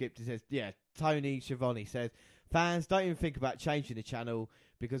transcript. It says, Tony Schiavone says, fans, don't even think about changing the channel,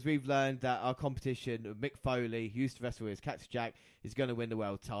 because we've learned that our competition, Mick Foley, who used to wrestle with Cactus Jack, is going to win the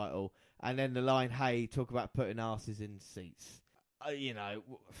world title. And then the line, hey, talk about putting asses in seats.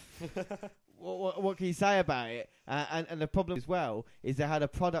 What can you say about it? And the problem as well is they had a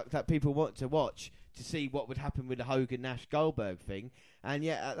product that people want to watch to see what would happen with the Hogan Nash Goldberg thing. And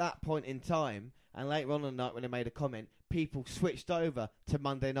yet at that point in time, and later on in the night when they made a comment, people switched over to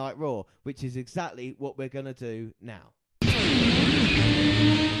Monday Night Raw, which is exactly what we're going to do now.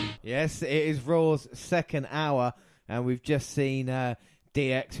 Yes, it is Raw's second hour, and we've just seen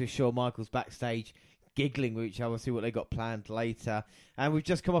DX with Shawn Michaels backstage giggling with each other, see what they got planned later. And we've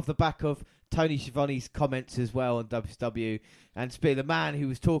just come off the back of Tony Schiavone's comments as well on WCW, and Spear, the man who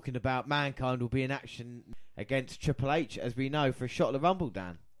was talking about Mankind will be in action against Triple H, as we know, for a shot of the Rumble,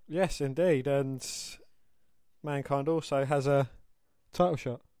 Dan. Yes, indeed, and Mankind also has a title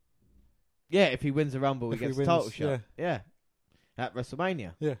shot. Yeah, if he wins the Rumble, he gets a title shot. Yeah. At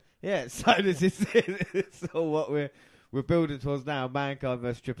WrestleMania. Yeah. So this is all what we're building towards now. Mankind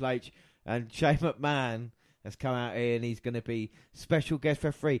versus Triple H. And Shane McMahon has come out here and he's going to be special guest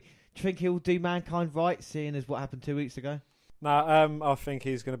referee. Do you think he'll do Mankind right, seeing as what happened 2 weeks ago? No, I think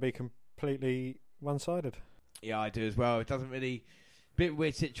he's going to be completely one-sided. Yeah, I do as well. It doesn't really... Bit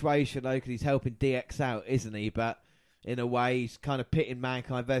weird situation, though, because he's helping DX out, isn't he? But in a way, he's kind of pitting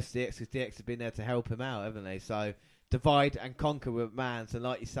Mankind versus DX, because DX have been there to help him out, haven't they? So, divide and conquer with McMahon. So,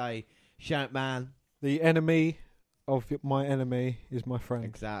 like you say, Shane McMahon... The enemy of my enemy is my friend.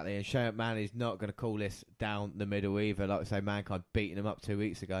 Exactly, and Shane McMahon is not going to call this down the middle either. Like I say, Mankind beating him up 2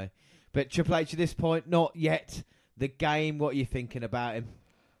 weeks ago. But Triple H at this point, not yet the game. What are you thinking about him?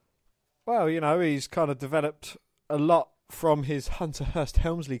 Well, he's kind of developed a lot from his Hunter Hearst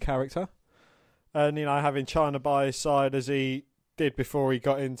Helmsley character. And, having China by his side as he did before he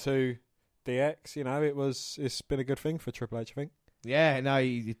got into DX, it's been a good thing for Triple H, I think. Yeah, no,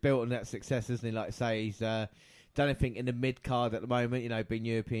 he's built on that success, isn't he? Like I say, he's done anything in the mid-card at the moment, being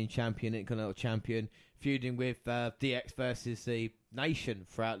European champion, Intercontinental champion, feuding with DX versus the Nation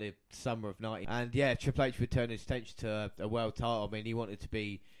throughout the summer of 90. And, yeah, Triple H would turn his attention to a world title. I mean, he wanted to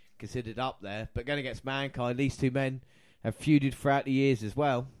be considered up there. But going against Mankind, these two men have feuded throughout the years as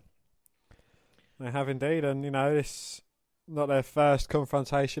well. They have indeed, and, this not their first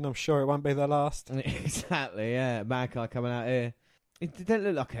confrontation. I'm sure it won't be their last. Exactly, yeah. Mankind coming out here. He doesn't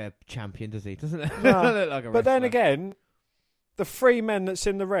look like a champion, does he? Doesn't it? No. Look like a wrestler. But then again, the three men that's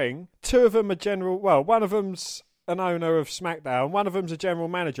in the ring, two of them are one of them's an owner of SmackDown, one of them's a general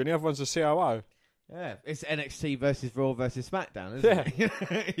manager, and the other one's a COO. Yeah, it's NXT versus Raw versus SmackDown, isn't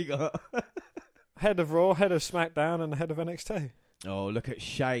it? You got head of Raw, head of SmackDown, and the head of NXT. Oh, look at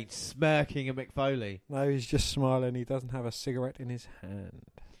Shane smirking at Mick Foley. No, he's just smiling. He doesn't have a cigarette in his hand.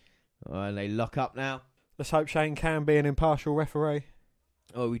 Oh, and they lock up now. Let's hope Shane can be an impartial referee.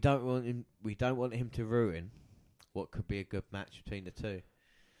 Oh, we don't want him. We don't want him to ruin what could be a good match between the two.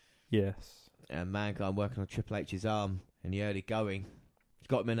 Yes. And Mankind working on Triple H's arm in the early going. He's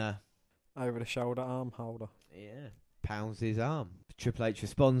got him in a over the shoulder arm holder. Yeah, pounds his arm. Triple H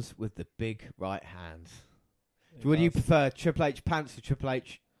responds with the big right hand. What do you prefer, Triple H pants or Triple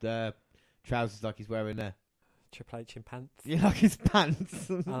H trousers like he's wearing there? Triple H in pants. You like his pants?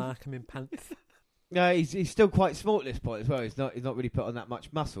 I like him in pants. No, he's still quite small at this point as well. He's not really put on that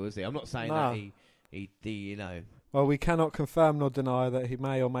much muscle, is he? I'm not saying that he Well, we cannot confirm nor deny that he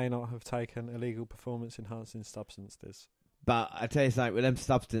may or may not have taken illegal performance-enhancing substances. But I tell you something, with them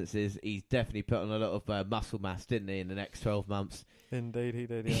substances, he's definitely put on a lot of muscle mass, didn't he, in the next 12 months? Indeed, he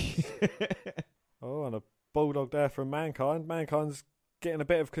did, yes. Oh, and a bulldog there from Mankind. Mankind's getting a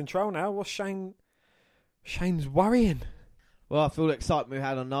bit of control now. What's Shane's worrying. Well, after all the excitement we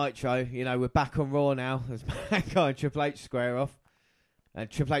had on Nitro, we're back on Raw now as Mankind Triple H square off. And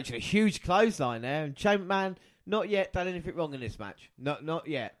Triple H had a huge clothesline there. And Shane McMahon, not yet done anything wrong in this match. Not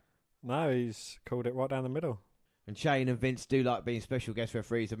yet. No, he's called it right down the middle. And Shane and Vince do like being special guest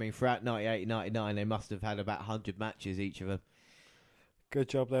referees. I mean, throughout 98 and 99, they must have had about 100 matches, each of them. Good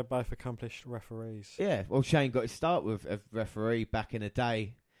job, they're both accomplished referees. Yeah, well, Shane got his start with a referee back in the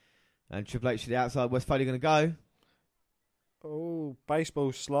day. And Triple H to the outside. Where's Foley going to go? Oh,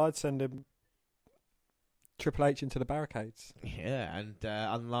 baseball slide, sending Triple H into the barricades. Yeah, and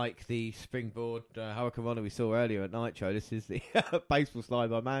unlike the springboard Hurricane we saw earlier at Nitro, this is the baseball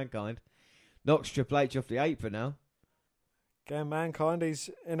slide by Mankind. Knocks Triple H off the apron now. Again, Mankind, he's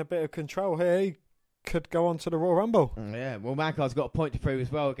in a bit of control here. He could go on to the Royal Rumble. Yeah, well, Mankind's got a point to prove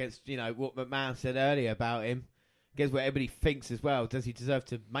as well against, what McMahon said earlier about him. Against what everybody thinks as well. Does he deserve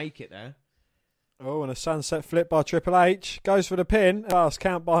to make it there? Oh, and a sunset flip by Triple H. Goes for the pin. Last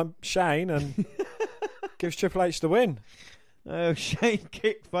count by Shane and gives Triple H the win. Oh, Shane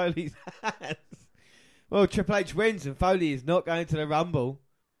kicked Foley's hands. Well, Triple H wins and Foley is not going to the Rumble.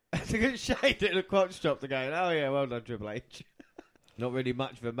 It's a good Shane did a crotch chop to go. Oh, yeah, well done, Triple H. Not really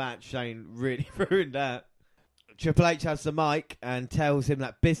much of a match. Shane really ruined that. Triple H has the mic and tells him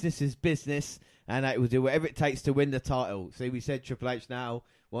that business is business and that he will do whatever it takes to win the title. See, we said Triple H now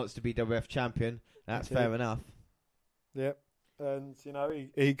wants to be WWF champion. That's fair enough. Yep. And,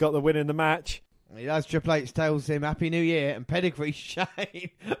 he got the win in the match. He does. Triple H tells him Happy New Year and pedigree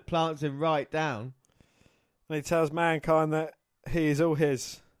Shane plants him right down. And he tells Mankind that he is all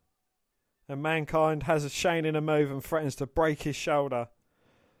his. And Mankind has a Shane in a move and threatens to break his shoulder.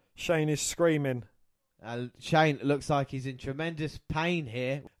 Shane is screaming. Shane looks like he's in tremendous pain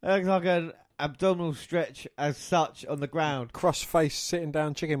here. It looks like an abdominal stretch as such on the ground. Cross-face sitting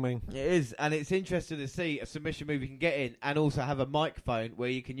down chicken wing. It is, and it's interesting to see a submission move you can get in and also have a microphone where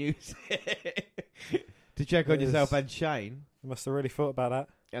you can use it to check on yourself and Shane. You must have really thought about that.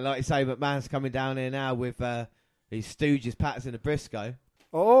 And like you say, McMahon's coming down here now with his stooges Patterson and Briscoe.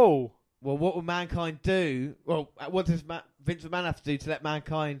 Oh! Well, what will Mankind do? Well, what does Vince McMahon have to do to let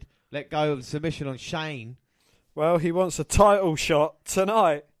Mankind let go of the submission on Shane? Well, he wants a title shot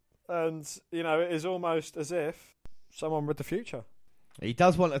tonight. And, you know, it is almost as if someone with the future. He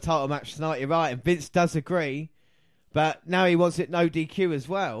does want a title match tonight, you're right, and Vince does agree. But now he wants it no DQ as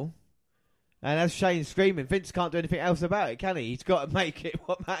well. And as Shane's screaming, Vince can't do anything else about it, can he? He's got to make it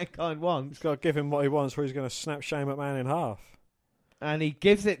what Mankind wants. He's got to give him what he wants, or he's going to snap Shane McMahon in half. And he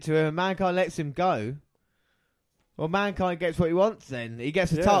gives it to him, and Mankind lets him go. Well, Mankind gets what he wants then. He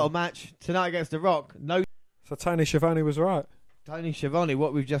gets a title match tonight against The Rock. No. So Tony Schiavone was right. Tony Schiavone,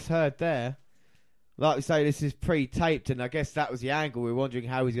 what we've just heard there. Like we say, this is pre-taped, and I guess that was the angle. We were wondering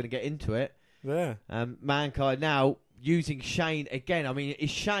how he's going to get into it. Yeah. Mankind now using Shane again. I mean, is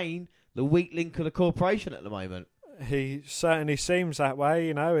Shane the weak link of the corporation at the moment? He certainly seems that way.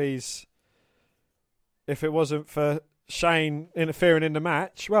 You know, if it wasn't for Shane interfering in the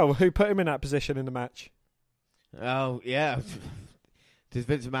match, well, who put him in that position in the match? Oh, yeah. Does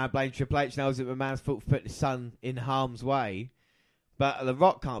Vince McMahon blame Triple H now? Is it McMahon's fault for putting his son in harm's way? But The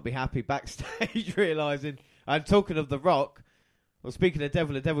Rock can't be happy backstage, realising. And talking of The Rock, well, speaking of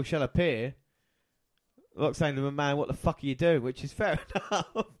the devil shall appear. Rock saying to McMahon, what the fuck are you doing? Which is fair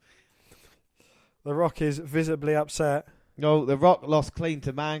enough. The Rock is visibly upset. No, The Rock lost clean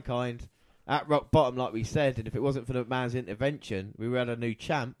to Mankind at rock bottom, like we said. And if it wasn't for the McMahon's intervention, we would have had a new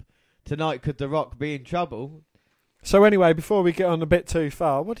champ. Tonight, could The Rock be in trouble? So anyway, before we get on a bit too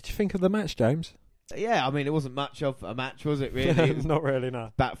far, what did you think of the match, James? Yeah, I mean, it wasn't much of a match, was it, really? It was not really, no.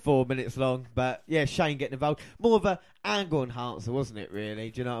 About 4 minutes long. But, yeah, Shane getting involved. More of a angle enhancer, wasn't it, really?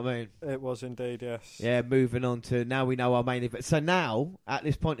 Do you know what I mean? It was indeed, yes. Yeah, moving on to now we know our main event. So now, at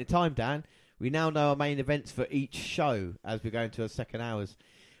this point in time, Dan, we now know our main events for each show as we go into our second hours.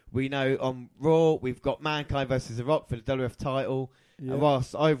 We know on Raw, we've got Mankind versus The Rock for the WWF title. Yeah. And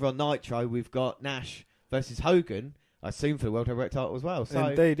whilst over on Nitro, we've got Nash versus Hogan, I assume for the World Heavyweight title as well. So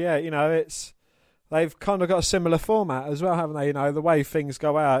indeed, yeah. You know, they've kind of got a similar format as well, haven't they? You know, the way things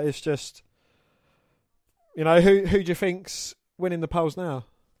go out, it's just, you know, who do you think's winning the polls now?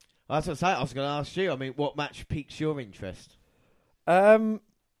 That's what I'm saying. I was going to ask you. I mean, what match piques your interest?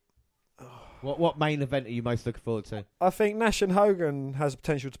 What main event are you most looking forward to? I think Nash and Hogan has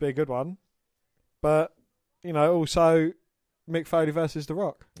potential to be a good one, but you know, also Mick Foley versus The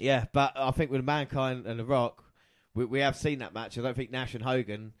Rock. Yeah, but I think with Mankind and The Rock, we have seen that match. I don't think Nash and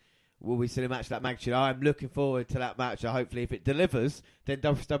Hogan will we see a match that magnitude. I'm looking forward to that match. Hopefully, if it delivers, then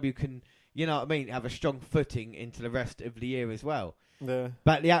WCW can, you know what I mean, have a strong footing into the rest of the year as well. Yeah.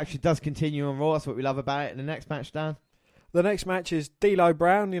 But the action does continue on Raw. That's what we love about it. And the next match, Dan? The next match is D'Lo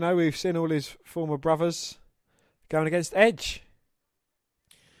Brown. You know, we've seen all his former brothers going against Edge.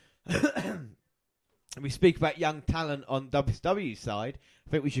 And we speak about young talent on WCW side.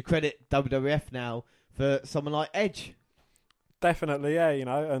 I think we should credit WWF now for someone like Edge. Definitely, yeah, you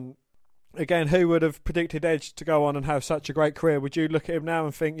know. And again, who would have predicted Edge to go on and have such a great career? Would you look at him now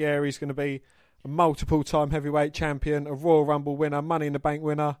and think, yeah, he's going to be a multiple-time heavyweight champion, a Royal Rumble winner, Money in the Bank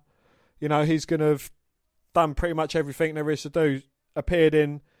winner? You know, he's going to have done pretty much everything there is to do. Appeared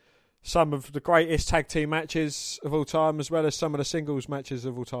in some of the greatest tag team matches of all time, as well as some of the singles matches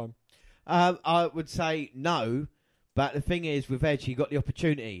of all time. I would say no, but the thing is, with Edge, he got the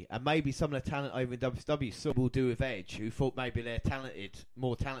opportunity, and maybe some of the talent over in WCW will do with Edge, who thought maybe they're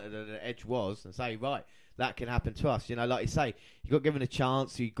more talented than Edge was, and say, right, that can happen to us. You know, like you say, you got given a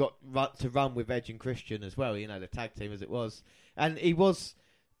chance, you got to run with Edge and Christian as well, you know, the tag team as it was. And he was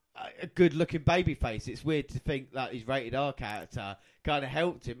a good-looking babyface. It's weird to think that his rated R character kind of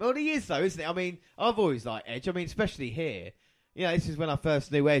helped him. Well, he is, though, isn't it? I mean, I've always liked Edge. I mean, especially here. You know, this is when I first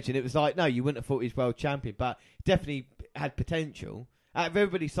knew Edge, and it was like, no, you wouldn't have thought he was world champion, but definitely had potential. Out of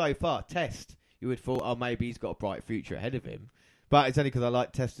everybody so far, Test, you would have thought, oh, maybe he's got a bright future ahead of him. But it's only because I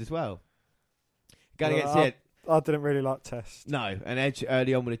like Test as well. Going against it. I didn't really like Test. No, and Edge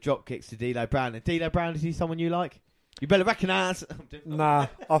early on with the drop kicks to D'Lo Brown. And D'Lo Brown, is he someone you like? You better recognise. Nah,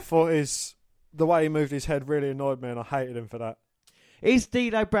 I thought the way he moved his head really annoyed me, and I hated him for that. Is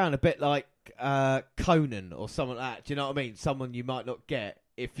D'Lo Brown a bit like Conan or someone like that? Do you know what I mean? Someone you might not get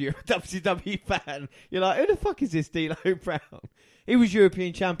if you're a WCW fan. You're like, who the fuck is this D'Lo Brown? He was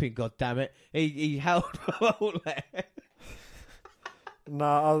European champion, god damn it. He held all there.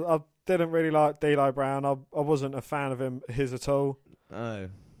 No, I didn't really like D'Lo Brown. I wasn't a fan of his at all. Oh.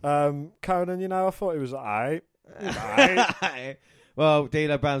 Conan, you know, I thought he was alright. Well,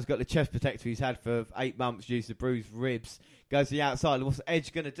 D'Lo Brown's got the chest protector he's had for 8 months due to bruised ribs. Goes to the outside. What's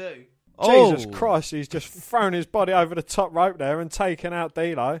Edge going to do? Jesus Christ, he's just thrown his body over the top rope there and taken out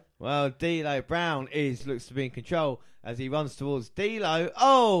D'Lo. Well, D'Lo Brown looks to be in control as he runs towards D'Lo.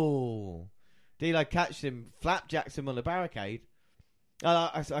 Oh! D'Lo catches him, flapjacks him on the barricade.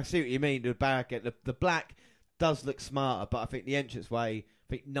 I see what you mean, the barricade. The black does look smarter, but I think the entranceway, I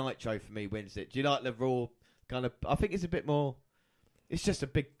think Nitro for me wins it. Do you like the Raw kind of... I think it's a bit more... It's just a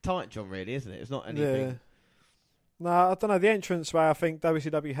big Titantron, really, isn't it? It's not anything... Yeah. No, I don't know. The entranceway, I think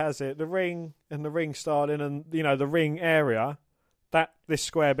WCW has it. The ring and the ring styling and, the ring area, this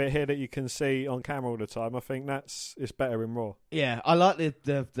square bit here that you can see on camera all the time, I think it's better in Raw. Yeah, I like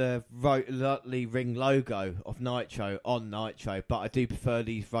the ring logo of Nitro on Nitro, but I do prefer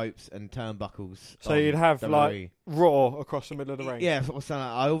these ropes and turnbuckles. So you'd have WWE. like Raw across the middle of the ring. Yeah,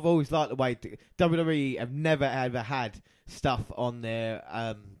 I've always liked the way WWE have never ever had stuff on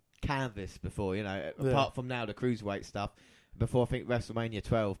their canvas before, apart from now the cruiserweight stuff before I think WrestleMania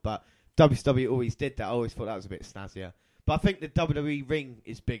 12, but WWE always did that. I always thought that was a bit snazzier. But I think the WWE ring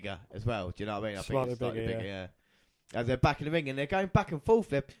is bigger as well. Do you know what I mean? I think it's slightly bigger, yeah. As they're back in the ring and they're going back and forth,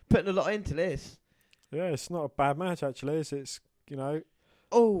 they're putting a lot into this. Yeah, it's not a bad match actually. It's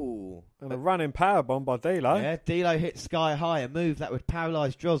Oh, and a running powerbomb by D'Lo. Yeah, D'Lo hit sky high, a move that would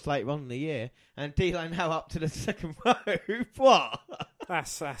paralyse Droz later on in the year, and D'Lo now up to the second rope. What?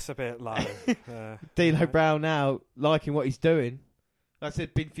 That's a bit low. D'Lo Brown now liking what he's doing. Like I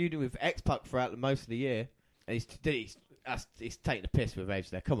said, been feuding with X-Pac throughout most of the year, and he's taking the piss with Edge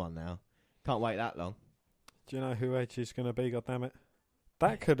there. Come on now, can't wait that long. Do you know who Edge is going to be? Goddammit,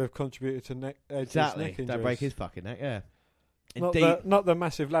 that could have contributed to Edge's neck injuries. Don't break his fucking neck. Yeah. Not the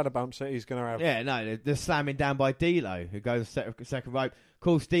massive ladder bumps that he's going to have. Yeah, no, they're slamming down by D'Lo, who goes second rope. Of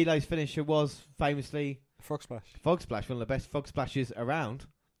course, D'Lo's finisher was famously Frog Splash. Frog Splash, one of the best Frog Splashes around.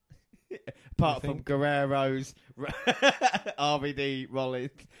 Apart from Guerrero's, RVD,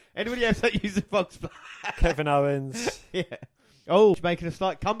 Rollins. Anybody else that uses Frog Splash? Kevin Owens. Yeah. Oh, he's making a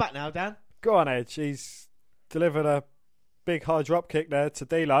slight comeback now, Dan. Go on, Edge. He's delivered a big high drop kick there to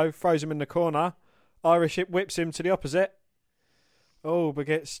D'Lo, throws him in the corner. Irish Whip whips him to the opposite. Oh, but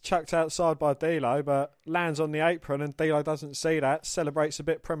gets chucked outside by D'Lo, but lands on the apron, and D'Lo doesn't see that, celebrates a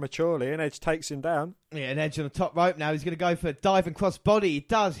bit prematurely, and Edge takes him down. Yeah, and Edge on the top rope now. He's going to go for a diving cross body. He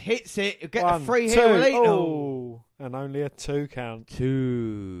does, hits it. He'll get the free heel elite. Oh, and only a 2 count.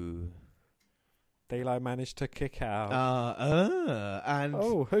 2. D'Lo managed to kick out. And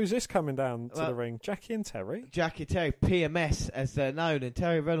who's this coming down to the ring? Jackie and Terry? Jackie and Terry, PMS as they're known, and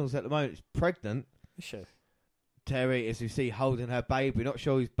Terry Reynolds at the moment is pregnant. Is she? Terry, as we see, holding her baby. We're not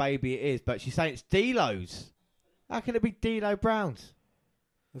sure whose baby it is, but she's saying it's D'Lo's. How can it be D'Lo Brown's?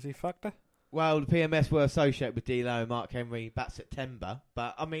 Has he fucked her? Well, the PMS were associated with D'Lo and Mark Henry back September,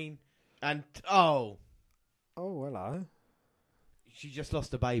 but I mean, and oh, hello. She just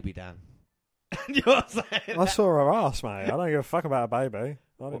lost a baby, Dan. You know what I'm saying? I saw her ass, mate. I don't give a fuck about a baby.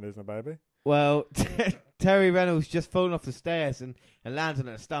 I didn't lose my baby. Well, Terry Reynolds just fallen off the stairs and landed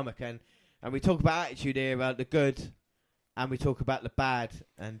on her stomach, and we talk about attitude here, about the good, and we talk about the bad,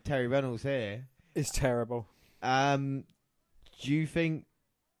 and Terry Reynolds here is terrible. Do you think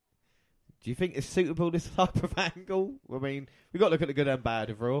it's suitable, this type of angle? I mean, we've got to look at the good and bad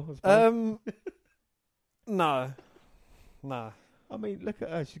of Raw. No. I mean, look at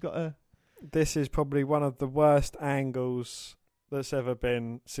her. She's got a... This is probably one of the worst angles that's ever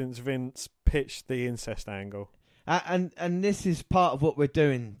been since Vince pitched the incest angle. And this is part of what we're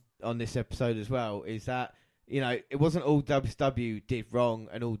doing on this episode as well, is that, it wasn't all WCW did wrong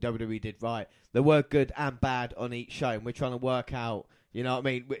and all WWE did right. There were good and bad on each show, and we're trying to work out, you know what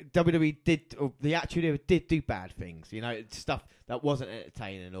I mean? WWE did, or the Attitude Era did do bad things, stuff that wasn't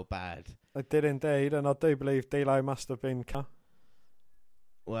entertaining or bad. It did indeed, and I do believe D'Lo must have been...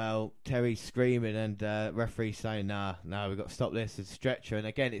 Well, Terry's screaming and referee saying, nah, we've got to stop this. It's a stretcher. And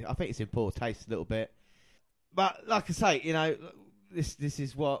again, I think it's in poor taste a little bit. But like I say, this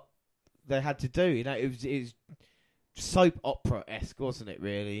is what they had to do. It was soap opera-esque, wasn't it,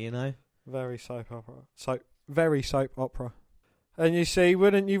 really, Very soap opera. Very soap opera. And you see,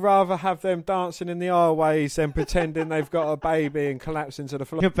 wouldn't you rather have them dancing in the aisleways than pretending they've got a baby and collapse into the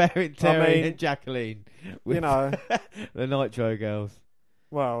floor? Comparing Terry and Jacqueline with the Nitro girls.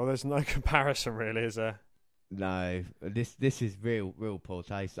 Well, there's no comparison, really, is there? No, this is real poor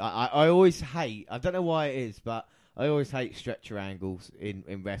taste. I always hate. I don't know why it is, but I always hate stretcher angles in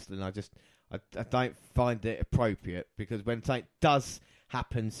wrestling. I don't find it appropriate, because when something does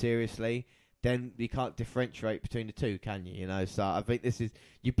happen seriously, then you can't differentiate between the two, can you? So I think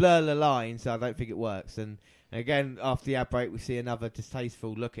you blur the line, so I don't think it works. And again, after the ad break, we see another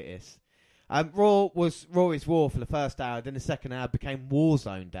distasteful look at this. Raw is War for the first hour, then the second hour became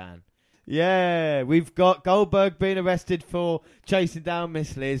Warzone, Dan. Yeah, we've got Goldberg being arrested for chasing down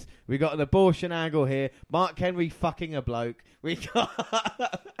Miss Liz. We got an abortion angle here. Mark Henry fucking a bloke. We got.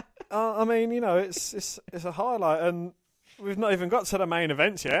 I mean, it's a highlight, and we've not even got to the main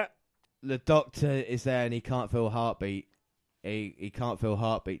events yet. The doctor is there, and he can't feel a heartbeat. He can't feel a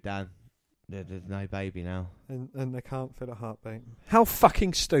heartbeat, Dan. There's no baby now. And they can't feel a heartbeat. How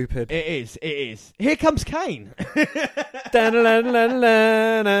fucking stupid. It is. Here comes Kane.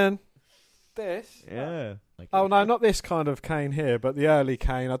 This? Yeah. Oh, no, not this kind of Kane here, but the early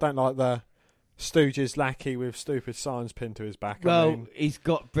Kane. I don't like the Stooges lackey with stupid signs pinned to his back. Well, he's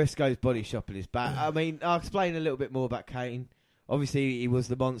got Briscoe's body shop in his back. I mean, I'll explain a little bit more about Kane. Obviously, he was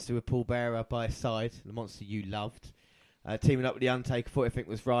the monster with Paul Bearer by his side, the monster you loved. Teaming up with The Undertaker, thought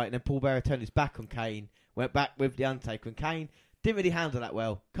everything was right, and then Paul Bearer turned his back on Kane, went back with The Undertaker, and Kane didn't really handle that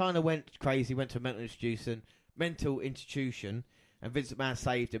well. Kind of went crazy, went to a mental institution, and Vince McMahon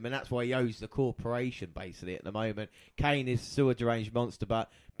saved him, and that's why he owes the corporation, basically, at the moment. Kane is still a deranged monster,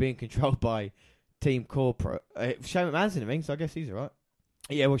 but being controlled by Team Corporate. Shane McMahon's in the ring, so I guess he's all right.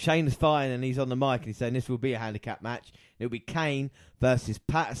 Yeah, well, Shane is fine, and he's on the mic, and he's saying this will be a handicap match. It'll be Kane versus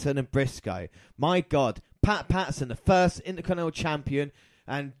Patterson and Briscoe. My God, Pat Patterson, the first Intercontinental Champion,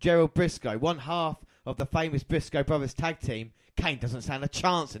 and Gerald Briscoe, one half of the famous Briscoe Brothers tag team. Kane doesn't stand a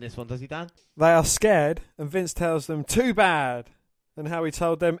chance in this one, does he, Dan? They are scared, and Vince tells them, too bad. And how he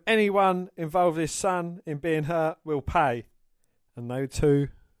told them, anyone involved with his son in being hurt will pay. And no two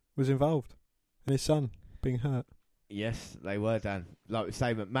was involved in his son being hurt. Yes, they were, Dan. Like we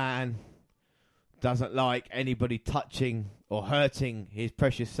say, McMahon doesn't like anybody touching or hurting his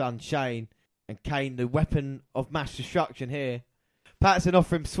precious son, Shane. And Kane, the weapon of mass destruction here. Patterson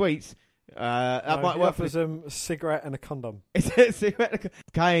offer him sweets. That might work for him. A cigarette and a condom. Is it a cigarette?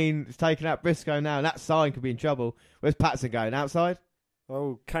 Kane is taking out Briscoe now, and that sign could be in trouble. Where's Patterson going? Outside?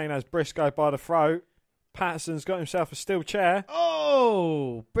 Oh, Kane has Briscoe by the throat. Patterson's got himself a steel chair.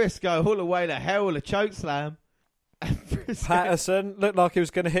 Oh, Briscoe all the way to hell with a choke slam. Patterson looked like he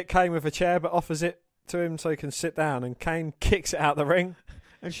was going to hit Kane with a chair, but offers it to him so he can sit down, and Kane kicks it out the ring.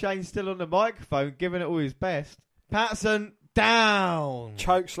 And Shane's still on the microphone, giving it all his best. Patterson down.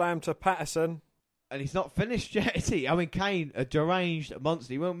 Choke slam to Patterson. And he's not finished yet, is he? I mean, Kane, a deranged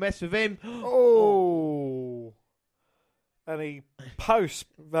monster. You won't mess with him. Oh. And he posts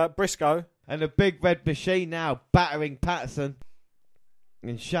Briscoe. And a big red machine now battering Patterson.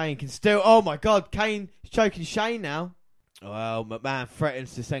 And Shane can still... Oh, my God. Kane is choking Shane now. Well, McMahon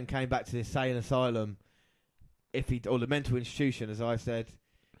threatens to send Kane back to the insane asylum. Or the mental institution, as I said.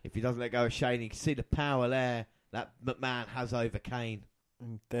 If he doesn't let go of Shane, you can see the power there that McMahon has over Kane.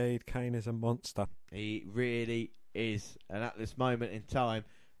 Indeed, Kane is a monster. He really is. And at this moment in time,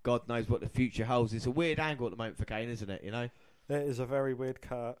 God knows what the future holds. It's a weird angle at the moment for Kane, isn't it? You know, it is a very weird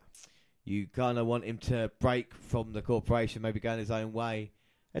cut. You kind of want him to break from the corporation, maybe go in his own way.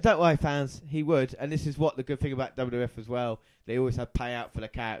 And don't worry, fans, he would. And this is what the good thing about WWF as well. They always have payout for the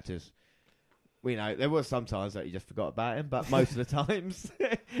characters. We know there were some times that you just forgot about him, but most of the times,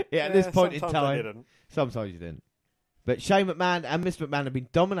 at this point in time, sometimes you didn't. But Shane McMahon and Miss McMahon have been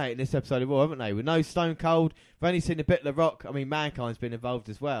dominating this episode of Raw, haven't they? With no Stone Cold, we've only seen a bit of The Rock. I mean, Mankind's been involved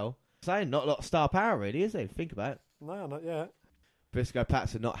as well. Saying not a lot of star power, really, is there? Think about it. No, not yet. Briscoe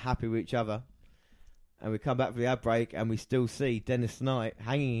Patterson not happy with each other, and we come back for the ad break, and we still see Dennis Knight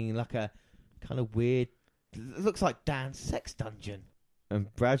hanging in like a kind of weird. It looks like Dan's sex dungeon.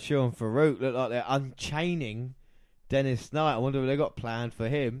 And Bradshaw and Farouk look like they're unchaining Dennis Knight. I wonder what they got planned for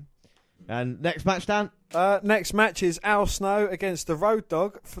him. And next match, Dan? Next match is Al Snow against the Road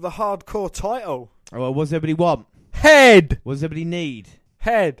Dogg for the Hardcore title. Oh, well, what does everybody want? Head! What does everybody need?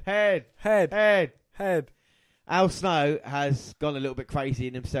 Head. Head. Head. Head. Head. Al Snow has gone a little bit crazy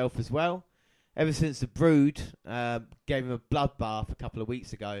in himself as well. Ever since the Brood gave him a bloodbath a couple of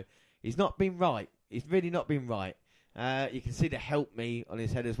weeks ago, he's not been right. He's really not been right. You can see the help me on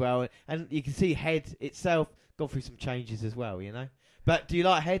his head as well. And you can see Head itself gone through some changes as well, you know. But do you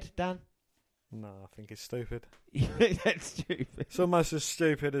like Head, Dan? No, I think it's stupid. That's stupid. It's almost as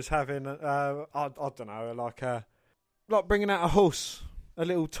stupid as having, I don't know, like bringing out a horse, a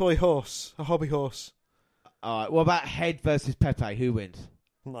little toy horse, a hobby horse. All right, what about Head versus Pepe? Who wins?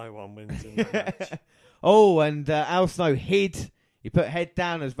 No one wins in that match. Oh, and Al Snow hid. He put Head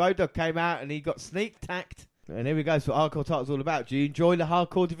down as Road Dogg came out and he got sneak-tacked. And here we go. So what Hardcore Title's all about. Do you enjoy the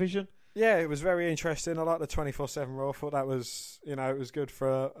Hardcore division? Yeah, it was very interesting. I like the 24/7 Raw. I thought that was, it was good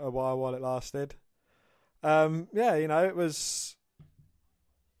for a while it lasted. Yeah, it was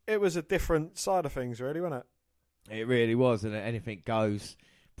a different side of things, really, wasn't it? It really was, and anything goes,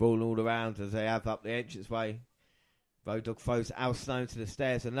 brawling all around as they have up the entranceway. Road Dogg throws Al Snow to the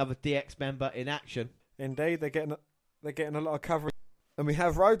stairs. Another DX member in action. Indeed, they're getting a lot of coverage. And we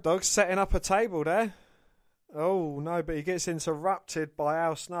have Road Dogg setting up a table there. Oh, no, but he gets interrupted by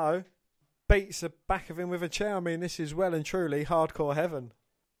Al Snow. Beats the back of him with a chair. I mean, this is well and truly hardcore heaven.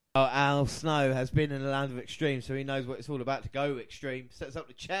 Oh, Al Snow has been in the land of extreme, so he knows what it's all about to go extreme. Sets up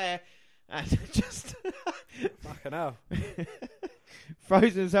the chair and just... Fucking hell.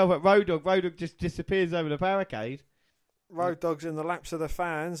 throws himself at Road Dogg. Road Dogg just disappears over the barricade. Road Dogg's in the laps of the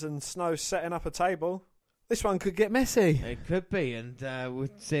fans and Snow's setting up a table. This one could get messy. It could be, and we're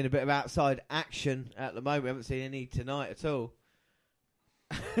seeing a bit of outside action at the moment. We haven't seen any tonight at all.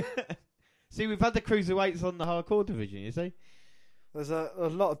 See, we've had the cruiserweights on the hardcore division, you see? There's a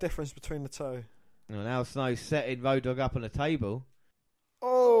lot of difference between the two. And now Snow's setting Road Dogg up on a table.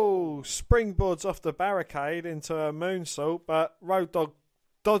 Oh, springboards off the barricade into a moonsault, but Road Dogg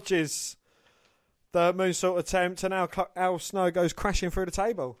dodges the moonsault attempt, and now Al Snow goes crashing through the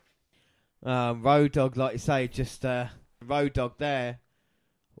table. Road Dogg, like you say, just Road Dogg there,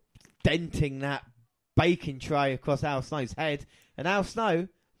 denting that baking tray across Al Snow's head, and Al Snow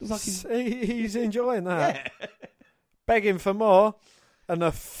looks like he's enjoying that. Yeah. Begging for more, and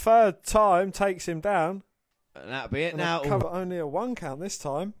the third time takes him down. And that'll be it and now. Only a 1 count this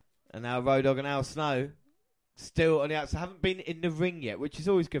time. And now Road Dogg and Al Snow still on the outside. Haven't been in the ring yet, which is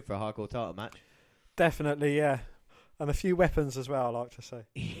always good for a hardcore title match. Definitely, yeah. And a few weapons as well, I like to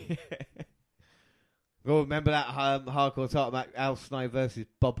say. Well, remember that hardcore title match, Al Snow versus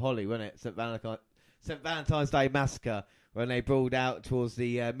Bob Holly, wasn't it? St. Valentine's Day Massacre, when they brawled out towards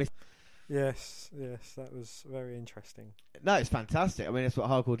the... Yes, that was very interesting. No, it's fantastic. I mean, that's what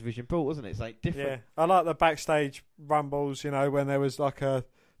hardcore division brought, wasn't it? It's like different. Yeah, I like the backstage rumbles, when there was like a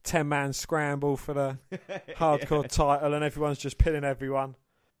 10-man scramble for the hardcore title and everyone's just pinning everyone.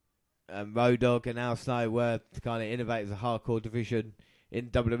 Road Dogg and Al Snow were the kind of innovators of hardcore division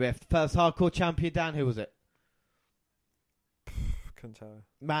in WWF. First hardcore champion, Dan, who was it? Couldn't tell you.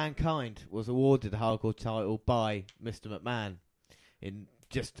 Mankind was awarded the hardcore title by Mr. McMahon in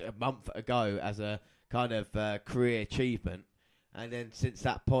just a month ago as a kind of career achievement. And then since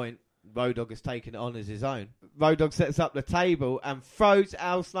that point, Road Dogg has taken it on as his own. Road Dogg sets up the table and throws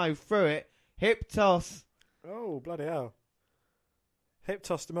Al Snow through it. Hip toss. Oh, bloody hell. Hip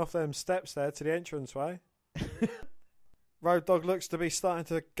tossed him off them steps there to the entranceway. Road Dogg looks to be starting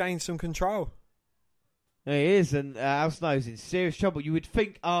to gain some control. He is, and Al Snow's in serious trouble. You would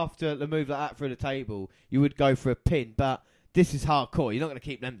think after the move like that through the table, you would go for a pin, but this is hardcore. You're not going to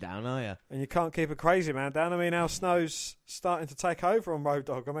keep them down, are you? And you can't keep a crazy man down. I mean, Al Snow's starting to take over on Road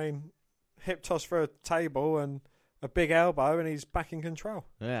Dogg. I mean, hip toss through a table and a big elbow, and he's back in control.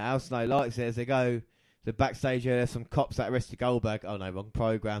 Yeah, Al Snow likes it as they go. The backstage there's some cops that arrested Goldberg. Oh no, wrong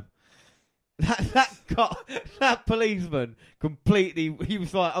program. That policeman completely. He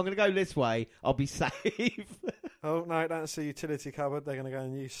was like, "I'm going to go this way. I'll be safe." Oh no, that's the utility cupboard. They're going to go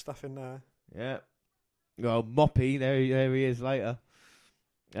and use stuff in there. Yeah. Well, Moppy, there he is later.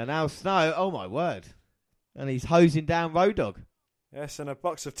 And Al Snow, oh my word. And he's hosing down Road Dogg. Yes, and a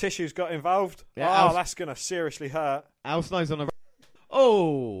box of tissues got involved. Yeah, that's going to seriously hurt. Al Snow's on a...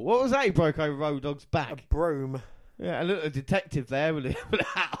 Oh, what was that he broke over Road Dogg's back? A broom. Yeah, a little detective there with a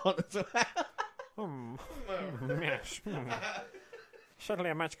hat on as well. Yes.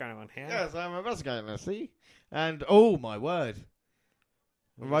 Certainly a match going on here. Yes, a match going on, see? And, oh my word.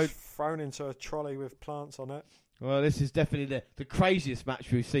 Thrown into a trolley with plants on it. Well, this is definitely the craziest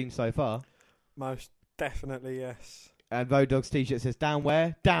match we've seen so far. Most definitely, yes. And Road Dogg's t-shirt says, down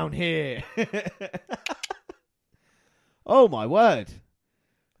where? Down here. Oh, my word.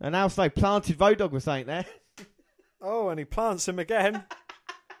 And Al Snow planted Road Dogg with something there. Oh, and he plants him again.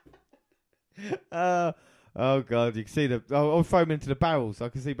 Oh, God. You can see I'll throw him into the barrels. I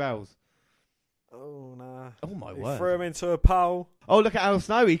can see barrels. Oh, nah. Oh, my He word. threw him into a pole. Oh, look at Al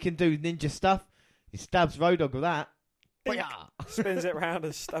Snow. He can do ninja stuff. He stabs Road Dogg with that. Spins it round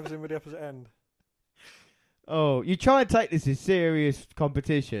and stabs him with the opposite end. Oh, you try and take this as serious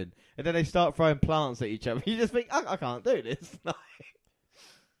competition, and then they start throwing plants at each other. You just think, I can't do this.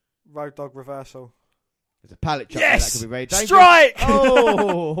 Road Dogg reversal. There's a pallet truck yes! that could be very dangerous. Strike!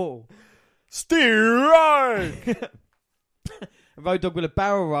 Oh! Strike! Road Dogg with a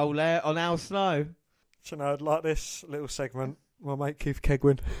barrel roll there on Al Snow. You know, I'd like this little segment. My mate Keith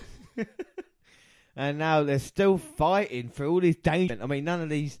Kegwin. And now they're still fighting for all this danger. I mean, none of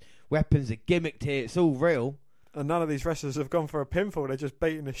these weapons are gimmicked here. It's all real. And none of these wrestlers have gone for a pinfall. They're just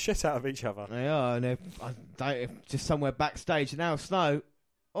beating the shit out of each other. They are, and they're just somewhere backstage. And now Snow,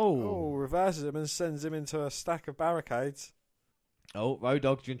 reverses him and sends him into a stack of barricades. Oh, Road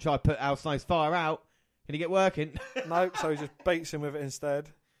Dogg's going to try to put Al Snow's fire out. Can he get working? Nope, so he just beats him with it instead.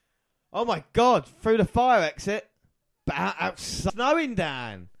 Oh my God, through the fire exit. But out snowing,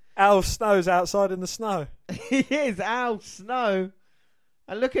 Dan. Al Snow's outside in the snow. He is, Al Snow.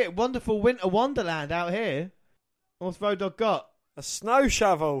 And look at it, wonderful winter wonderland out here. What's Road Dogg got? A snow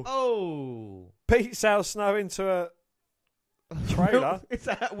shovel. Oh. Beats Al Snow into a trailer. It's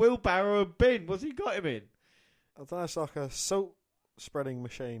a wheelbarrow and bin. What's he got him in? I don't know, it's like a salt spreading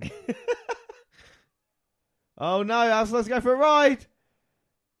machine. Oh no, Al Snow's going for a ride.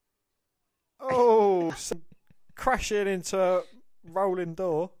 Oh, crashing into a rolling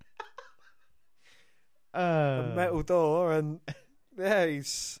door. A metal door, and yeah, he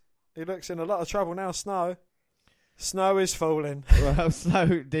looks in a lot of trouble now, Snow. Snow is falling. Well,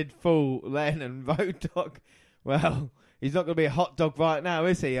 Snow did fall then, and Road Dogg, well, he's not going to be a hot dog right now,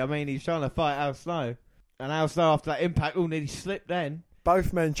 is he? I mean, he's trying to fight Al Snow. And Al Snow, after that impact, nearly slipped then.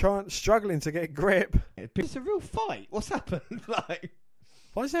 Both men struggling to get grip. It's a real fight. What's happened? Like,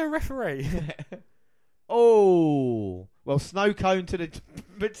 why is there a referee? Oh, well, snow cone to the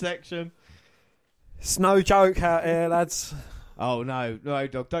midsection. Snow joke out here, lads. Oh, no,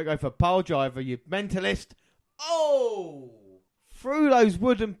 Dog, don't go for pile driver, you mentalist. Oh, through those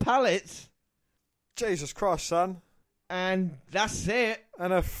wooden pallets. Jesus Christ, son. And that's it.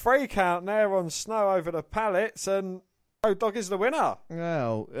 And a 3 count there on Snow over the pallets, and Road Dogg is the winner.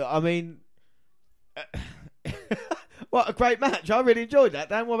 Well, I mean, what a great match. I really enjoyed that,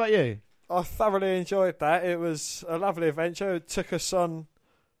 Dan. What about you? I thoroughly enjoyed that. It was a lovely adventure. It took us on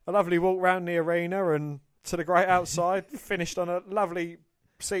a lovely walk around the arena and to the great outside. Finished on a lovely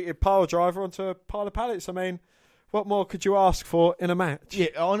seated pile driver onto a pile of pallets. I mean, what more could you ask for in a match? Yeah,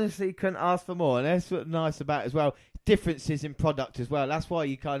 honestly, couldn't ask for more. And that's what's nice about it as well. Differences in product as well. That's why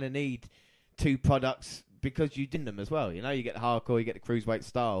you kind of need 2 products, because you did them as well. You know, you get the hardcore, you get the cruiserweight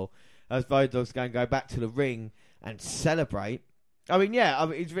style. As Road Dogg's going to go back to the ring and celebrate. I mean, yeah,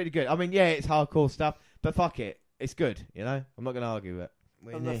 it's really good. I mean, yeah, it's hardcore stuff, but fuck it. It's good, you know? I'm not going to argue with it.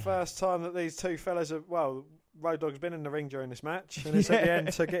 And the first time that these 2 fellas have, well, Road Dogg's been in the ring during this match, and it's at the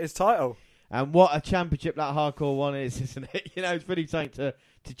end to get his title. And what a championship that hardcore one is, isn't it? You know, it's really something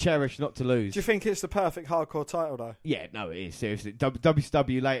to cherish, not to lose. Do you think it's the perfect hardcore title, though? Yeah, no, it is, seriously.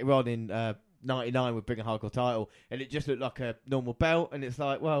 WCW later on in 99 would bring a hardcore title, and it just looked like a normal belt, and it's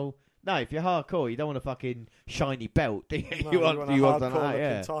like, well, no, if you're hardcore, you don't want a fucking shiny belt, do you? No, you want a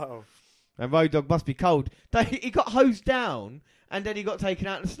hardcore-looking title. title. And Road Dogg must be cold. He got hosed down, and then he got taken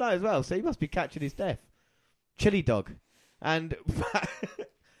out in the snow as well, so he must be catching his death. Chili dog. And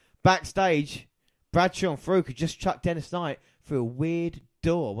backstage, Bradshaw and Farouk had just chucked Dennis Knight through a weird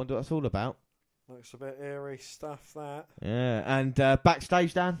door. I wonder what that's all about. Looks a bit eerie stuff, that. Yeah, and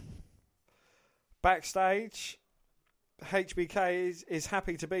backstage, Dan? Backstage, HBK is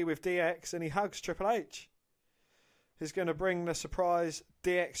happy to be with DX, and he hugs Triple H. He's going to bring the surprise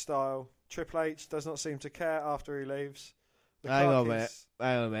DX style. Triple H does not seem to care after he leaves. Hang on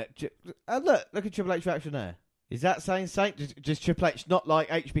a minute. Look at Triple H reaction there. Is that saying something? Does Triple H not like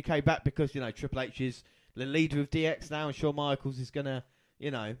HBK back because, you know, Triple H is the leader of DX now, and Shawn Michaels is going to,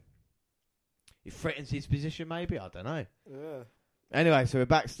 you know, he threatens his position maybe? I don't know. Yeah. Anyway, so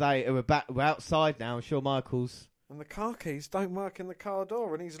we're outside now, and Shawn Michaels. And the car keys don't work in the car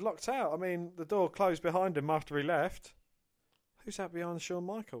door, and he's locked out. I mean, the door closed behind him after he left. Who's that behind Shawn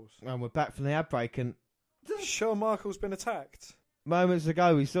Michaels? And we're back from the ad break, and Shawn Michaels been attacked. Moments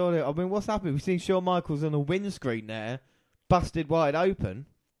ago, we saw it. I mean, what's happened? We've seen Shawn Michaels on a windscreen there, busted wide open,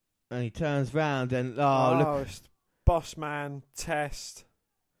 and he turns round and look, it's Boss Man, Test,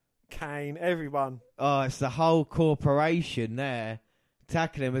 Kane, everyone. Oh, it's the whole corporation there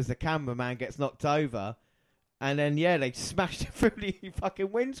tackling him as the cameraman gets knocked over, and then they smashed it through the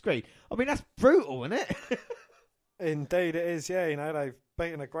fucking windscreen. I mean, that's brutal, isn't it? Indeed, it is. Yeah, you know, they've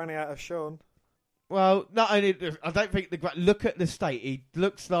beaten a granny out of Shawn. Well, not only, I don't think look at the state. He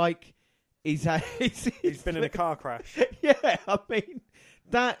looks like he's been in a car crash. Yeah, I mean,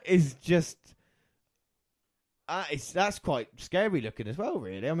 that is just that's quite scary looking as well.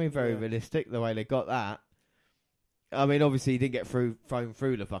 Really, I mean, very realistic the way they got that. I mean, obviously he didn't get thrown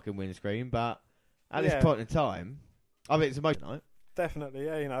through the fucking windscreen, but at this point in time, I mean, it's emotional. Right? Definitely,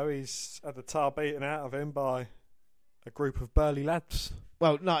 yeah. You know, he's had the tar beaten out of him by a group of burly lads.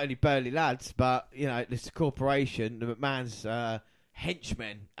 Well, not only burly lads, but, you know, this corporation, the McMahon's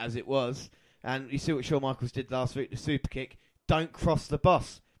henchmen, as it was. And you see what Shawn Michaels did last week, the super kick. Don't cross the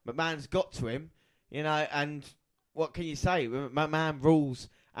boss. McMahon's got to him, you know, and what can you say? McMahon rules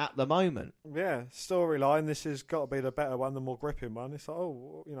at the moment. Yeah, storyline, this has got to be the better one, the more gripping one. It's like,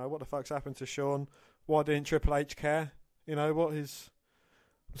 oh, you know, what the fuck's happened to Shawn? Why didn't Triple H care? You know, what's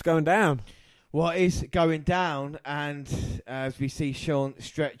going down? what is going down, and as we see Sean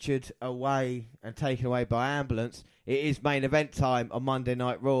stretchered away and taken away by ambulance, it is main event time on Monday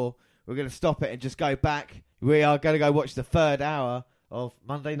Night Raw. We're going to stop it and just go back. We are going to go watch the third hour of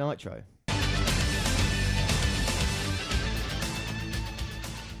Monday Nitro.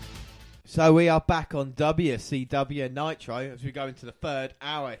 So we are back on WCW Nitro as we go into the third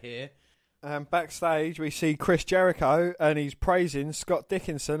hour here. Backstage, we see Chris Jericho, and he's praising Scott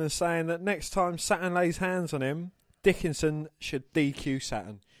Dickinson and saying that next time Saturn lays hands on him, Dickinson should DQ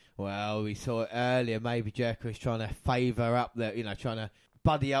Saturn. Well, we saw it earlier. Maybe Jericho is trying to favour up trying to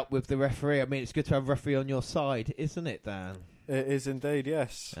buddy up with the referee. I mean, it's good to have a referee on your side, isn't it, Dan? It is indeed,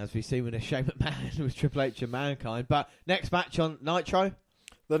 yes. As we see with Shane McMahon with Triple H and Mankind. But next match on Nitro?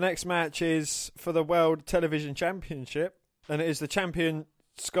 The next match is for the World Television Championship, and it is the champion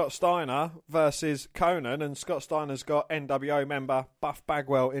Scott Steiner versus Conan, and Scott Steiner's got NWO member Buff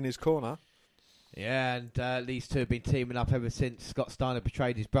Bagwell in his corner. Yeah, and these two have been teaming up ever since Scott Steiner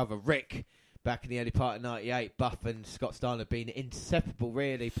betrayed his brother Rick back in the early part of '98. Buff and Scott Steiner have been inseparable,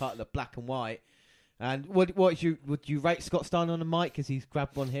 really, part of the black and white. And would you rate Scott Steiner on the mic because he's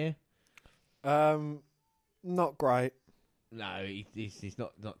grabbed one here? Not great. No, he's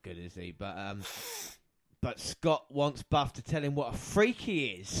not good, is he? But Scott wants Buff to tell him what a freak he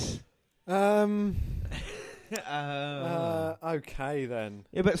is. Okay then.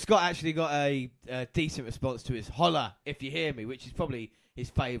 Yeah, but Scott actually got a decent response to his "holla if you hear me," which is probably his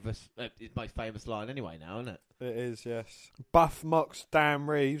most famous line anyway now, isn't it? It is, yes. Buff mocks Dan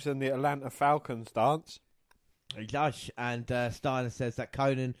Reeves and the Atlanta Falcons dance. He does, and Steiner says that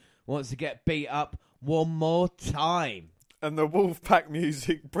Conan wants to get beat up one more time. And the Wolfpack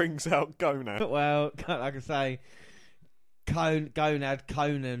music brings out Gonad. Well, like I say,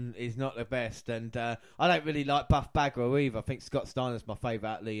 Conan is not the best, and I don't really like Buff Bagwell either. I think Scott Steiner's my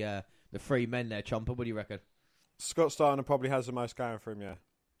favourite out of the three men there, Chomper. What do you reckon? Scott Steiner probably has the most going for him, yeah.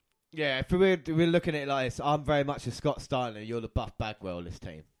 Yeah, if we're looking at it like this, I'm very much a Scott Steiner, you're the Buff Bagwell of this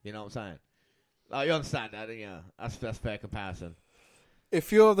team. You know what I'm saying? Like, you understand that, don't you? That's fair comparison.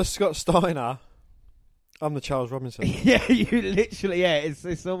 If you're the Scott Steiner, I'm the Charles Robinson. Yeah, you literally, yeah.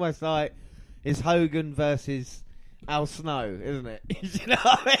 It's almost like it's Hogan versus Al Snow, isn't it? You know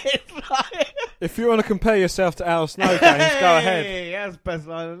what I mean? It's like... If you want to compare yourself to Al Snow, James, go ahead. Yeah, that's the best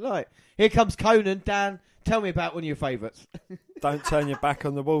line of the night. Here comes Conan. Dan, tell me about one of your favourites. Don't turn your back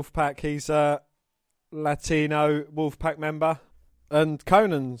on the Wolfpack. He's a Latino Wolfpack member. And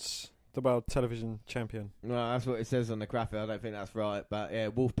Conan's the World Television Champion. Well, that's what it says on the graphic. I don't think that's right. But yeah,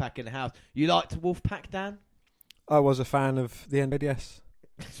 Wolfpack in the house. You liked Wolfpack, Dan? I was a fan of the end, yes.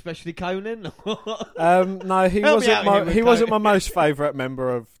 Especially Conan? No, he wasn't my most favourite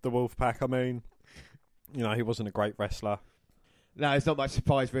member of the Wolfpack. I mean, he wasn't a great wrestler. No, it's not much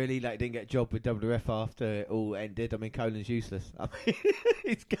surprise, really. Like, he didn't get a job with WWF after it all ended. I mean, Conan's useless. I mean,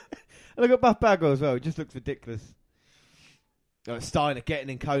 look at Buff Bagwell as well. It just looks ridiculous. Steiner getting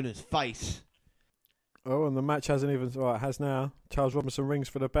in Conan's face. Oh, and the match hasn't even... Well, it has now. Charles Robinson rings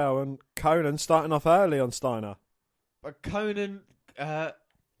for the bell, and Conan starting off early on Steiner. But Conan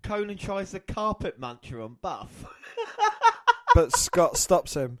tries the carpet muncher on Buff. But Scott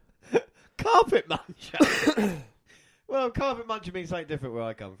stops him. Carpet muncher? Well, carpet muncher means something different where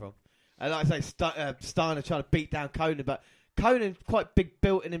I come from. And like I say, Steiner trying to beat down Conan, but Conan's quite big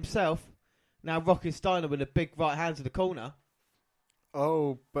built in himself. Now rocking Steiner with a big right hand to the corner.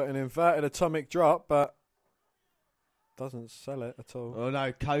 Oh, but an inverted atomic drop, but doesn't sell it at all. Oh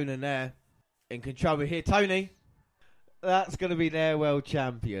no, Conan there in control. We hear Tony. That's going to be their world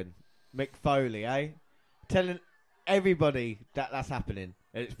champion, Mick Foley, eh? Telling everybody that's happening.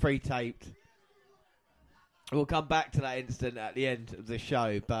 And it's pre-taped. We'll come back to that instant at the end of the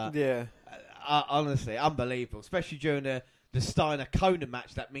show, but yeah, honestly, unbelievable. Especially during the Steiner-Conan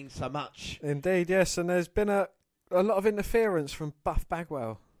match, that means so much. Indeed, yes, and there's been a lot of interference from Buff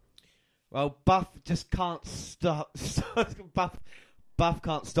Bagwell. Well, Buff just can't stop. Buff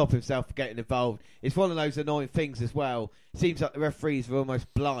can't stop himself from getting involved. It's one of those annoying things as well. Seems like the referees are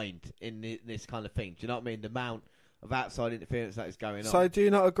almost blind in this kind of thing. Do you know what I mean? The amount of outside interference that is going on. So do you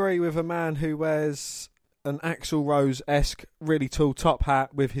not agree with a man who wears an Axl Rose-esque really tall top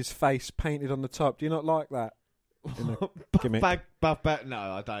hat with his face painted on the top? Do you not like that? Buff Bagwell? No,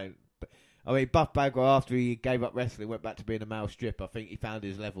 I don't. I mean, Buff Bagwell, after he gave up wrestling, went back to being a male stripper. I think he found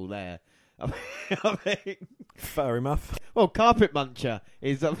his level there. I mean, fair enough. Well, Carpet Muncher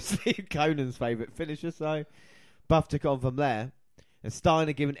is obviously Conan's favourite finisher, so Buff took on from there. And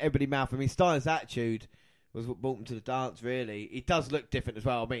Steiner giving everybody mouth. I mean, Steiner's attitude was what brought him to the dance, really. He does look different as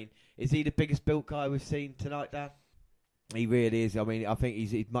well. I mean, is he the biggest built guy we've seen tonight, Dan? He really is. I mean, I think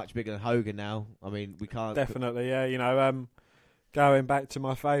he's much bigger than Hogan now. I mean, we can't... Definitely, yeah. You know, going back to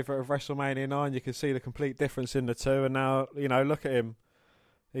my favourite of WrestleMania 9, you can see the complete difference in the two. And now, you know, look at him.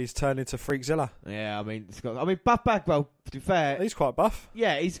 He's turned into Freakzilla. Yeah, I mean, Buff Bagwell, to be fair... He's quite buff.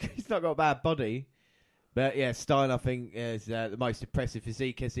 Yeah, he's not got a bad body. But, yeah, Stein, I think, is the most impressive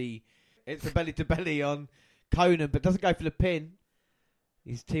physique as it's a belly-to-belly on Conan, but doesn't go for the pin.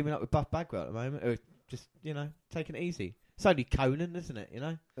 He's teaming up with Buff Bagwell at the moment. Just, you know, taking it easy. It's only Conan, isn't it, you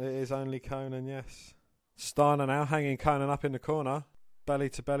know? It is only Conan, yes. Steiner now hanging Conan up in the corner. Belly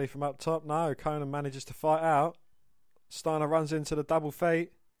to belly from up top. No, Conan manages to fight out. Steiner runs into the double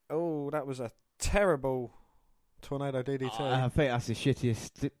feet. Oh, that was a terrible tornado DDT. I think that's the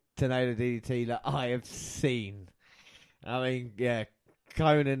shittiest tornado DDT that I have seen. I mean, yeah,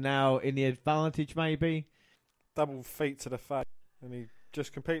 Conan now in the advantage, maybe. Double feet to the face. And he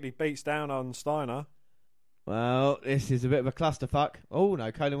just completely beats down on Steiner. Well, this is a bit of a clusterfuck. Oh,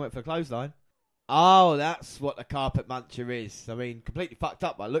 no, Conan went for a clothesline. Oh, that's what the carpet muncher is. I mean, completely fucked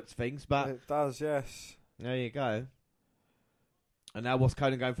up by the looks of things, but... It does, yes. There you go. And now what's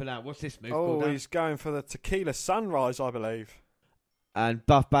Conan going for now? What's this move called? Oh, he's going for the Tequila Sunrise, I believe. And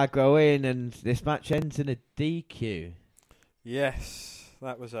Buff Bagwell in, and this match ends in a DQ. Yes,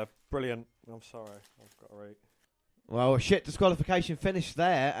 that was a brilliant... I'm sorry, I've got to read. Well, a shit disqualification finish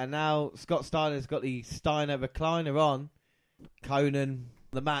there, and now Scott Steiner's got the Steiner recliner on. Conan,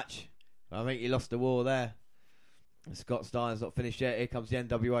 the match. I think he lost the war there. And Scott Steiner's not finished yet. Here comes the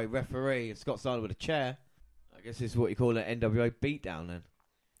NWA referee, and Scott Steiner with a chair. I guess this is what you call an NWA beatdown then.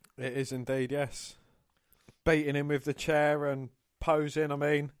 It is indeed, yes. Beating him with the chair and posing. I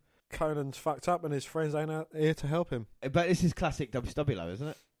mean, Conan's fucked up and his friends ain't out here to help him. But this is classic WCW though, isn't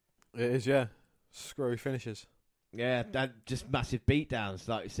it? It is, yeah. Screwy finishes. Yeah, that just massive beatdowns.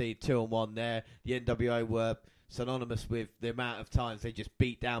 Like you see, 2-on-1 there. The NWA were synonymous with the amount of times they just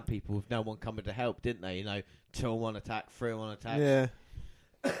beat down people with no one coming to help, didn't they? You know, 2-on-1 attack, 3-on-1 attack. Yeah.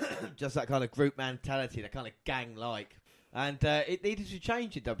 Just that kind of group mentality, that kind of gang-like. And it needed to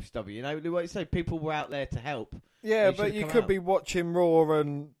change in WCW. You know, what you say, people were out there to help. Yeah, but you could be watching Raw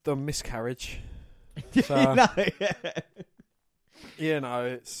and the miscarriage. So, you know,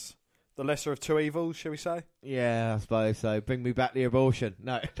 it's the lesser of two evils, shall we say? Yeah, I suppose so. Bring me back the abortion.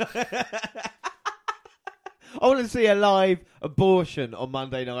 No. I want to see a live abortion on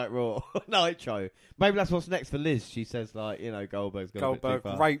Monday Night Raw. Nitro. Maybe that's what's next for Liz. She says, like, you know, Goldberg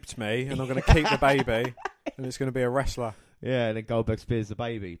raped me and I'm going to keep the baby and it's going to be a wrestler. Yeah, and then Goldberg spears the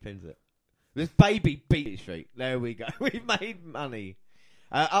baby, pins it. This baby beat Street. There we go. We've made money.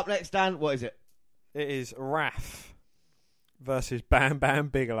 Up next, Dan, what is it? It is Wrath versus Bam Bam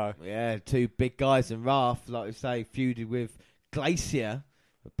Bigelow. Yeah, two big guys, and Wrath, like we say, feuded with Glacier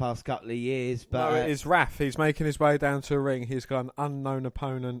the past couple of years. But no, it is Wrath. He's making his way down to a ring. He's got an unknown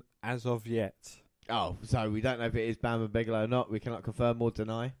opponent as of yet. Oh, so we don't know if it is Bam Bam Bigelow or not. We cannot confirm or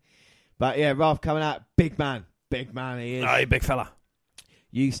deny. But yeah, Wrath coming out. Big man. Big man he is. Hey, big fella.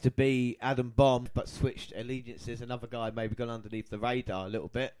 Used to be Adam Bomb, but switched allegiances. Another guy maybe gone underneath the radar a little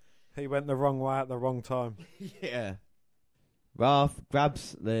bit. He went the wrong way at the wrong time. Yeah. Wrath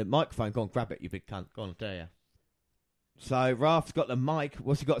grabs the microphone. Go on, grab it, you big cunt. Go on, dare you. So, Wrath's got the mic.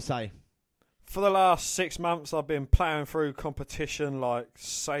 What's he got to say? For the last 6 months, I've been ploughing through competition like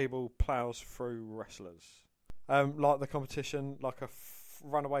Sable ploughs through wrestlers. Like the competition, like a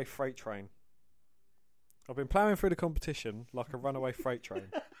runaway freight train. I've been ploughing through the competition like a runaway freight train.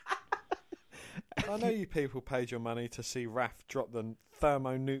 I know you people paid your money to see Wrath drop the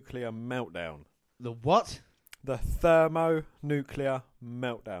thermonuclear meltdown. The what? The thermonuclear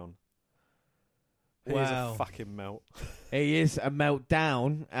meltdown. He is a fucking melt. He is a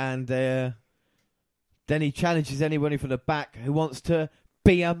meltdown, and then he challenges anybody from the back who wants to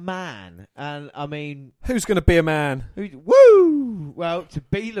be a man. And I mean, who's going to be a man? Woo! Well, to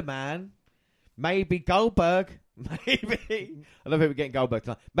be the man, maybe Goldberg. Maybe I don't think we're getting Goldberg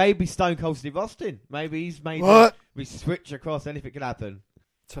tonight. Maybe Stone Cold Steve Austin. Maybe he's made we switch across. Anything could happen.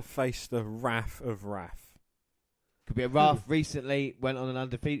 To face the wrath of Wrath. Could be a Wrath. Recently went on an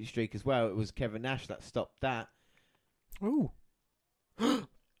undefeated streak as well. It was Kevin Nash that stopped that. Ooh.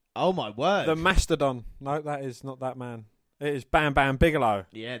 Oh my word. The Mastodon. No, that is not that man. It is Bam Bam Bigelow.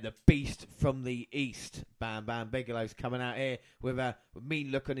 Yeah, the beast from the east. Bam Bam Bigelow's coming out here with a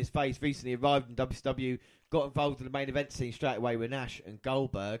mean look on his face. Recently arrived in WCW, got involved in the main event scene straight away with Nash and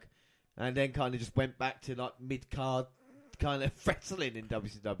Goldberg, and then kind of just went back to like mid-card kind of wrestling in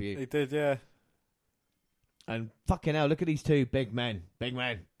WCW. He did, yeah. And fucking hell, look at these two big men. Big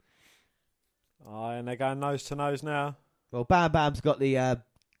men. Oh, and they're going nose to nose now. Well, Bam Bam's got the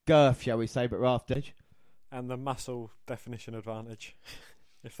girth, shall we say, but Wrath did. And the muscle definition advantage,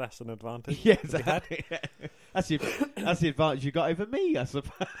 if that's an advantage. Yeah, exactly. That's the advantage you got over me, I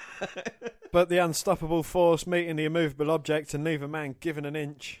suppose. But the unstoppable force meeting the immovable object and neither man given an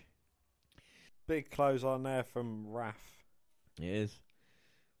inch. Big close on there from Raph. It is.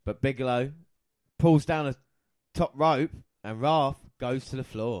 But Bigelow pulls down a top rope and Raph goes to the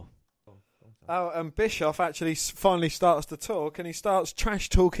floor. Oh, and Bischoff actually finally starts to talk, and he starts trash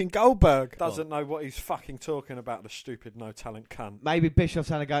talking Goldberg. Doesn't know what he's fucking talking about, the stupid no talent cunt. Maybe Bischoff's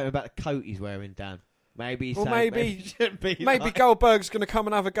having a go about the coat he's wearing, Dan. Maybe he's maybe maybe like... Goldberg's going to come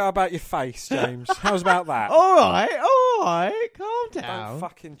and have a go about your face, James. How's about that? All right, calm down. Don't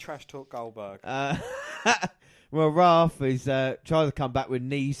fucking trash talk Goldberg. Well, Raph is trying to come back with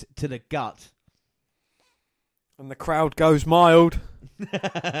knees to the gut. And the crowd goes mild.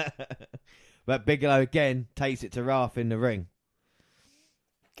 But Bigelow again takes it to Raph in the ring.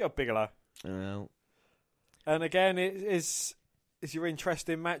 Go Bigelow. Well. And again, is your interest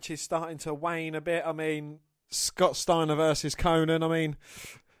in matches starting to wane a bit? I mean, Scott Steiner versus Conan, I mean,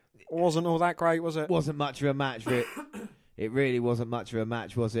 wasn't all that great, was it? Wasn't much of a match, Rick. It really wasn't much of a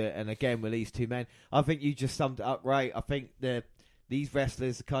match, was it? And again, with these two men, I think you just summed it up right. I think these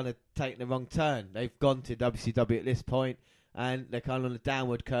wrestlers are kind of taking the wrong turn. They've gone to WCW at this point, and they're kind of on a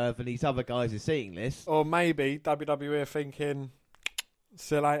downward curve, and these other guys are seeing this. Or maybe WWE are thinking,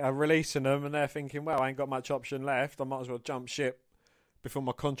 see you later, releasing them, and they're thinking, well, I ain't got much option left. I might as well jump ship before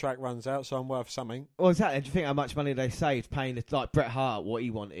my contract runs out, so I'm worth something. Well, exactly. Do you think how much money they saved paying like Bret Hart what he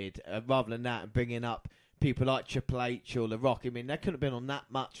wanted, rather than that, and bringing up people like Triple H or The Rock? I mean, they couldn't have been on that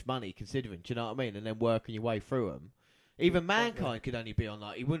much money, considering, do you know what I mean? And then working your way through them. Even Mankind could only be on,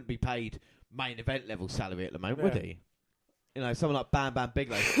 like, he wouldn't be paid main event level salary at the moment, would he? You know, someone like Bam Bam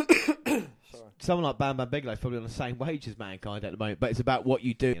Bigelow. Someone like Bam Bam Bigelow is probably on the same wage as Mankind at the moment, but it's about what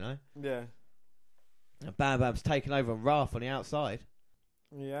you do, you know? Yeah. And Bam Bam's taken over on Raph on the outside.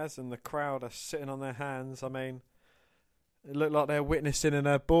 Yes, and the crowd are sitting on their hands. I mean, it looked like they're witnessing an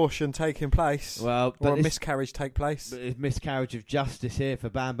abortion taking place. Well, or a miscarriage take place. But it's miscarriage of justice here for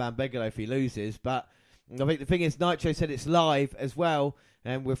Bam Bam Bigelow if he loses. But I think the thing is, Nitro said it's live as well,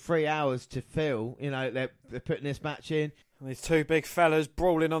 and with 3 hours to fill, you know, they're putting this match in. And these two big fellas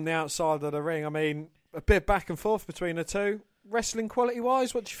brawling on the outside of the ring. I mean, a bit back and forth between the two. Wrestling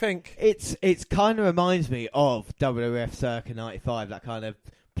quality-wise, what do you think? It's kind of reminds me of WWF Circa 95, that kind of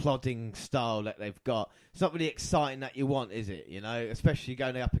plodding style that they've got. It's not really exciting that you want, is it? You know, especially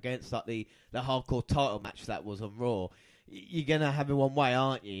going up against like the hardcore title match that was on Raw. You're going to have it one way,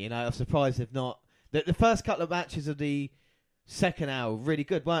 aren't you? You know, I'm surprised they've not... The first couple of matches of the second hour were really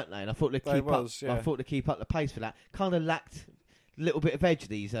good, weren't they? And I thought they'd keep up the pace for that. Kind of lacked a little bit of edge,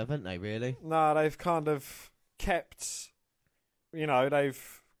 these, haven't they, really? No, they've kind of kept... You know,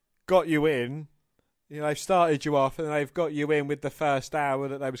 they've got you in. You know, they've started you off, and they've got you in with the first hour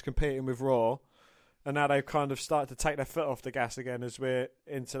that they was competing with Raw, and now they've kind of started to take their foot off the gas again as we're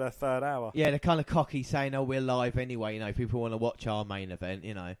into the third hour. Yeah, they're kind of cocky, saying, "Oh, we're live anyway." You know, people want to watch our main event.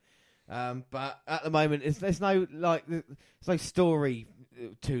 You know, but at the moment, there's no story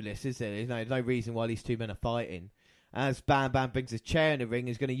to this, is there? There's no reason why these two men are fighting. As Bam Bam brings his chair in the ring,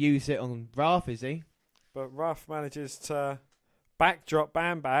 he's going to use it on Raph, is he? But Raph manages to backdrop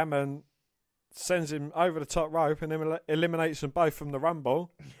Bam Bam and sends him over the top rope and eliminates them both from the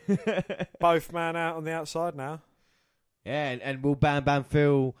Rumble. Both man out on the outside now. Yeah, and will Bam Bam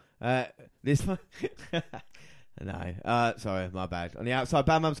feel this one? No. Sorry, my bad. On the outside,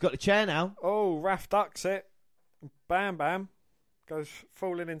 Bam Bam's got the chair now. Oh, Raph ducks it. Bam Bam goes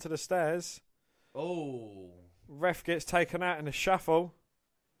falling into the stairs. Oh. Ref gets taken out in a shuffle.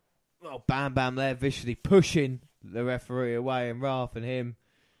 Well, Bam Bam there viciously pushing the referee away, and Raph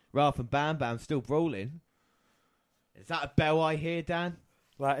and Bam Bam still brawling. Is that a bell I hear, Dan?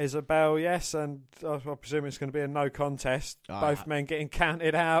 That is a bell, yes, and I presume it's going to be a no contest. Both men getting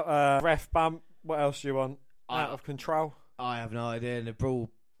counted out. Ref bump. What else do you want? Out of control. I have no idea. And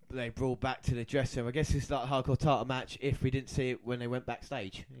they brawl back to the dressing room. I guess it's like a hardcore title match if we didn't see it when they went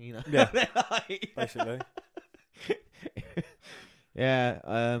backstage. You know? Yeah, basically.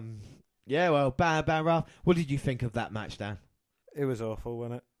 Yeah. Yeah, well, Bam Bam Raph. What did you think of that match, Dan? It was awful,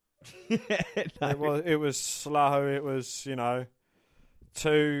 wasn't it? No. It was slow. It was, you know,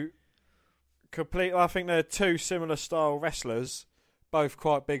 two complete. I think they're two similar style wrestlers, both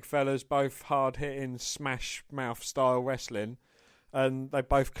quite big fellas, both hard hitting, smash mouth style wrestling, and they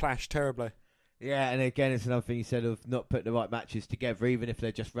both clashed terribly. Yeah, and again, it's another thing you said of not putting the right matches together, even if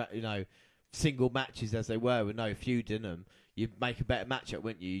they're just, you know, single matches as they were with no feud in them. You'd make a better matchup,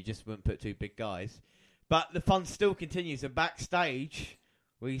 wouldn't you? You just wouldn't put two big guys. But the fun still continues. And backstage,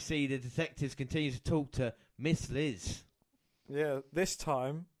 we see the detectives continue to talk to Miss Liz. Yeah, this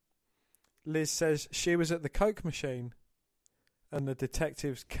time, Liz says she was at the Coke machine, and the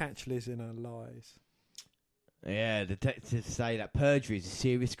detectives catch Liz in her lies. Yeah, detectives say that perjury is a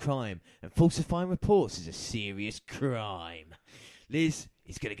serious crime, and falsifying reports is a serious crime. Liz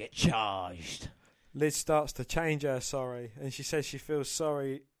is going to get charged. Liz starts to change her sorry, and she says she feels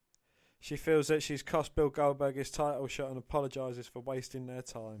sorry. She feels that she's cost Bill Goldberg his title shot and apologises for wasting their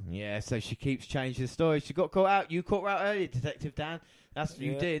time. Yeah, so she keeps changing the story. She got caught out. You caught her out earlier, Detective Dan. That's what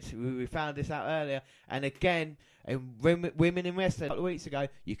you did. We found this out earlier. And again, women in wrestling a couple of weeks ago,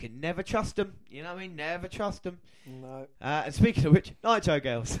 you can never trust them. You know what I mean? Never trust them. No. And speaking of which, Nitro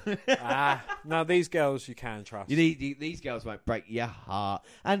girls. No, these girls you can trust. These girls won't break your heart.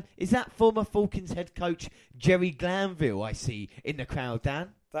 And is that former Falcons head coach Jerry Glanville I see in the crowd, Dan?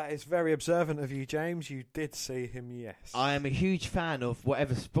 That is very observant of you, James. You did see him, yes. I am a huge fan of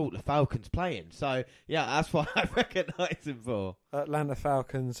whatever sport the Falcons play in. So, yeah, that's what I recognise him for. Atlanta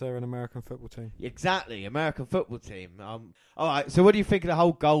Falcons are an American football team. Exactly, American football team. All right, so what do you think of the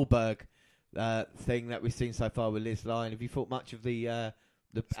whole Goldberg thing that we've seen so far with Liz Lyon? Have you thought much of the angle?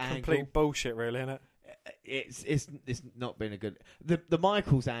 Complete bullshit, really, isn't it? It's not been a good... The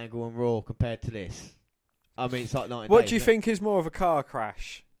Michaels angle on Raw compared to this... I mean, it's like 9 What days, do you think is more of a car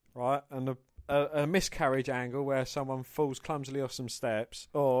crash, right? And a miscarriage angle where someone falls clumsily off some steps,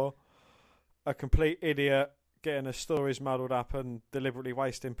 or a complete idiot getting his stories muddled up and deliberately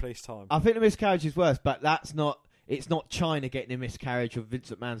wasting police time? I think the miscarriage is worse, but that's not... It's not China getting a miscarriage of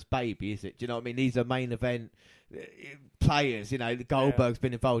Vince McMahon's baby, is it? Do you know what I mean? These are main event players, you know. Goldberg's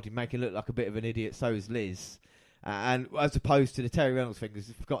been involved in making look like a bit of an idiot, so is Liz. And as opposed to the Terry Reynolds thing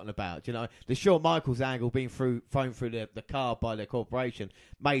that's forgotten about, you know, the Shawn Michaels angle being thrown through the car by the corporation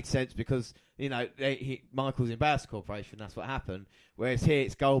made sense because, you know, Michaels embarrassed the corporation, that's what happened. Whereas here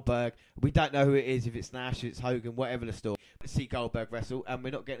it's Goldberg, we don't know who it is, if it's Nash, if it's Hogan, whatever the story. See Goldberg wrestle, and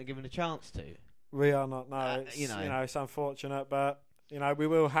we're not getting given a chance to. We are not, no. It's, it's unfortunate, but, you know, we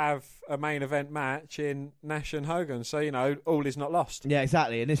will have a main event match in Nash and Hogan, so, you know, all is not lost. Yeah,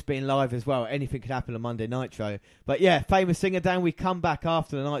 exactly, and this being live as well, anything could happen on Monday Nitro. But yeah, famous singer Dan, we come back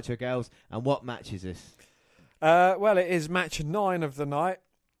after the Nitro girls, and what match is this? Well, it is match 9 of the night,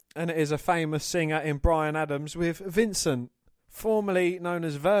 and it is a famous singer in Bryan Adams with Vincent, formerly known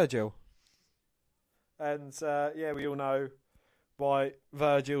as Virgil. And, we all know why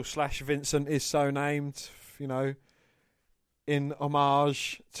Virgil/Vincent is so named, you know, in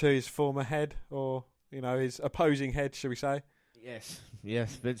homage to his former head, or, you know, his opposing head, shall we say. Yes,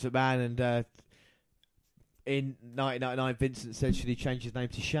 Vince McMahon, and in 1999, Vincent said should he change his name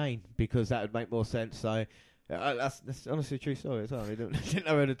to Shane, because that would make more sense, so that's honestly a true story as well. We didn't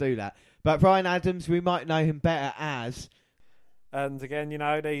know how to do that. But Bryan Adams, we might know him better as... And again, you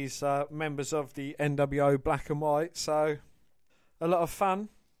know, these members of the NWO Black and White, so a lot of fun.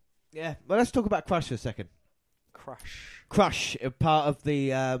 Yeah, well, let's talk about Crush for a second. Crush, part of the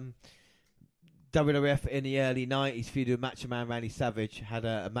WWF in the early 90s, feud with Macho Man Randy Savage, had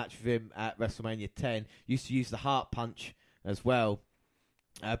a match with him at WrestleMania 10. Used to use the Heart Punch as well.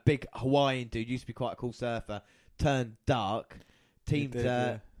 A big Hawaiian dude, used to be quite a cool surfer, turned dark. He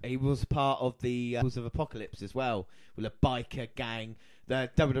was part of the Hills of Apocalypse as well, with a biker gang. The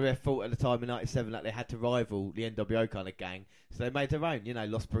WWF thought at the time in 97 that they had to rival the NWO kind of gang, so they made their own, you know,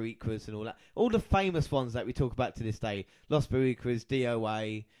 Los Boricuas and all that. All the famous ones that we talk about to this day, Los Boricuas,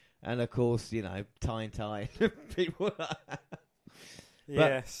 DOA, and of course, you know, Tie, people like that.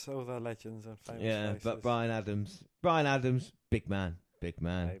 Yes, all the legends and famous faces. But Bryan Adams, big man. Hey,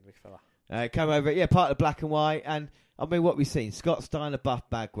 big fella. Come over, part of the Black and White, and I mean, what we've seen, Scott Steiner, Buff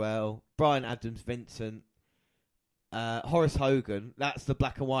Bagwell, Bryan Adams, Vincent, Horace Hogan. That's the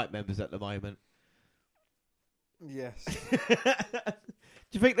Black and White members at the moment. Yes.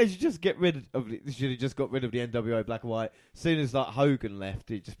 Do you think they should just get rid of? They should have just got rid of the NWO Black and White. As soon as like Hogan left,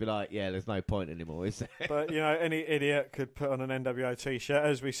 it'd just be like, yeah, there's no point anymore, is there? But you know, any idiot could put on an NWO T-shirt,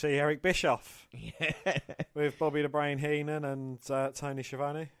 as we see Eric Bischoff, with Bobby the Brain Heenan and Tony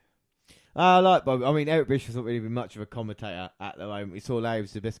Schiavone. I like Bobby. I mean, Eric Bischoff's not really been much of a commentator at the moment. We saw Larry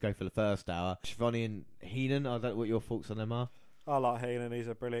Zbyszko for the first hour. Schiavone and Heenan, I don't know what your thoughts on them are. I like Heenan. He's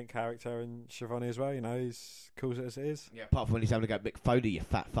a brilliant character, and Schiavone as well. You know, he's cool as it is. Yeah, apart from when he's having to go Mick Foley, you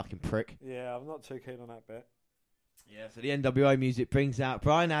fat fucking prick. Yeah, I'm not too keen on that bit. Yeah, so the NWO music brings out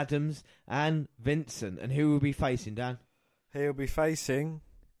Bryan Adams and Vincent. And who will be facing, Dan? He'll be facing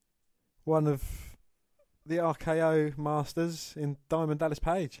one of the RKO masters in Diamond Dallas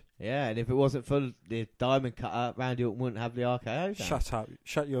Page. Yeah, and if it wasn't for the Diamond Cutter, Randy Orton wouldn't have the RKO. Shut up.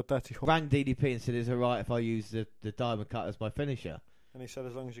 Shut your dirty... Rang DDP and said, is it right if I use the Diamond Cutter as my finisher? And he said,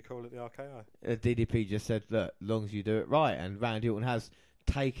 as long as you call it the RKO. DDP just said, look, as long as you do it right. And Randy Orton has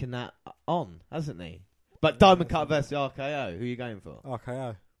taken that on, hasn't he? But Diamond Cutter versus RKO, who are you going for?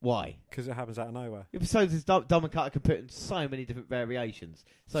 RKO. Why? Because it happens out of nowhere. Yeah, so does Diamond Cutter can put in so many different variations.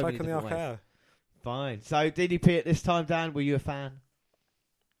 So many can the different RKO. ways. Fine. So DDP at this time, Dan, were you a fan?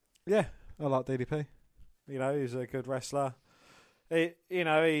 Yeah, I like DDP. You know, he's a good wrestler.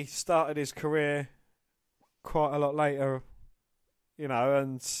 He started his career quite a lot later, you know,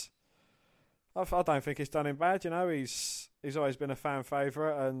 and I don't think he's done him bad. You know, he's always been a fan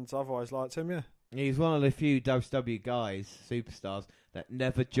favourite, and I've always liked him. Yeah, He's one of the few WCW guys, superstars, that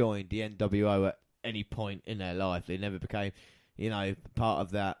never joined the NWO at any point in their life. They never became, part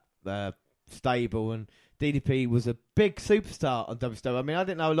of that stable. And DDP was a big superstar on WCW. I mean, I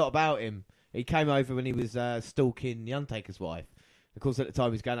didn't know a lot about him. He came over when he was stalking The Undertaker's wife. Of course, at the time,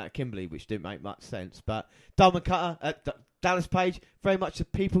 he was going out of Kimberley, which didn't make much sense. But Diamond Cutter, Dallas Page, very much the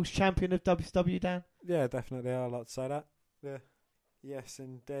people's champion of WCW, Dan? Yeah, definitely. I'd like to say that. Yeah. Yes,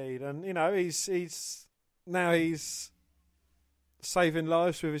 indeed. And, he's saving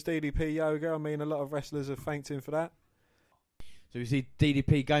lives with his DDP yoga. I mean, a lot of wrestlers have thanked him for that. So we see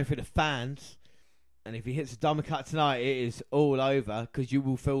DDP going for the fans. And if he hits a Diamond Cutter tonight, it is all over, because you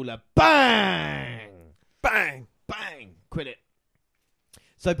will feel a bang! Bang! Bang! Quit it.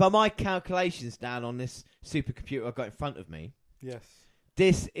 So by my calculations down on this supercomputer I've got in front of me, yes,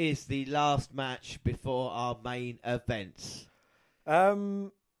 this is the last match before our main events.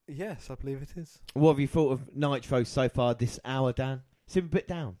 Yes, I believe it is. What have you thought of Nitro so far this hour, Dan? It's been a bit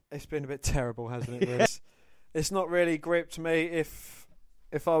down. It's been a bit terrible, hasn't it? Yeah. It's not really gripped me. If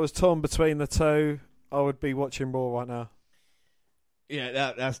I was torn between the two, I would be watching Raw right now.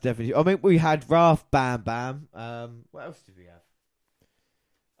 Yeah, that's definitely... I mean, we had Wrath Bam Bam. What else did we have?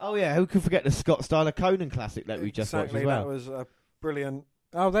 Oh, yeah, who could forget the Scott Steiner Conan Classic that we just watched as well? That was a brilliant...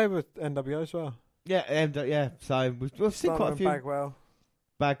 Oh, they were NWO as well. Yeah, so we've seen quite a few.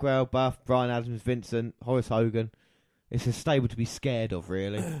 Bagwell, Buff, Brian Adams, Vincent, Horace Hogan. It's a stable to be scared of,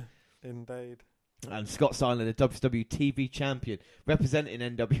 really. Indeed. And Scott Steiner, the WCW TV champion, representing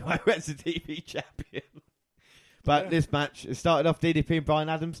NWO as the TV champion. But this match, it started off DDP and Brian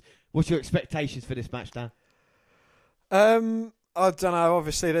Adams. What's your expectations for this match, Dan? I don't know.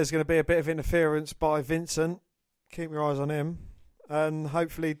 Obviously, there's going to be a bit of interference by Vincent. Keep your eyes on him. And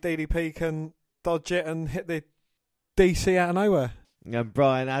hopefully DDP can dodge it and hit the DC out of nowhere. And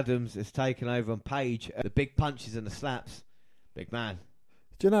Brian Adams is taken over on Page. The big punches and the slaps. Big man.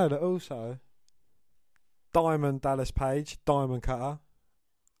 Do you know that also Diamond Dallas Page, Diamond Cutter,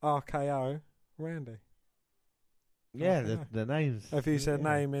 RKO, Randy? Yeah, the names. Have you said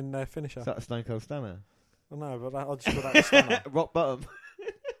name in their finisher? Is that Stone Cold Stunner? I know, but I'll just call that the stunner. Rock bottom.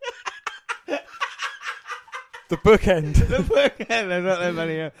 The bookend. The bookend. There's not that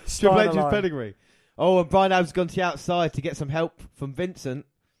many. Triple H's pedigree. Oh, and Brian Adams gone to the outside to get some help from Vincent.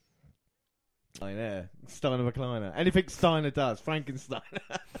 Oh, yeah. Steiner recliner. Anything Steiner does. Frankensteiner.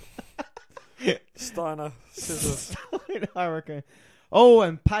 Steiner. Scissors. Steiner hurricane. Oh,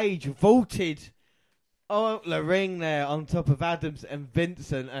 and Page vaulted the ring there on top of Adams and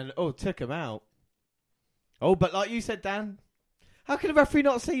Vincent and, took him out. Oh, but like you said, Dan, how can the referee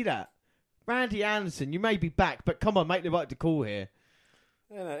not see that? Randy Anderson, you may be back, but come on, make the right to call here.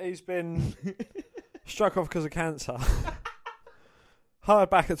 He's been struck off because of cancer. Hired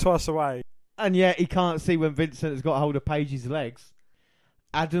back at twice away. And yet he can't see when Vincent has got hold of Page's legs.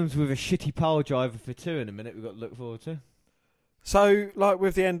 Adams with a shitty pile driver for 2 in a minute we've got to look forward to. So, like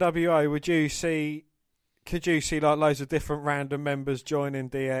with the NWO, could you see like loads of different random members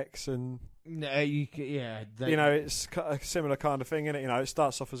joining DX and... No, it's a similar kind of thing, isn't it? It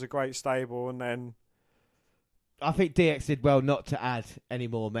starts off as a great stable, and then I think DX did well not to add any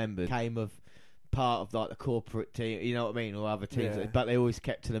more members. Came of part of like the corporate team, you know what I mean, or other teams, but they always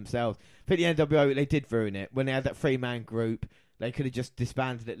kept to themselves. I think the NWO, they did ruin it when they had that 3-man group. They could have just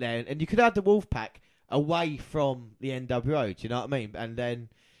disbanded it there, and you could have the Wolfpack away from the NWO. Do you know what I mean? And then.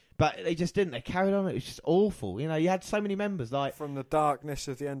 But they just didn't. They carried on. It was just awful. You had so many members. Like from the darkness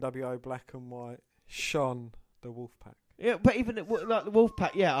of the NWO black and white shone the Wolfpack. Yeah, but even like the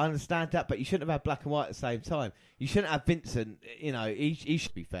Wolfpack, I understand that. But you shouldn't have had black and white at the same time. You shouldn't have Vincent. He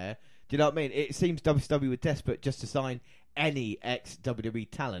should be fair. Do you know what I mean? It seems WCW were desperate just to sign any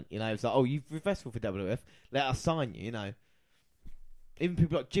ex-WWE talent. It's like, you've wrestled for WWF. Let us sign you. Even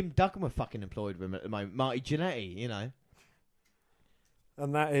people like Jim Duggan were fucking employed with him at the moment. Marty Jannetty.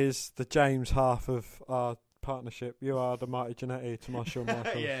 And that is the James half of our partnership. You are the Marty Jannetty to my Shawn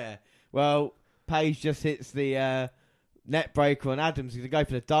Michaels. Yeah. Well, Page just hits the net breaker on Adams. He's going to go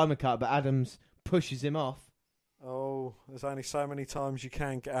for the diamond cut, but Adams pushes him off. Oh, Oh, there's only so many times you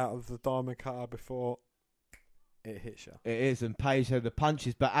can get out of the diamond cutter before it hits you. It is, and Page had the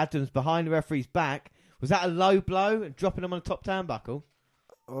punches, but Adams behind the referee's back. Was that a low blow and dropping him on the top turnbuckle?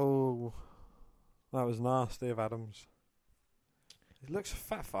 Oh, that was nasty of Adams. He looks a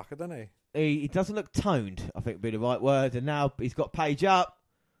fat fucker, doesn't he? He doesn't look toned, I think would be the right word, and now he's got Page up.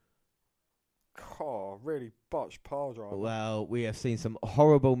 Oh, really botched pile driver. Well, we have seen some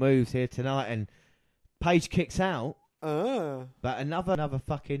horrible moves here tonight, and Page kicks out. But another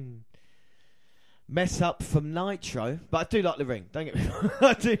fucking mess up from Nitro. But I do like the ring. Don't get me wrong.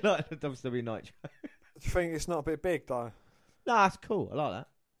 I do like the WCW Nitro. Do you think it's not a bit big, though? No, that's cool. I like that.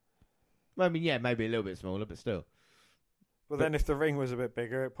 I mean, yeah, maybe a little bit smaller, but still. Well, then if the ring was a bit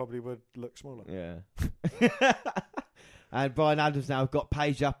bigger, it probably would look smaller. Yeah. And Brian Adams now got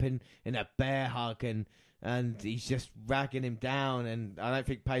Page up in a bear hug, and he's just ragging him down, and I don't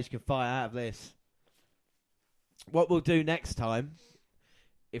think Page can fight out of this. What we'll do next time,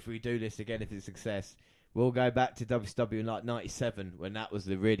 if we do this again, if it's a success, we'll go back to WCW in like 97, when that was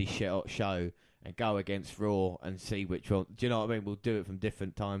the really shit hot show, and go against Raw and see which one. Do you know what I mean? We'll do it from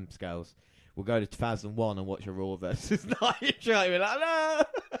different time scales. We'll go to 2001 and watch a Raw versus Nitro. We're like, no!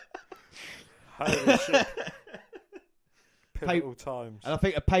 Holy shit. Pivotal times. And I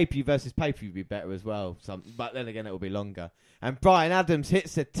think a pay-per-view versus pay-per-view would be better as well. But then again, it will be longer. And Brian Adams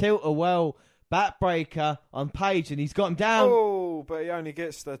hits a tilt-a-well backbreaker on Page, and he's got him down. Oh, but he only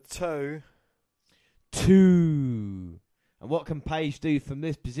gets the 2. 2. And what can Page do from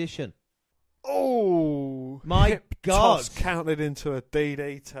this position? Oh, my hip God! Toss counted into a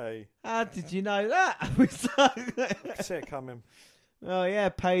DDT. How did you know that? I see it coming. Oh yeah,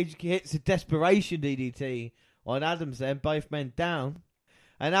 Page hits a desperation DDT on Adams. Then both men down,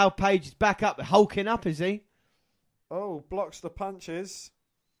 and now Page is back up, hulking up, is he? Oh, blocks the punches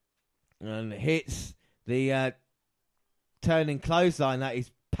and hits the turning clothesline that he's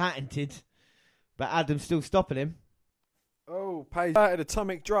patented, but Adams still stopping him. Oh, Page started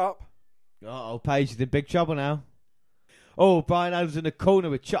atomic drop. Oh, Page is in big trouble now. Oh, Brian Adams in the corner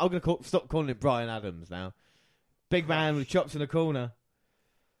with I'm going to stop calling it Brian Adams now. Big man with chops in the corner.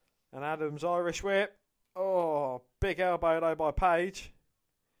 And Adams Irish whip. Oh, big elbow though by Page.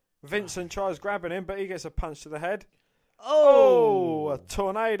 Vincent tries grabbing him, but he gets a punch to the head. Oh, a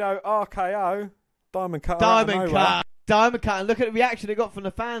tornado RKO. Diamond cut. Diamond cut. And look at the reaction they got from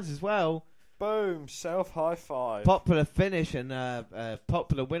the fans as well. Boom, self high five. Popular finish and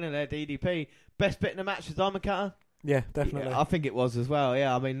popular winner there, DDP. Best bit in the match was Diamond Cutter. Yeah, definitely. Yeah, I think it was as well.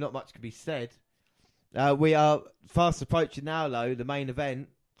 Yeah, I mean, not much can be said. We are fast approaching now, though, the main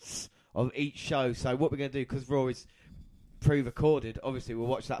events of each show. So what we're going to do, because Raw is pre-recorded, obviously we'll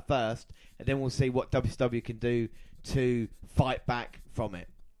watch that first, and then we'll see what WCW can do to fight back from it.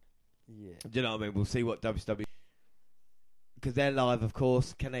 Yeah. Do you know what I mean? We'll see what WCW... Because they're live, of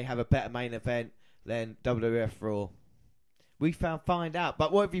course. Can they have a better main event than WWF Raw? We find out.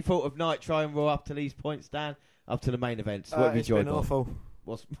 But what have you thought of Nitro and Raw up to these points, Dan? Up to the main events. What have you enjoyed been more? Awful.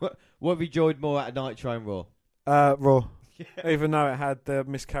 What have you enjoyed more out of Nitro and Raw? Raw. Yeah. Even though it had the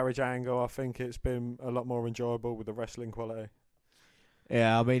miscarriage angle, I think it's been a lot more enjoyable with the wrestling quality.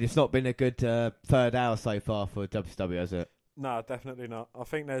 Yeah, I mean, it's not been a good third hour so far for WCW, has it? No, definitely not. I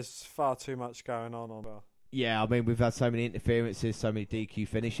think there's far too much going on. Yeah, I mean, we've had so many interferences, so many DQ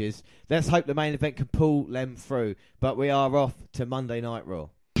finishes. Let's hope the main event can pull them through. But we are off to Monday Night Raw.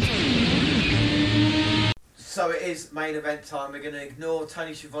 So it is main event time. We're going to ignore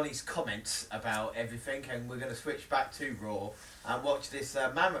Tony Schiavone's comments about everything, and we're going to switch back to Raw and watch this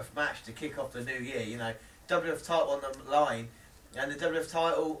mammoth match to kick off the new year. You know, WWF title on the line, and the WWF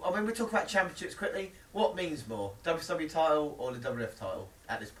title. I mean, we talk about championships quickly. What means more, WCW title or the WWF title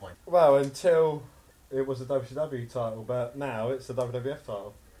at this point? Well, until it was a WCW title, but now it's the WWF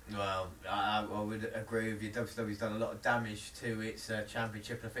title. Well, I would agree with you. WCW's done a lot of damage to its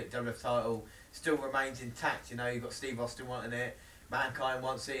championship, and I think WWF title still remains intact. You know, you've got Steve Austin wanting it, Mankind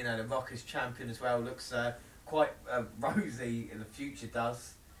wants it. You know, the Rock is champion as well. Looks quite rosy in the future,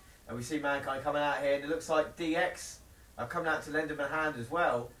 does. And we see Mankind coming out here, and it looks like DX are coming out to lend him a hand as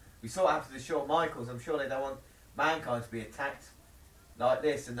well. We saw it after the Shawn Michaels. I'm sure they don't want Mankind to be attacked like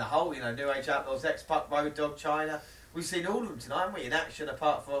this. And the whole, you know, New Age Outlaws, X-Pac, Road Dogg, China. We've seen all of them tonight, haven't we, in action,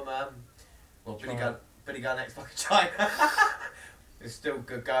 apart from, Billy Gunn, X-Pac, China. It's still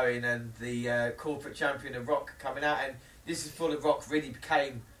good going, and the corporate champion, The Rock, coming out. And this is before The Rock really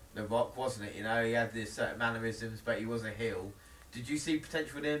became The Rock, wasn't it? You know, he had these certain mannerisms, but he was a heel. Did you see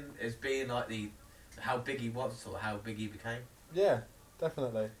potential in him as being like how big he was or how big he became? Yeah,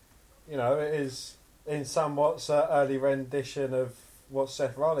 definitely. You know, it is in somewhat an early rendition of what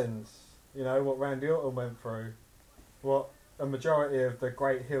Seth Rollins, you know, what Randy Orton went through. what a majority of the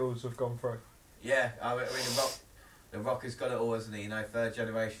great heels have gone through. Yeah, I mean the Rock has got it all, hasn't he? You know, third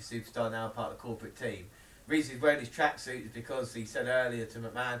generation superstar, now part of the corporate team. The reason he's wearing his tracksuit is because he said earlier to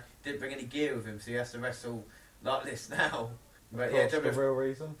McMahon didn't bring any gear with him, so he has to wrestle like this now. But yeah, the real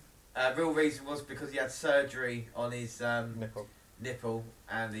reason. Real reason was because he had surgery on his nipple,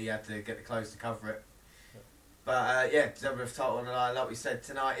 and he had to get the clothes to cover it. But WWF title on the line, like we said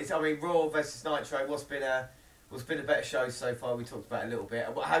tonight. Raw versus Nitro. What's been a better show so far? We talked about it a little bit.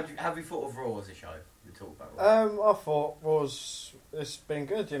 How have you thought of Raw as a show? We talked about Raw. I thought it's been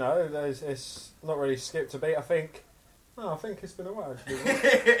good. You know, it's not really skipped a beat. I think it's been alright actually.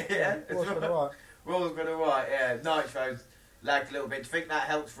 Raw's been alright. Raw's been alright. Yeah, Nitro's lagged a little bit. Do you think that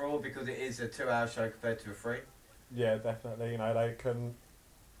helps Raw because it is a 2-hour show compared to a 3? Yeah, definitely. You know, they can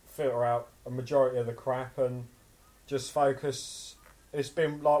filter out a majority of the crap and just focus. It's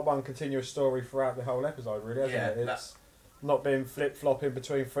been like one continuous story throughout the whole episode, really, hasn't it? It's not been flip-flopping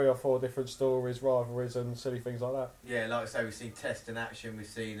between 3 or 4 different stories, rivalries and silly things like that. Yeah, like I say, we've seen Test in action, we've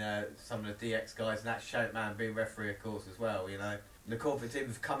seen some of the DX guys, and that's Showman being referee, of course, as well, you know. The corporate team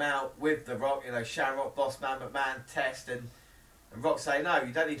have come out with The Rock, you know, Shamrock, Bossman, McMahon, Test, and Rock say, no,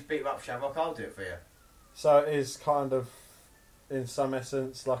 you don't need to beat him up, Shamrock, I'll do it for you. So it is kind of, in some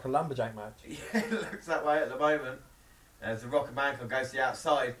essence, like a lumberjack match. Yeah, it looks that way at the moment. As The Rock and Mankind goes to the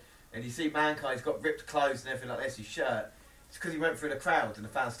outside, and you see Mankind's got ripped clothes and everything like this, his shirt. It's because he went through the crowd and the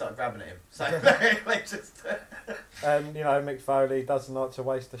fans started grabbing at him. So they just... And, you know, Mick Foley doesn't like to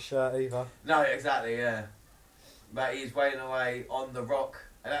waste a shirt either. No, exactly, yeah. But he's waiting away on The Rock.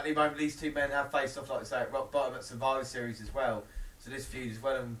 And at the moment, these two men have faced off, like I say, at Rock Bottom at Survivor Series as well. So this feud is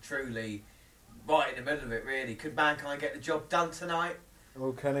well and truly right in the middle of it, really. Could Mankind get the job done tonight?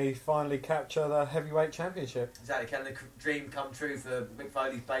 Well, can he finally capture the heavyweight championship? Exactly. Can the dream come true for Mick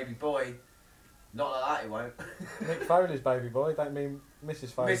Foley's baby boy? Not like that, he won't. Mick Foley's baby boy, don't mean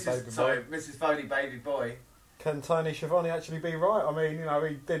Mrs. Foley's baby boy. Sorry, Mrs. Foley baby boy. Can Tony Schiavone actually be right? I mean, you know,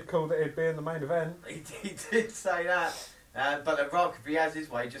 he did call that he'd be in the main event. He did say that. But The Rock, if he has his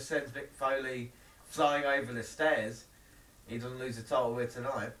way, just sends Mick Foley flying over the stairs. He doesn't lose the title here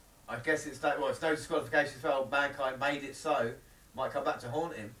tonight. I guess it's no disqualification as well. Mankind made it so. Might come back to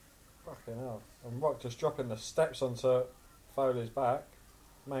haunt him. Fucking hell. And Rock just dropping the steps onto Foley's back.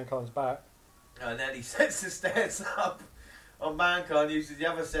 Mankind's back. And then he sets the stairs up on Mankind, uses the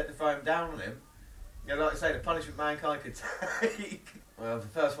other set to throw him down on him. You know, like I say, the punishment Mankind could take. Well, the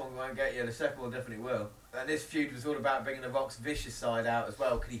first one won't get you, the second one definitely will. And this feud was all about bringing The Rock's vicious side out as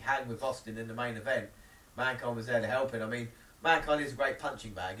well. Could he hang with Austin in the main event? Mankind was there to help him. I mean, Mankind is a great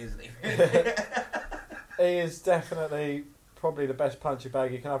punching bag, isn't he? He is definitely probably the best punching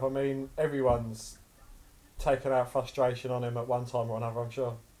bag you can have. I mean, everyone's taken out frustration on him at one time or another, I'm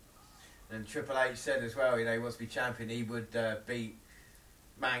sure. And Triple H said as well, you know, he wants to be champion. He would beat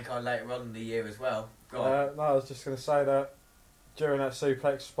Mankind later on in the year as well. No, I was just going to say that during that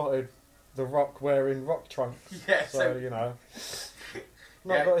suplex, spotted The Rock wearing rock trunks. Yeah, so you know,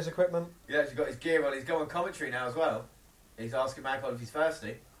 got his equipment. He's actually got his gear on. He's going commentary now as well. He's asking Mankind if he's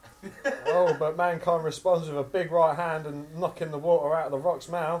thirsty. Oh, but Mankind responds with a big right hand and knocking the water out of The Rock's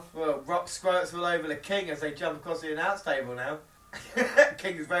mouth. Well, Rock squirts all over the King as they jump across the announce table now.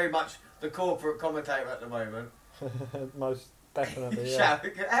 King is very much the corporate commentator at the moment. Most definitely, yeah.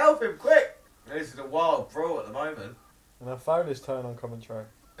 Help him, quick! This is a wild brawl at the moment. And now Foley's turn on commentary.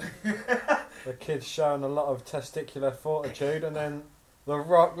 The kid's showing a lot of testicular fortitude, and then The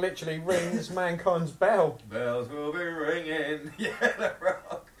Rock literally rings Mankind's bell. Bells will be ringing. Yeah, The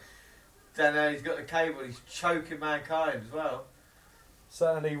Rock. Then he's got the cable, he's choking Mankind as well.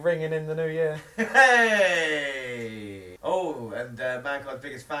 Certainly ringing in the new year. Hey! Oh, and Mankind's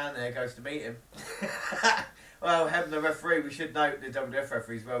biggest fan there goes to meet him. Well, having the referee, we should note the WWF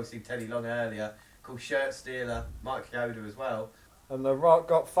referee as well. We've seen Teddy Long earlier, called Shirt Stealer, Mike Yoda as well. And The Rock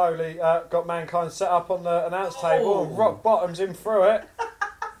got Mankind set up on the announce table, and Rock bottoms him through it.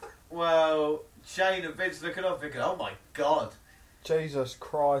 Well, Shane and Vince looking off thinking, oh my God. Jesus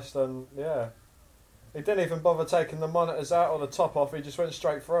Christ, and yeah. He didn't even bother taking the monitors out or the top off, he just went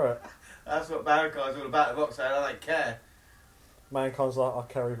straight through it. That's what Mankind's all about. The Rock saying, I don't care. Mankind's like, I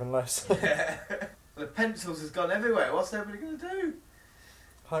care even less. Yeah. The pencils has gone everywhere. What's everybody going to do?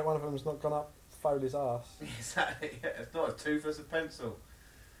 I hope one of them's not gone up Foley's arse. Exactly. Yeah. It's not a tooth, it's a pencil.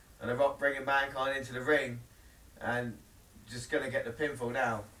 And The Rock bringing Mankind into the ring and just going to get the pinfall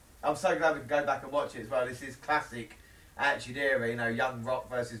now. I'm so glad we can go back and watch it as well. This is classic Attitude Era, you know, young Rock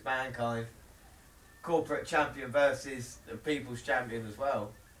versus Mankind. Corporate champion versus the People's champion as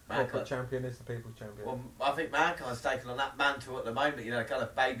well. Corporate champion is the People's champion. Well, I think Mankind's taken on that mantle at the moment, you know, kind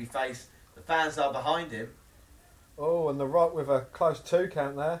of baby face. The fans are behind him. Oh, and The Rock with a close 2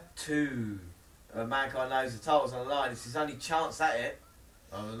 count there. 2. Mankind knows the title's on the line. It's his only chance at it.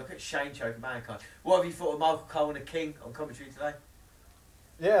 Oh, look at Shane choking Mankind. What have you thought of Michael Cole and the King on commentary today?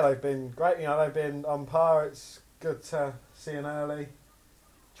 Yeah, they've been great. You know, they've been on par. It's good to see an early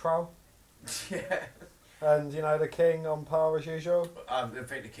trial. Yeah. And, you know, the King on par as usual. I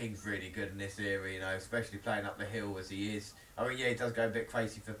think the King's really good in this era, you know, especially playing up the hill as he is. I mean, yeah, he does go a bit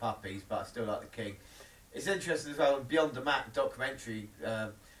crazy for puppies, but I still like the King. It's interesting as well, Beyond the Mat documentary,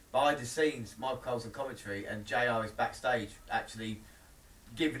 behind the scenes, Michael Cole's on commentary, and JR is backstage, actually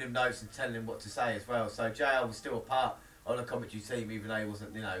giving him notes and telling him what to say as well. So JR was still a part of the commentary team, even though he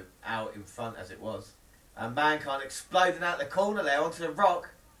wasn't, you know, out in front as it was. And Mankind exploding out the corner there onto the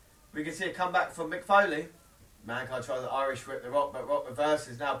Rock. We can see a comeback from Mick Foley. Mankind tries to Irish whip the Rock, but Rock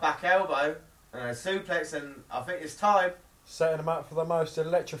reverses now, back elbow, and a suplex, and I think it's time. Setting them up for the most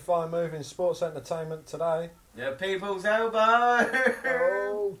electrifying move in sports entertainment today. Yeah, people's elbow.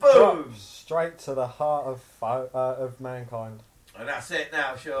 Oh, boom! drops straight to the heart of Mankind. And that's it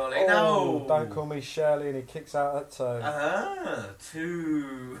now, surely. Oh, No! don't call me Shirley, and he kicks out at 2.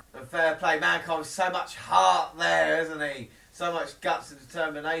 2. And fair play, Mankind, so much heart there, isn't he? So much guts and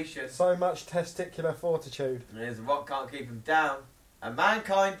determination. So much testicular fortitude. And the Rock can't keep him down. And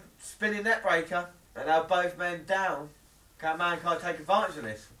Mankind spinning net breaker, and now both men down. Can Mankind take advantage of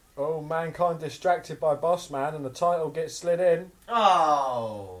this? Oh, Mankind distracted by Boss Man, and the title gets slid in.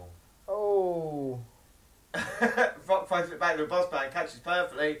 Oh! Oh. Rock throws it back to the Boss Man, catches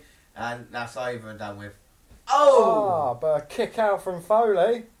perfectly, and that's over and done with. Oh! But a kick out from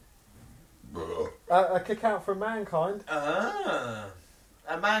Foley. A kick out from Mankind.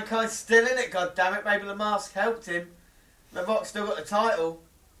 And Mankind's still in it, goddammit. Maybe the mask helped him. The Rock's still got the title.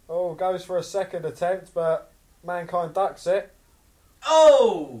 Oh, goes for a second attempt, but Mankind ducks it.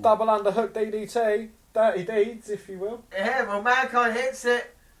 Oh! Double underhook DDT. Dirty deeds, if you will. Yeah, well, Mankind hits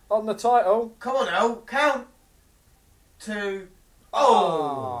it. On the title. Come on now, count. 2.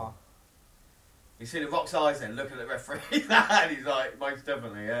 Oh! You see the Rock's eyes then, looking at the referee. And he's like, most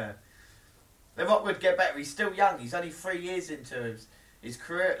definitely, yeah. The Rock would get better. He's still young. He's only 3 years into his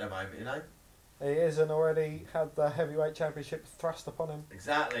career at the moment, you know. He is, and already had the heavyweight championship thrust upon him.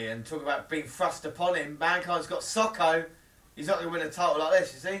 Exactly, and talk about being thrust upon him. Mankind's got Socko. He's not going to win a title like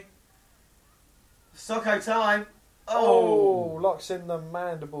this, is he? Socko time. Oh! Locks in the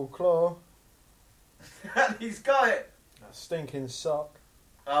mandible claw. And he's got it. A stinking sock.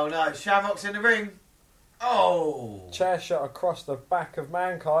 Oh no, Shamrock's in the ring. Oh! Chair shot across the back of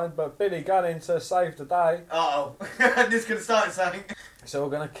Mankind, but Billy Gunn to save the day. Uh-oh. This could start something. It's all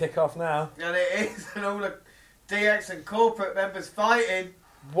going to kick off now. And it is, and all the DX and corporate members fighting.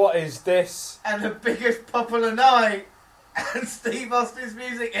 What is this? And the biggest pop of the night. And Steve Austin's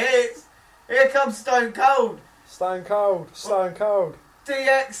music hits. Here comes Stone Cold. Stone Cold. Stone Cold.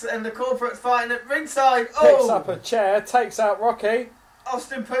 DX and the corporate's fighting at ringside. Picks up a chair, takes out Rocky.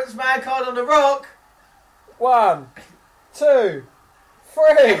 Austin puts Mankind on the Rock. 1, 2, 3.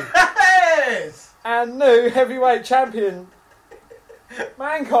 Yes! And new heavyweight champion,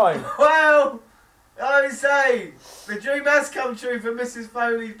 Mankind. Well, I would say, the dream has come true for Mrs.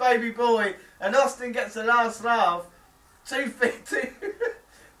 Foley's baby boy, and Austin gets the last laugh. Tell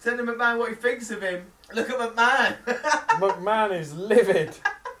McMahon what he thinks of him. Look at McMahon. McMahon is livid.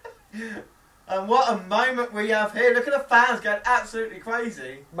 And what a moment we have here. Look at the fans going absolutely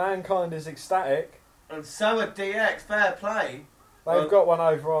crazy. Mankind is ecstatic. And so are DX, fair play. They've got one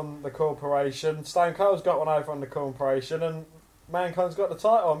over on the corporation. Stone Cold's got one over on the corporation, and Mankind's got the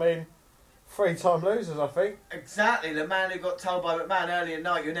title. I mean, 3-time losers, I think. Exactly. The man who got told by McMahon earlier in the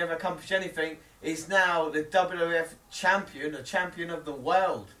night, you'll never accomplish anything, is now the WWF champion, the champion of the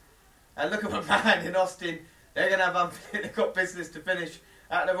world. And look at McMahon in Austin. They're going to have they've got business to finish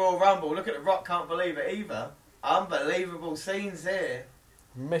at the Royal Rumble. Look at the Rock, can't believe it either. Unbelievable scenes here.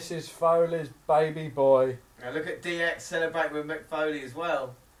 Mrs. Foley's baby boy. Now look at DX celebrating with Mick Foley as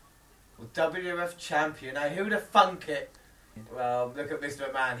well. Well, WWF champion. Now who'd have thunk it? Well, look at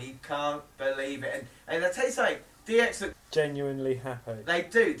Mr. McMahon. He can't believe it. And I'll tell you something. DX look genuinely happy. They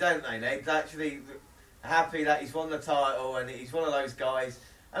do, don't they? They're actually happy that he's won the title and he's one of those guys.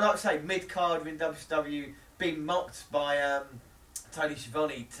 And like I say, mid-card in WCW, being mocked by Tony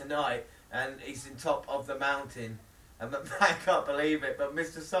Schiavone tonight, and he's in top of the mountain. And McMahon can't believe it, but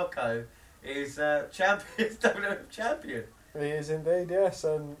Mr. Socko is champion, WWF champion. He is indeed, yes,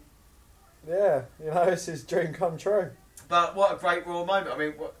 and yeah, you know, it's his dream come true. But what a great Raw moment. I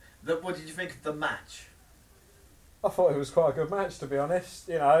mean, what did you think of the match? I thought it was quite a good match, to be honest.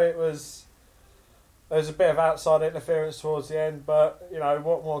 You know, there was a bit of outside interference towards the end, but, you know,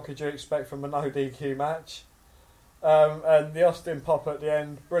 what more could you expect from a no DQ match? And the Austin pop at the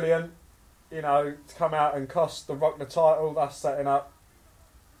end, brilliant. You know, to come out and cost The Rock the title, that's setting up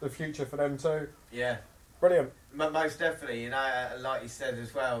the future for them too. Yeah. Brilliant. Most definitely, you know, like you said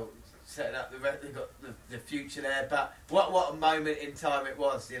as well, setting up they've got the future there. But what a moment in time it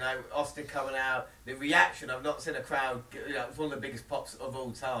was, you know, Austin coming out, the reaction. I've not seen a crowd, you know, it was one of the biggest pops of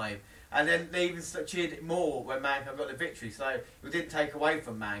all time. And then they even cheered it more when Mankind got the victory. So it didn't take away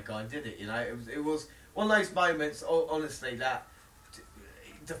from Mankind, did it? You know, it was one of those moments, honestly, that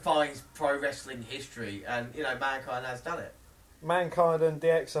defines pro wrestling history. And, you know, Mankind has done it. Mankind and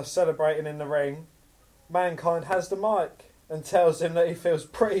DX are celebrating in the ring. Mankind has the mic and tells him that he feels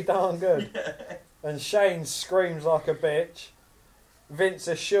pretty darn good. Yeah. And Shane screams like a bitch. Vince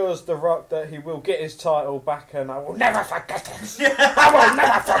assures The Rock that he will get his title back, and I will never forget this. I will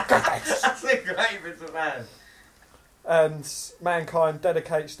never forget this. That's a great Vince McMahon. And Mankind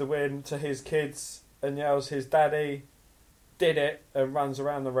dedicates the win to his kids and yells, "His daddy did it," and runs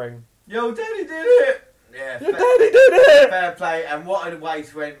around the ring. Yo, daddy did it! Yeah, Your daddy did it! Fair play, and what a way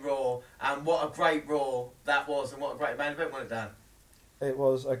to end Raw, and what a great Raw that was, and what a great main event when it done. It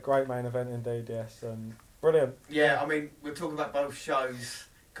was a great main event indeed, yes, and brilliant. Yeah, I mean, we're talking about both shows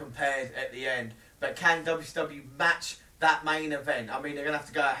compared at the end, but can WCW match that main event? I mean, they're going to have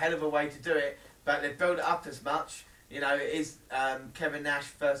to go a hell of a way to do it, but they've built it up as much. You know, it is Kevin Nash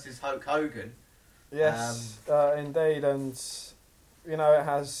versus Hulk Hogan. Yes, indeed, and you know, it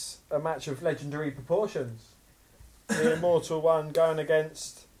has a match of legendary proportions. The Immortal One going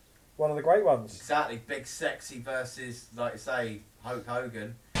against one of the great ones. Exactly, Big Sexy versus, like I say, Hulk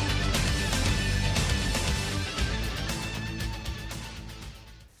Hogan.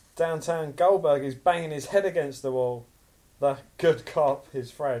 Downtown Goldberg is banging his head against the wall. The good cop, his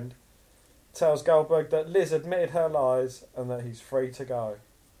friend, tells Goldberg that Liz admitted her lies and that he's free to go.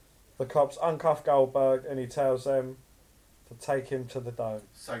 The cops uncuff Goldberg and he tells them to take him to the Dome.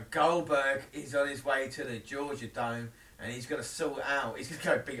 So Goldberg is on his way to the Georgia Dome and he's going to sort it out. He's going to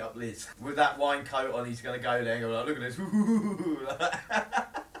go beat up Liz. With that wine coat on, he's going to go there and go like, look at this.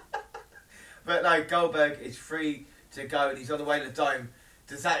 But no, Goldberg is free to go and he's on the way to the Dome.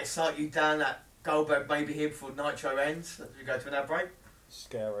 Does that excite you, Dan, that Goldberg may be here before Nitro ends as we go to another break?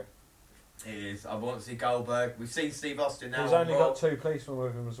 Scary. It is. I want to see Goldberg. We've seen Steve Austin now. He's only got 2 policemen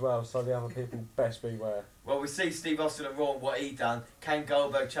with him as well, so the other people best beware. Well, we see Steve Austin and Raw and what he done. Can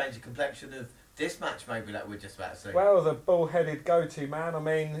Goldberg change the complexion of this match, maybe, that we're just about to see? Well, the bull-headed goatee man, I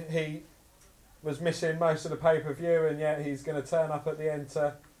mean, he was missing most of the pay-per-view, and yet he's going to turn up at the end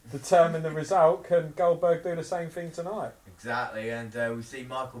to determine the result. Can Goldberg do the same thing tonight? Exactly, and we see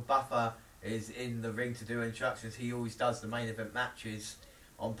Michael Buffer is in the ring to do instructions. He always does the main event matches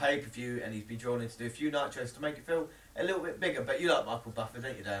on pay-per-view, and he's been drawn in to do a few nitros to make it feel a little bit bigger. But you like Michael Buffer,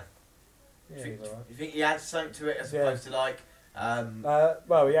 don't you, Dan? Yeah, he's alright. You think he adds something to it as opposed to like...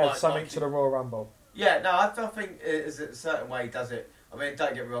 well, he adds something to the Royal Rumble. Yeah, no, I think it's a certain way he does it. I mean,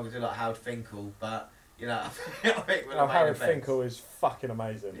 don't get me wrong, I do like Howard Finkel, but, you know, I think with the main Howard events, Finkel is fucking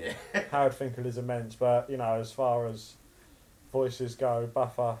amazing. Yeah. Howard Finkel is immense, but, you know, as far as voices go,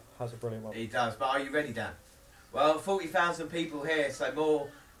 Buffer has a brilliant one. He does, but are you ready, Dan? Well, 40,000 people here, so more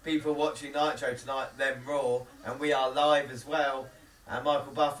people watching Nitro tonight than Raw, and we are live as well. And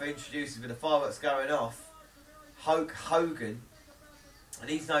Michael Buffer introduces with the fireworks going off Hulk Hogan, and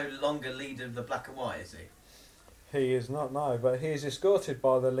he's no longer leader of the Black and White, is he? He is not, no, but he is escorted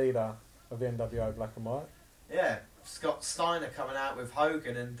by the leader of the NWO Black and White. Yeah, Scott Steiner coming out with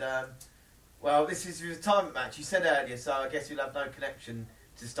Hogan, and well, this is a retirement match. You said earlier, so I guess you'll have no connection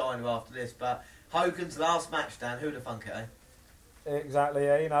to Steiner after this, but Hogan's last match, Dan, who'd have thunk it, eh? Exactly,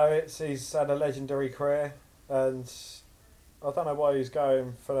 yeah, you know, he's had a legendary career, and I don't know why he's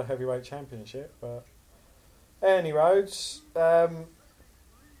going for the heavyweight championship, but any roads, yeah,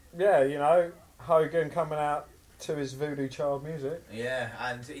 you know, Hogan coming out to his Voodoo Child music. Yeah,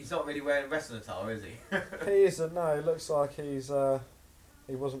 and he's not really wearing wrestling attire, is he? He isn't, no, it looks like he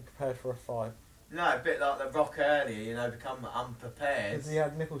wasn't prepared for a fight. No, a bit like The Rock earlier, you know, become unprepared. Has he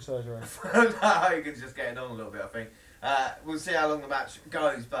had nipple surgery? No, Hogan's just getting on a little bit, I think. We'll see how long the match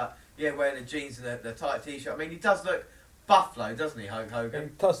goes, but yeah, wearing the jeans and the tight t-shirt. I mean, he does look buffalo, doesn't he, Hulk Hogan? He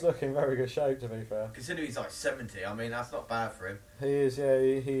does look in very good shape, to be fair. Considering he's like 70, I mean, that's not bad for him. He is, yeah,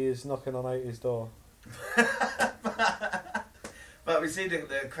 he is knocking on 80's door. But we see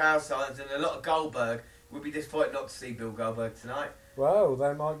the crowd signs and a lot of Goldberg. We'd be disappointed not to see Bill Goldberg tonight. Well,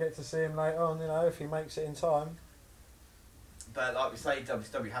 they might get to see him later on, you know, if he makes it in time. But like we say,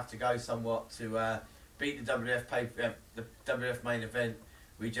 WCW have to go somewhat to beat the the WWF main event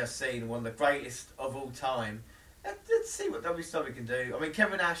we just seen, one of the greatest of all time. Let's see what WCW can do. I mean,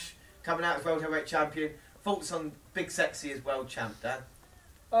 Kevin Nash coming out as World Heavyweight Champion. Thoughts on Big Sexy as world champ, Dan?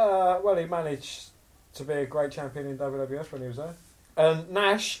 Well, he managed to be a great champion in WWF when he was there. And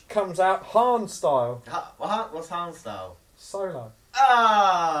Nash comes out Hahn style. What's Hahn style? Solo.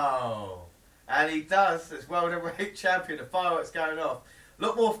 Oh! And he does, as world heavyweight champion, the fireworks going off. A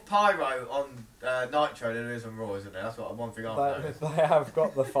lot more pyro on Nitro than there is on Raw, isn't there? That's one thing I've noticed. They have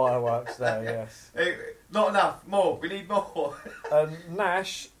got the fireworks there, yes. Not enough. More. We need more. And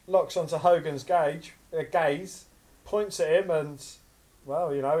Nash locks onto Hogan's gaze, points at him, and,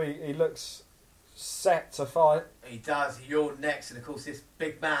 well, you know, he looks set to fight. He does. You're next, and of course this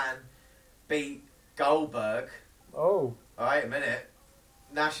big man beat Goldberg. Oh. Alright, a minute.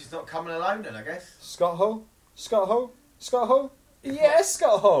 Nash is not coming alone then, I guess. Scott Hall? Yes,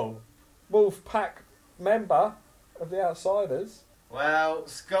 Scott Hall. Wolfpack member of the Outsiders. Well,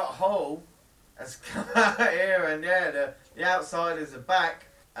 Scott Hall has come out here, and yeah, the Outsiders are back.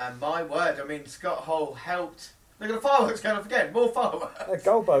 And my word, I mean, Scott Hall helped. Look at the fireworks going off again. More fireworks. They're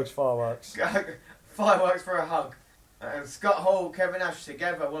Goldberg's fireworks. Fireworks for a hug. And Scott Hall, Kevin Nash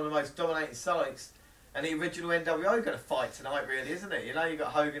together, one of the most dominating sides. And the original NWO going to fight tonight, really, isn't it? You know, you've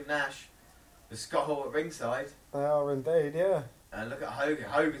got Hogan, Nash, with Scott Hall at ringside. They are indeed, yeah. And look at Hogan.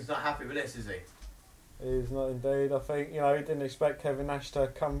 Hogan's not happy with this, is he? He's not indeed. I think, you know, he didn't expect Kevin Nash to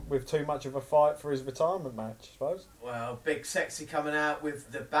come with too much of a fight for his retirement match, I suppose. Well, Big Sexy coming out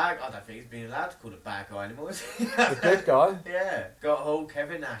with the bag. I don't think he's being allowed to call the bad guy anymore, is he? The good guy. Yeah. Scott Hall,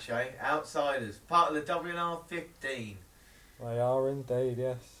 Kevin Nash, eh? Outsiders. Part of the WNR 15. They are indeed,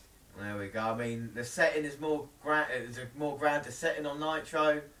 yes. There we go. I mean, the setting is more grand. It's a more grander setting on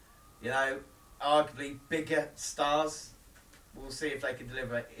Nitro. You know, arguably bigger stars. We'll see if they can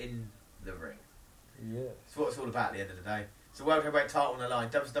deliver in the ring. Yeah. That's what it's all about at the end of the day. It's a World Heavyweight title on the line.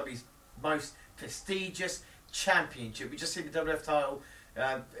 WWE's most prestigious championship. We just seen the WWF title.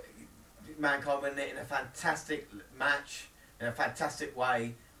 Mankind winning it in a fantastic match, in a fantastic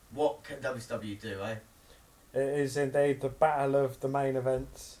way. What can WCW do, eh? It is indeed the battle of the main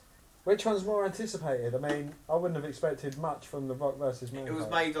events. Which one's more anticipated? I mean, I wouldn't have expected much from The Rock versus Mankind. It was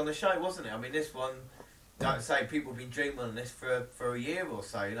made on the show, wasn't it? I mean, this one, like I say, people have been dreaming on this for a year or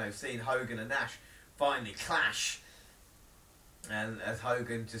so. You know, seeing Hogan and Nash finally clash. And as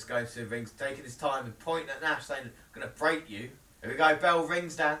Hogan just goes to the ring, taking his time and pointing at Nash, saying, I'm going to break you. Here we go, bell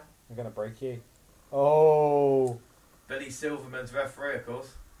rings, Dan. I'm going to break you. Oh. Billy Silverman's referee, of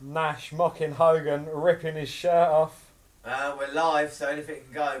course. Nash mocking Hogan, ripping his shirt off. We're live, so anything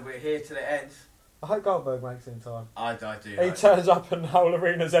can go. We're here to the end. I hope Goldberg makes it in time. I do. He turns up and the whole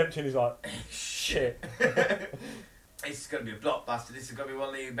arena's empty and he's like, shit. This is going to be a blockbuster. This is going to be one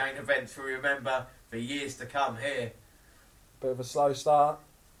of the main events we remember for years to come here. Bit of a slow start.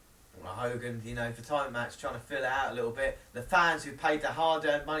 Well, Hogan, you know, for time match, trying to fill it out a little bit. The fans who paid their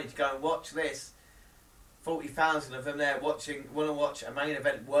hard-earned money to go and watch this, 40,000 of them there want to watch a main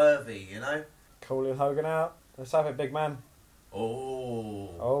event worthy, you know? Calling Hogan out. Let's have it, big man.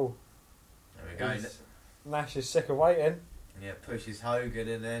 Oh. There we go. Nash is sick of waiting. Yeah, pushes Hogan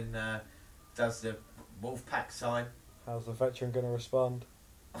and then does the Wolfpack sign. How's the veteran going to respond?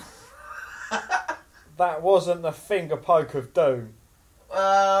 That wasn't the finger poke of doom.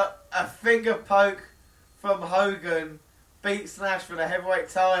 A finger poke from Hogan beats Nash for the heavyweight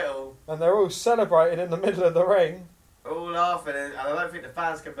title. And they're all celebrating in the middle of the ring. All laughing, and I don't think the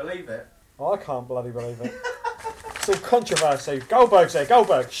fans can believe it. I can't bloody believe it. It's all controversy. Goldberg's there.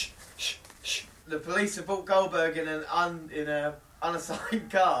 Goldberg. Shh. The police have brought Goldberg in an unassigned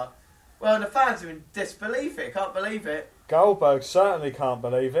car. Well, the fans are in disbelief. Can't believe it. Goldberg certainly can't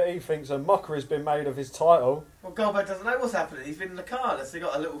believe it. He thinks a mockery has been made of his title. Well, Goldberg doesn't know what's happening. He's been in the car. They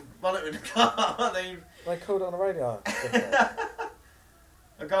got a little monitor in the car. They called it on the radio.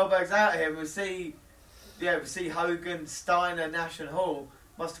 And Goldberg's out here. We see Hogan, Steiner, Nash, and Hall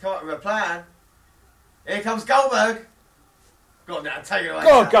must have come up with a plan. Here comes Goldberg. Go on now, take it away.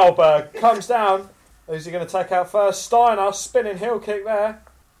 Go on, Goldberg. Comes down. Who's he going to take out first? Steiner, spinning heel kick there.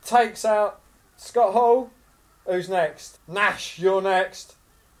 Takes out Scott Hall. Who's next? Nash, you're next.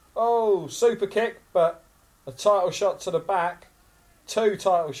 Oh, super kick, but a title shot to the back. 2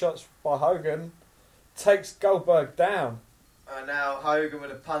 title shots by Hogan. Takes Goldberg down. And now Hogan with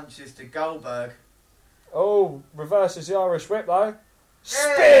the punches to Goldberg. Oh, reverses the Irish whip though.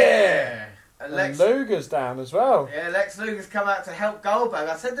 Spear! Yeah. And Luger's down as well. Yeah, Lex Luger's come out to help Goldberg.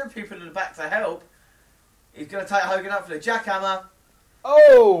 I said there were people in the back to help. He's going to take Hogan up for the jackhammer.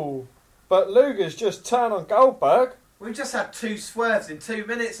 Oh, but Luger's just turned on Goldberg. We've just had 2 swerves in 2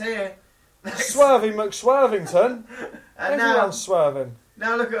 minutes here. Swervy McSwervington. And everyone's swerving.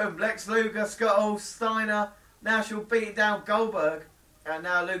 Now look at him. Lex Luger, Scott Hall, Steiner. Nash will beat down Goldberg. And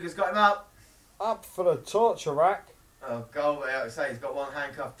now Luger's got him up. Up for the torture rack. Oh, Goldberg, like I say, he's got one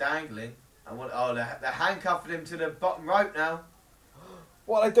handcuff dangling. They're handcuffing him to the bottom rope now.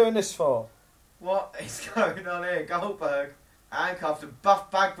 What are they doing this for? What is going on here? Goldberg handcuffed and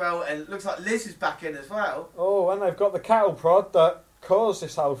Buff Bagwell, and it looks like Liz is back in as well. Oh, and they've got the cattle prod that caused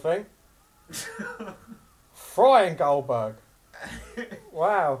this whole thing. Frying Goldberg.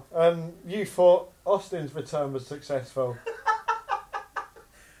 Wow. And you thought Austin's return was successful.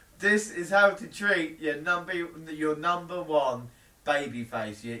 This is how to treat your number one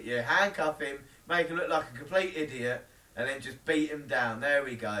babyface. You handcuff him, make him look like a complete idiot, and then just beat him down. There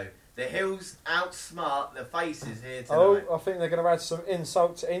we go. The heels outsmart the faces here tonight. Oh, I think they're going to add some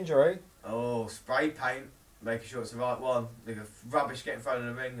insult to injury. Oh, spray paint, making sure it's the right one. Look at rubbish getting thrown in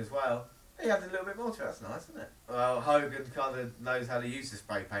the ring as well. He had a little bit more to it. That's nice, isn't it? Well, Hogan kind of knows how to use the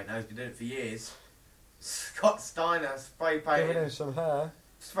spray paint now. He's been doing it for years. Scott Steiner spray painted. Giving him some hair.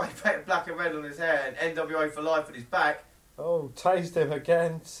 Spray painted black and red on his hair and NWA for life on his back. Oh, tased him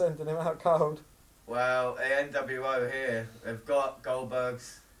again, sending him out cold. Well, the NWO here, they've got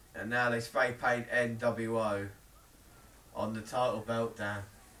Goldberg's, and now they spray paint NWO on the title belt down.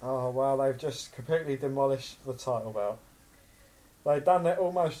 Oh, well, they've just completely demolished the title belt. They've done it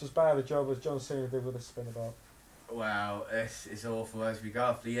almost as bad a job as John Cena did with the spinner belt. Wow, it's awful. As we go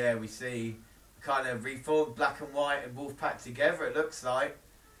off the air, we see kind of reformed Black and White and Wolfpack together, it looks like.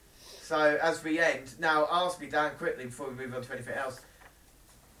 So, as we end, now ask me, Dan, quickly, before we move on to anything else,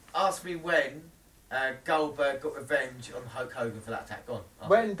 ask me when Goldberg got revenge on Hulk Hogan for that attack. Go on.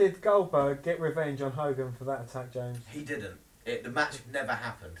 When did Goldberg get revenge on Hogan for that attack, James? He didn't. The match never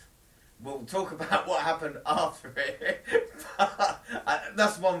happened. We'll talk about what happened after it.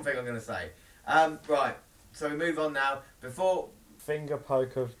 That's one thing I'm going to say. Right, so we move on now. Before... Finger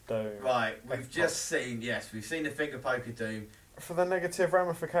poke of doom. Right, we've seen the finger poke of doom. For the negative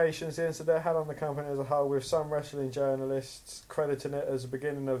ramifications the incident had on the company as a whole, with some wrestling journalists crediting it as the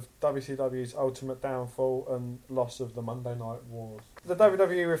beginning of WCW's ultimate downfall and loss of the Monday Night Wars. The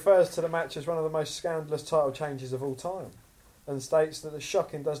WWE refers to the match as one of the most scandalous title changes of all time, and states that the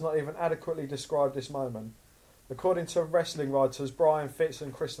shocking does not even adequately describe this moment. According to wrestling writers Brian Fitz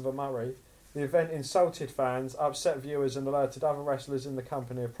and Christopher Murray, the event insulted fans, upset viewers and alerted other wrestlers in the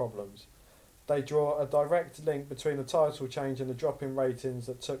company of problems. They draw a direct link between the title change and the drop in ratings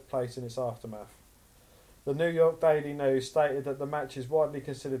that took place in its aftermath. The New York Daily News stated that the match is widely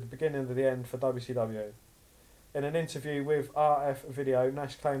considered the beginning of the end for WCW. In an interview with RF Video,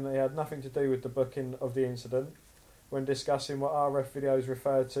 Nash claimed that he had nothing to do with the booking of the incident when discussing what RF Videos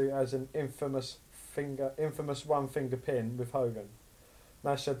referred to as an infamous one-finger pin with Hogan.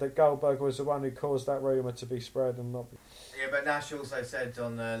 Nash said that Goldberg was the one who caused that rumour to be spread and not... Yeah, but Nash also said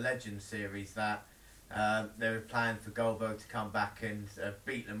on the Legend series that they were planning for Goldberg to come back and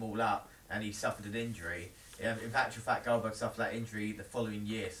beat them all up, and he suffered an injury. In actual fact, Goldberg suffered that injury the following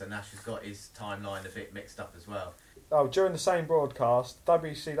year, so Nash has got his timeline a bit mixed up as well. Oh, during the same broadcast,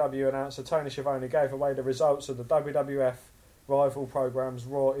 WCW announcer Tony Schiavone gave away the results of the WWF rival programmes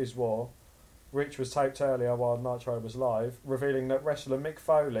Raw is War, which was taped earlier while Nitro was live, revealing that wrestler Mick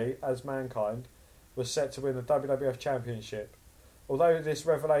Foley, as Mankind, was set to win the WWF Championship. Although this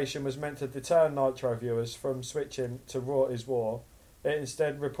revelation was meant to deter Nitro viewers from switching to Raw is War, it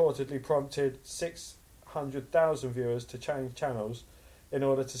instead reportedly prompted 600,000 viewers to change channels in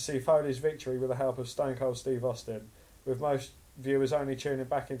order to see Foley's victory with the help of Stone Cold Steve Austin, with most viewers only tuning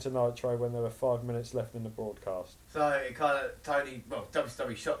back into Nitro when there were 5 minutes left in the broadcast. So it kind of,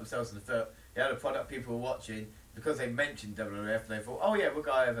 WCW shot themselves in the foot. The other product people were watching, because they mentioned WWF, they thought, oh yeah, we'll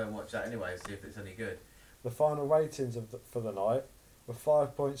go over and watch that anyway, see if it's any good. The final ratings for the night were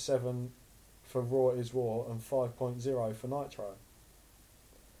 5.7 for Raw is War and 5.0 for Nitro.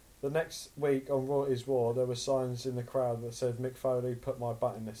 The next week on Raw is War, there were signs in the crowd that said, Mick Foley, put my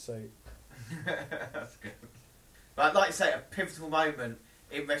butt in this seat. That's good. But like you say, a pivotal moment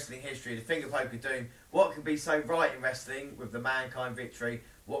in wrestling history, the finger poke of doom. What could be so right in wrestling with the Mankind victory?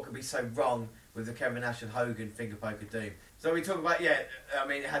 What could be so wrong with the Kevin Nash and Hogan finger poke of doom? So we talk about, it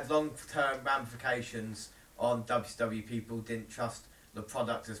had long-term ramifications on WCW. People didn't trust the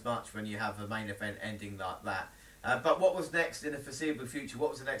product as much when you have a main event ending like that. But what was next in the foreseeable future? What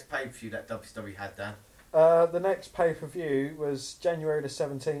was the next pay-per-view that WCW had, Dan? The next pay-per-view was January the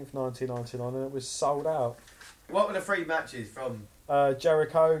 17th, 1999, and it was sold out. What were the three matches from?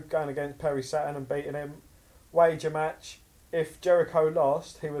 Jericho going against Perry Saturn and beating him. Wager match. If Jericho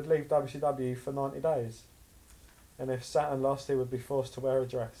lost, he would leave WCW for 90 days. And if Saturn lost, he would be forced to wear a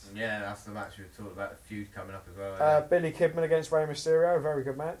dress. Yeah, that's the match we were talking about, the feud coming up as well. Billy Kidman against Rey Mysterio, a very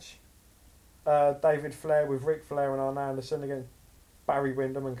good match. David Flair with Ric Flair and Arn Anderson against Barry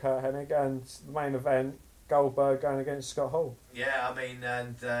Windham and Kurt Hennig, and the main event, Goldberg going against Scott Hall. Yeah, I mean,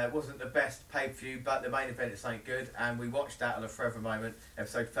 and it wasn't the best pay-per-view, but the main event is something good, and we watched that on a forever moment.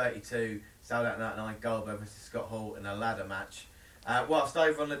 Episode 32, Sold Out 99, Goldberg versus Scott Hall in a ladder match. Whilst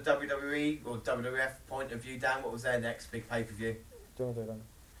over on the WWE or WWF point of view, Dan, what was their next big pay-per-view? Do you want to do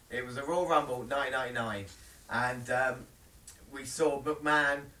that? It was a Royal Rumble 1999, and we saw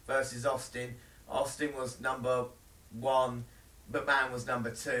McMahon versus Austin. Austin was number 1, McMahon was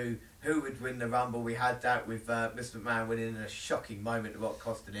number 2. Who would win the Rumble? We had that with Mr. McMahon winning in a shocking moment, what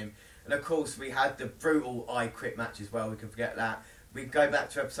costed him. And of course, we had the brutal I Quit match as well. We can forget that. We go back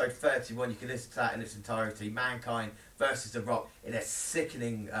to episode 31. You can listen to that in its entirety. Mankind versus The Rock in a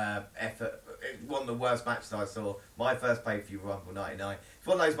sickening effort. One of the worst matches I saw. My first pay-per-view Rumble 99. It's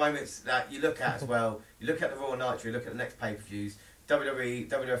one of those moments that you look at as well. You look at the Raw Nitro, you look at the next pay-per-views. WWE,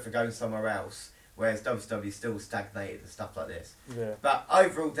 WWF are going somewhere else, whereas WCW still stagnated and stuff like this. Yeah. But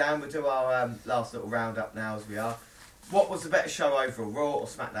overall, Dan, we'll do our last little roundup now as we are. What was the better show overall, Raw or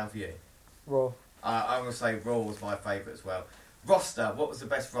SmackDown for you? Raw. I'm going to say Raw was my favourite as well. Roster, what was the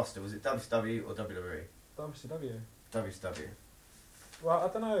best roster? Was it WCW or WWE? WCW. WCW. Well,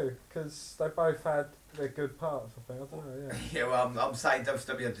 I don't know, because they both had their good parts, I think. I don't know, yeah. Yeah, well, I'm saying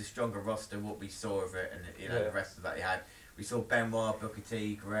WCW had the stronger roster, what we saw of it, and Yeah. the rest of that they had. We saw Benoit, Booker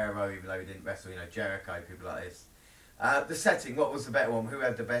T, Guerrero, even though he didn't wrestle, Jericho, people like this. The setting, what was the better one? Who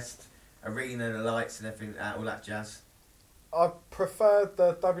had the best arena, the lights and everything, all that jazz? I preferred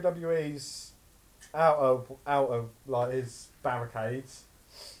the WWE's out of like his barricades,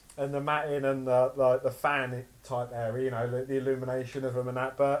 and the matting and the fan type area, the illumination of them and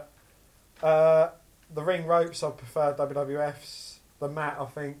that. But the ring ropes, I prefer WWF's. The mat, I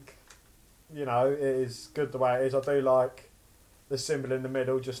think, it is good the way it is. I do like the symbol in the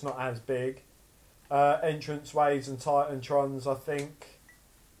middle, just not as big. Entrance ways and Titantrons, I think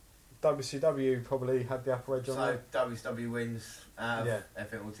WCW probably had the upper edge on that. So WCW wins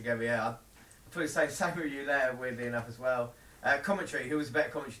everything altogether, yeah. I'd probably say the same with you there, weirdly enough as well. Commentary, who was the better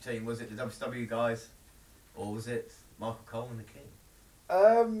commentary team? Was it the WCW guys, or was it Michael Cole and the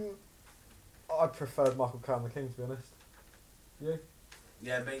King? I preferred Michael Cole and the King, to be honest. You?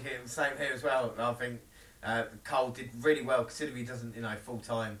 Yeah, me here, same here as well. I think Cole did really well, considering he doesn't,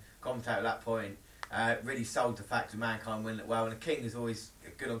 full-time commentate at that point. Really sold the fact that Mankind win it well, and the King is always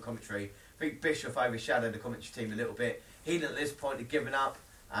good on commentary. I think Bischoff overshadowed the commentary team a little bit. Heenan at this point had given up,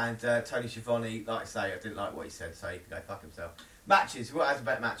 and Tony Schiavone, like I say, I didn't like what he said, so he could go fuck himself. Matches, what had the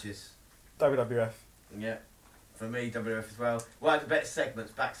better matches? WWF. Yeah, for me, WWF as well. What had the better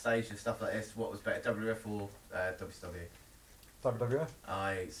segments, backstage and stuff like this? What was better, WWF or WCW? WWF.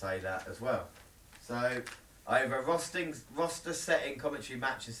 I say that as well. So, over roster setting commentary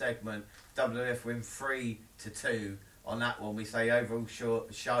match and segment, WWF win 3-2 on that one. We say overall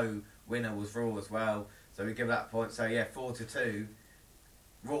show winner was Raw as well. So we give that a point. So yeah, 4-2.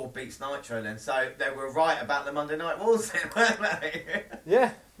 Raw beats Nitro then. So they were right about the Monday Night Wars then, weren't they?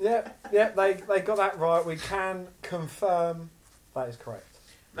 Yeah. They got that right. We can confirm that is correct.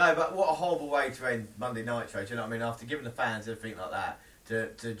 No, but what a horrible way to end Monday Nitro. Do you know what I mean? After giving the fans everything like that,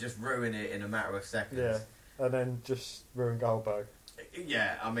 to just ruin it in a matter of seconds. Yeah, and then just ruin Goldberg.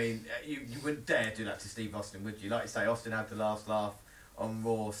 Yeah, I mean, you wouldn't dare do that to Steve Austin, would you? Like you say, Austin had the last laugh on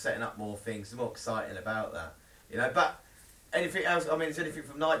Raw, setting up more things, more exciting about that. But anything else? I mean, is anything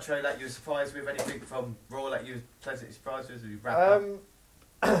from Nitro that you were surprised with? Anything from Raw that you were pleasantly surprised with? As we wrap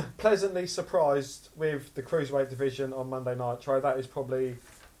up? Pleasantly surprised with the Cruiserweight division on Monday Nitro. That is probably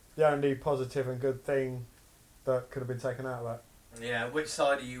the only positive and good thing that could have been taken out of that. Yeah, which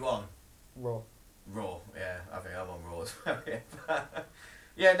side are you on? Raw. Raw, yeah, I think I'm on Raw as well.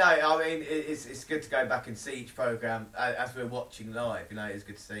 Yeah, no, I mean it's good to go back and see each program as we're watching live. It's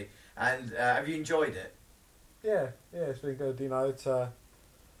good to see. And have you enjoyed it? Yeah, it's been good. To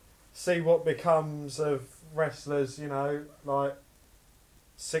see what becomes of wrestlers. Like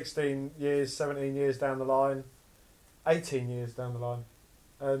 16 years, 17 years down the line, 18 years down the line,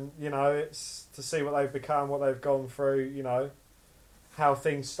 and it's to see what they've become, what they've gone through. How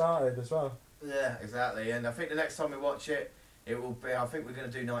things started as well. Yeah, exactly. And I think the next time we watch it, it will be. I think we're going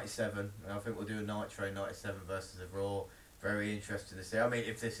to do 97. And I think we'll do a Nitro 97 versus a Raw. Very interesting to see. I mean,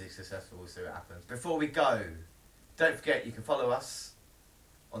 if this is successful, we'll see what happens. Before we go, don't forget you can follow us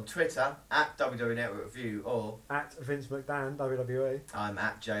on Twitter at WWE Network Review or at Vince McDan WWE. I'm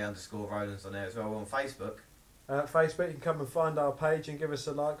at J_Rowlands on there as well. We're on Facebook. Facebook, you can come and find our page and give us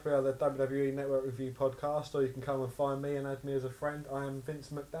a like. We are the WWE Network Review Podcast, or you can come and find me and add me as a friend. I am Vince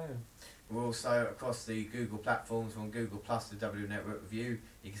McDan. We're also across the Google platforms, on Google Plus, the W Network Review.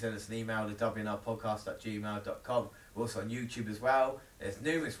 You can send us an email to WNRpodcast@gmail.com. We're also on YouTube as well. There's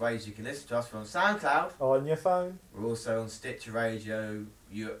numerous ways you can listen to us. We're on SoundCloud. On your phone. We're also on Stitcher Radio,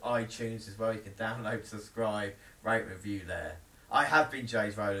 your iTunes as well. You can download, subscribe, rate, review there. I have been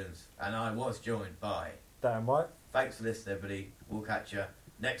James Rowlands, and I was joined by Dan White. Thanks for listening, everybody. We'll catch you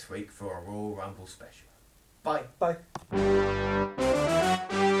next week for a Royal Rumble special. Bye. Bye.